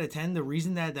 times out of 10, the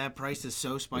reason that price is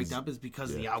so spiked up is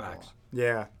because of the alcohol. facts.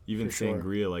 Yeah. Even for sure.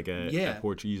 sangria, like at Yeah,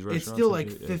 Portuguese restaurants. it's still and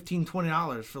like shit, yeah. $15,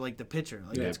 $20 for like the pitcher.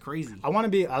 Like Yeah. it's crazy. I want to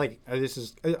be this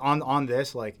is on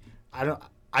this like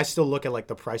I still look at like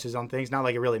the prices on things, not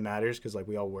like it really matters because like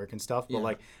we all work and stuff, but Yeah.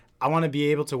 like I want to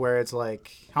be able to where it's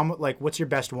like how much, like what's your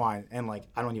best wine, and like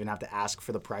I don't even have to ask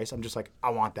for the price. I'm just like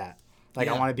I want that. Like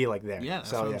I Yeah. want to be like there. Yeah,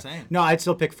 that's so, what I'm saying. No, I'd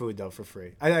still pick food though for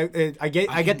free. I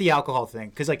get the alcohol thing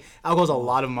because like alcohol's a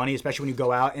lot of money, especially when you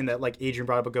go out. And that like Adrian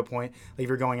brought up a good point. Like if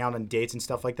you're going out on dates and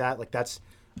stuff like that, like that's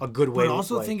a good way. But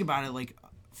also like, think about it like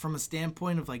from a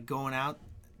standpoint of like going out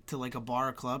to like a bar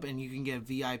or club and you can get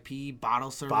VIP bottle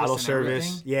service. bottle and service.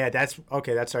 everything. Yeah, that's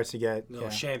okay. That starts to get Little yeah,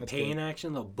 that's champagne good.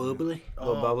 action, little bubbly. a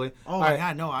little bubbly. Oh All my right.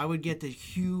 god, no! I would get the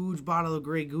huge bottle of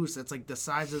Grey Goose. That's like the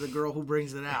size of the girl who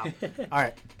brings it out. All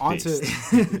right,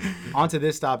 onto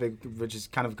this topic, which is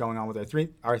kind of going on with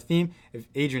our theme. If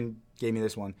Adrian gave me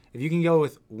this one, if you can go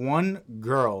with one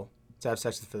girl to have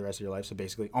sex with for the rest of your life, so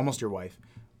basically almost your wife,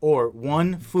 or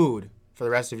one food for the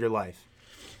rest of your life,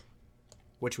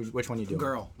 which one you do?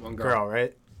 Girl. One Girl,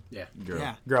 right? Yeah. Girl.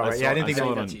 Yeah. Girl, right? Yeah, I didn't think I saw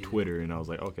that. it on that's easy. Twitter, and I was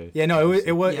like, okay. Yeah, no,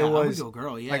 it was Yeah, I would was go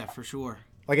girl. Yeah, like- for sure.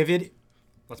 like if it.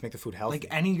 Let's make the food healthy. Like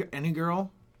any girl,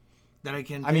 that I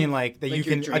can. I mean, like that Like you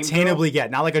your can dream attainably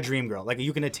get, not like a dream girl. Like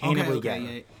you can okay, attainably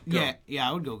okay, get. yeah,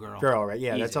 I would go girl. Girl, right?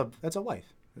 Yeah, Easy. that's a wife.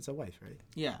 That's a wife, right?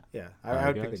 Yeah. Yeah, I Alright,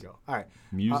 would pick guys. a girl. All right.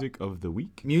 Music of the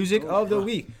week. Music of the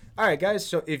week. All right, guys.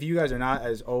 So if you guys are not,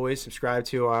 as always, subscribed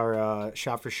to our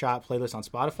Shot for Shot playlist on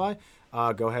Spotify,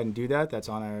 go ahead and do that. That's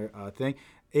on our thing.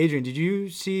 Adrian, did you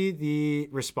see the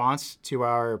response to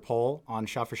our poll on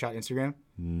Shot for Shot Instagram?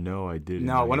 No, I didn't.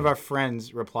 No, one of our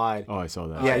friends replied. Oh, I saw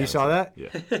that. Yeah, you saw that? Yeah.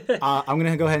 I'm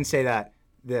going to go ahead and say that.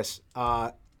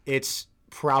 It's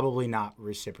probably not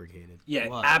reciprocated. Yeah,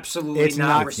 What? absolutely It's not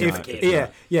not. reciprocated.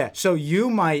 Yeah. So you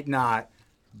might not,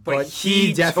 but he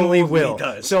he definitely totally will.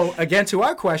 does. So again, to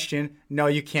our question, no,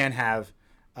 you can't have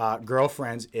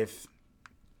girlfriends if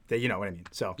they, you know what I mean.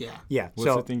 So Yeah. What's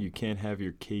so the thing? You can't have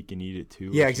your cake and eat it too.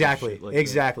 or yeah, some exactly, shit like that?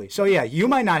 exactly. So yeah, you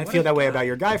might not feel that way about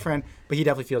your guy friend, but he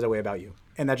definitely feels that way about you,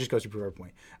 and that just goes to prove our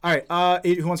point. All right,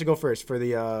 who wants to go first for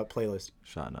the playlist?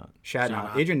 Shot not. Shad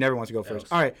not. Adrian never wants to go first.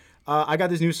 All right. I got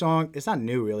this new song. It's not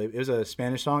new, really. It was a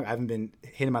Spanish song. I haven't been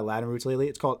hitting my Latin roots lately.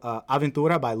 It's called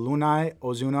Aventura by Lunay,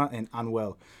 Ozuna, and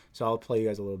Anuel. So I'll play you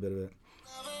guys a little bit of it.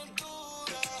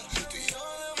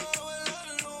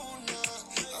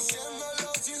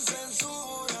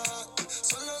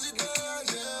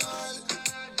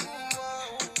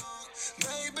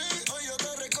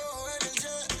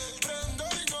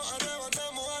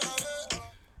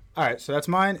 All right, so that's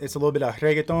mine. It's a little bit of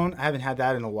reggaeton. I haven't had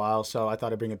that in a while, so I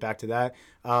thought I'd bring it back to that.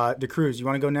 The Cruz, you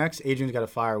want to go next? Adrian's got a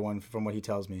fire one from what he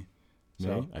tells me.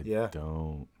 So, Me? I yeah.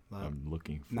 don't. I'm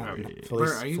looking for No, it.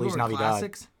 Feliz, Bert, are you Feliz going Navidad.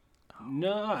 classics?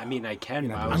 No, I mean I can.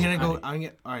 You're but not I I'm was- gonna go.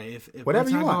 I- All right. If Whatever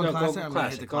Bert's you not want. going No, go classic, I'm gonna hit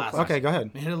classic, the go classic. Okay, go ahead. I'm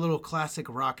gonna hit a little classic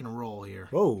rock and roll here.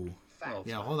 Whoa. Oh,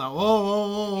 Yeah, hold on.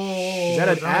 Whoa. Is that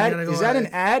an John, ad? you gotta go Is that an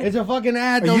ahead. ad? It's a fucking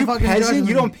ad. Are Don't you fucking judge peasant? me.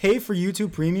 You don't pay for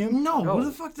YouTube Premium? No, No. who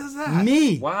the fuck does that?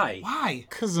 Me. Why? Why?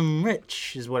 Because I'm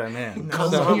rich is what I meant.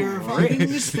 Because you're fucking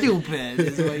stupid,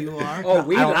 is what you are. Oh,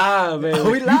 we live. We man.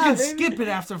 You live, can baby. skip it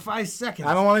after 5 seconds.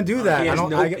 I don't want to do that. He I has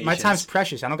don't. no My patience. time's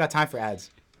precious. I don't got time for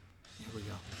ads. Here we go.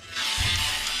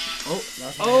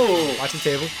 Oh, Watch the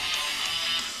table.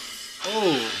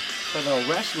 oh, for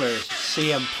the wrestlers,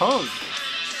 CM Punk.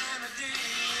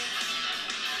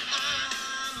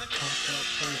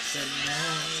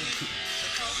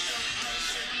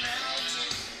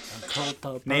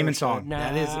 Name and song.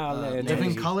 That is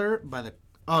Living Color by the.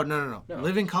 Oh no.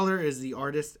 Living Color is the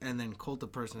artist, and then Cult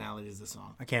of Personality is the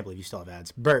song. I can't believe you still have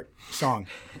ads. Bert, song.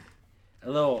 A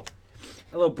little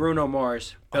Bruno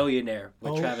Mars, Billionaire,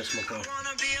 with Travis McCoy.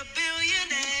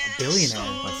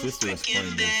 Billionaire. My sister was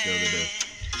playing this the other day.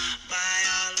 Buy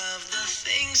all of the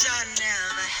things I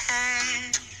never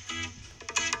had.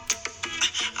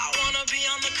 I wanna be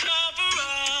on the cover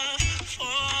of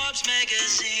Forbes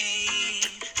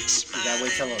magazine. You gotta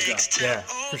wait till it goes. Yeah,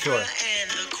 for sure. And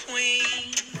the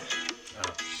Queen.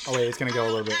 Oh wait, it's gonna go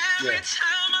a little bit. Every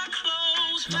time I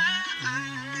close my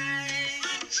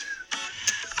eyes,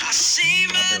 I see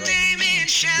my name in This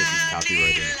is shining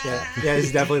copyrighted. Yeah, this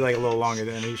is definitely like a little longer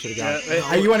than you should have Yeah,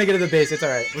 gone. You want to get to the base? It's all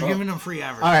right. We're giving them free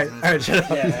All right, advertisements. shut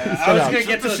up. I was gonna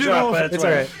get to the drop, but It's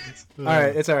all right. All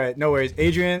right, it's all right. No worries.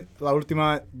 Adrian, La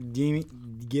Ultima,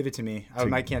 give it to me.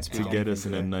 I can't speak. To get us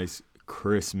in a nice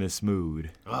Christmas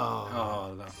mood.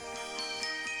 Oh, no.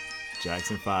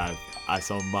 Jackson 5. I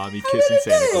saw mommy kissing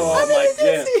Santa Claus.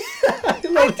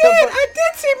 Oh my god. I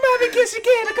did see Mommy kissing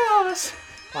Santa Claus.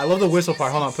 I love the whistle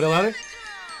part. Hold on, put it louder.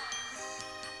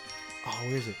 Oh,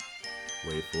 where is it?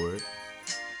 Wait for it.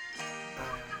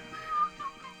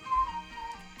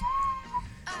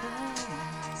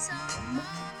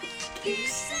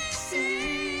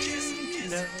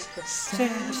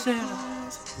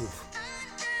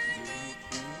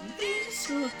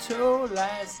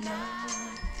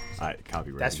 All right,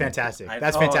 copyright. That's fantastic. I-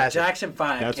 That's oh, fantastic. Jackson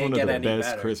 5 That's can't one of get the any best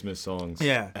better. Christmas songs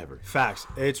Yeah, ever. Facts.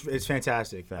 It's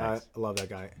fantastic. Facts. I love that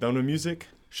guy. Done with music?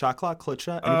 Shot clock, clutch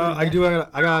shot? I do.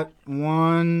 I got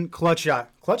one clutch shot.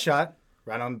 Clutch shot,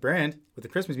 right on brand with the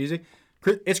Christmas music.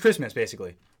 It's Christmas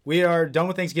basically. We are done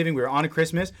with Thanksgiving. We're on to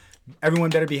Christmas. Everyone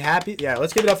better be happy. Yeah,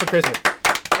 let's give it up for Christmas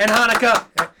And Hanukkah.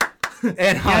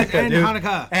 and Hanukkah, and dude.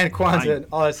 Hanukkah. and Kwanzaa, and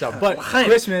all that stuff. But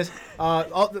Christmas,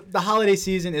 the holiday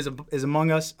season is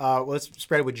among us. Let's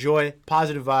spread it with joy,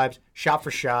 positive vibes, shot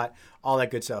for shot, all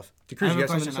that good stuff. I Cruz, have you a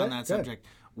got something question to on say? that Go ahead. subject.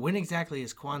 When exactly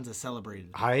is Kwanzaa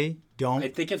celebrated? I don't. I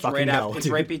think it's fucking right know, after. It's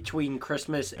dude. right between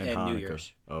Christmas and New Hanukkah.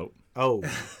 Year's. Oh. Oh,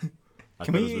 I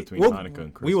can thought it we? was between We'll- Hanukkah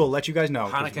and Christmas. we will let you guys know.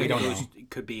 'cause Hanukkah we don't know.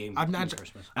 could be in, I'm not. in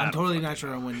Christmas. I'm totally not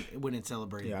sure when it's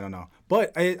celebrated. Yeah, I don't know.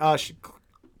 But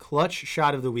clutch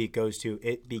shot of the week goes to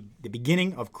the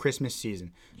beginning of Christmas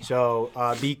season. So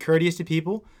be courteous to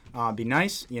people. Be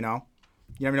nice.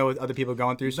 You never know what other people are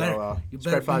going through. You better, So you spread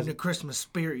better bring the positive. Christmas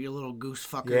spirit, you little goose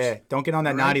fuckers. Yeah, don't get on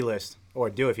that Right. naughty list,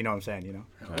 or do if you know what I'm saying. You know.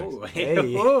 Oh, Hey.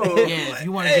 oh. Yeah, if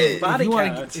you want to give, body if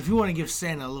count. you want to give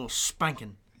Santa a little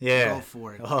spanking, Yeah. go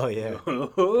for it. Oh yeah.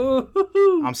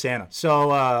 I'm Santa. So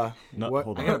what?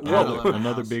 Hold I on. got Another, Waldo in my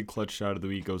another house. big clutch shot of the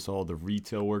week goes to all the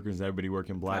retail workers, everybody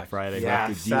working Black Facts. Friday. You Yeah,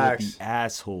 have to deal with facts. the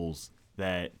assholes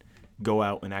that go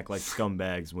out and act like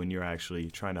scumbags when you're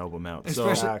actually trying to help them out.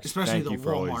 Especially, So, especially thank the you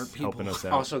for always Walmart people. helping us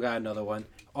out. Also got another one.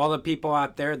 All the people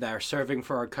out there that are serving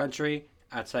for our country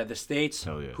outside the States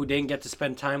Hell yeah. who didn't get to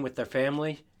spend time with their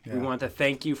family. We Yeah. want to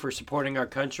thank you for supporting our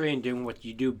country and doing what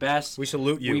you do best. We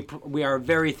salute you. We are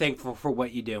very thankful for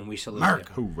what you do, and we salute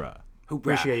America. Hoorah. you.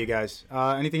 Appreciate you guys.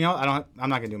 Anything else? I'm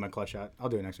not gonna do my clutch shot. I'll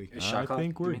do it next week. I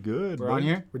think we're good. We're on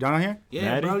here. We're done on here. Yeah,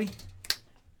 Maddie? Brody.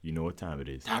 You know what time it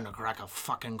is. Time to crack a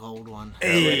fucking gold one.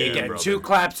 You get 2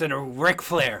 claps and a Ric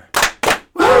Flair.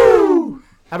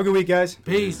 Have a good week, guys.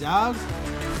 Peace, dogs.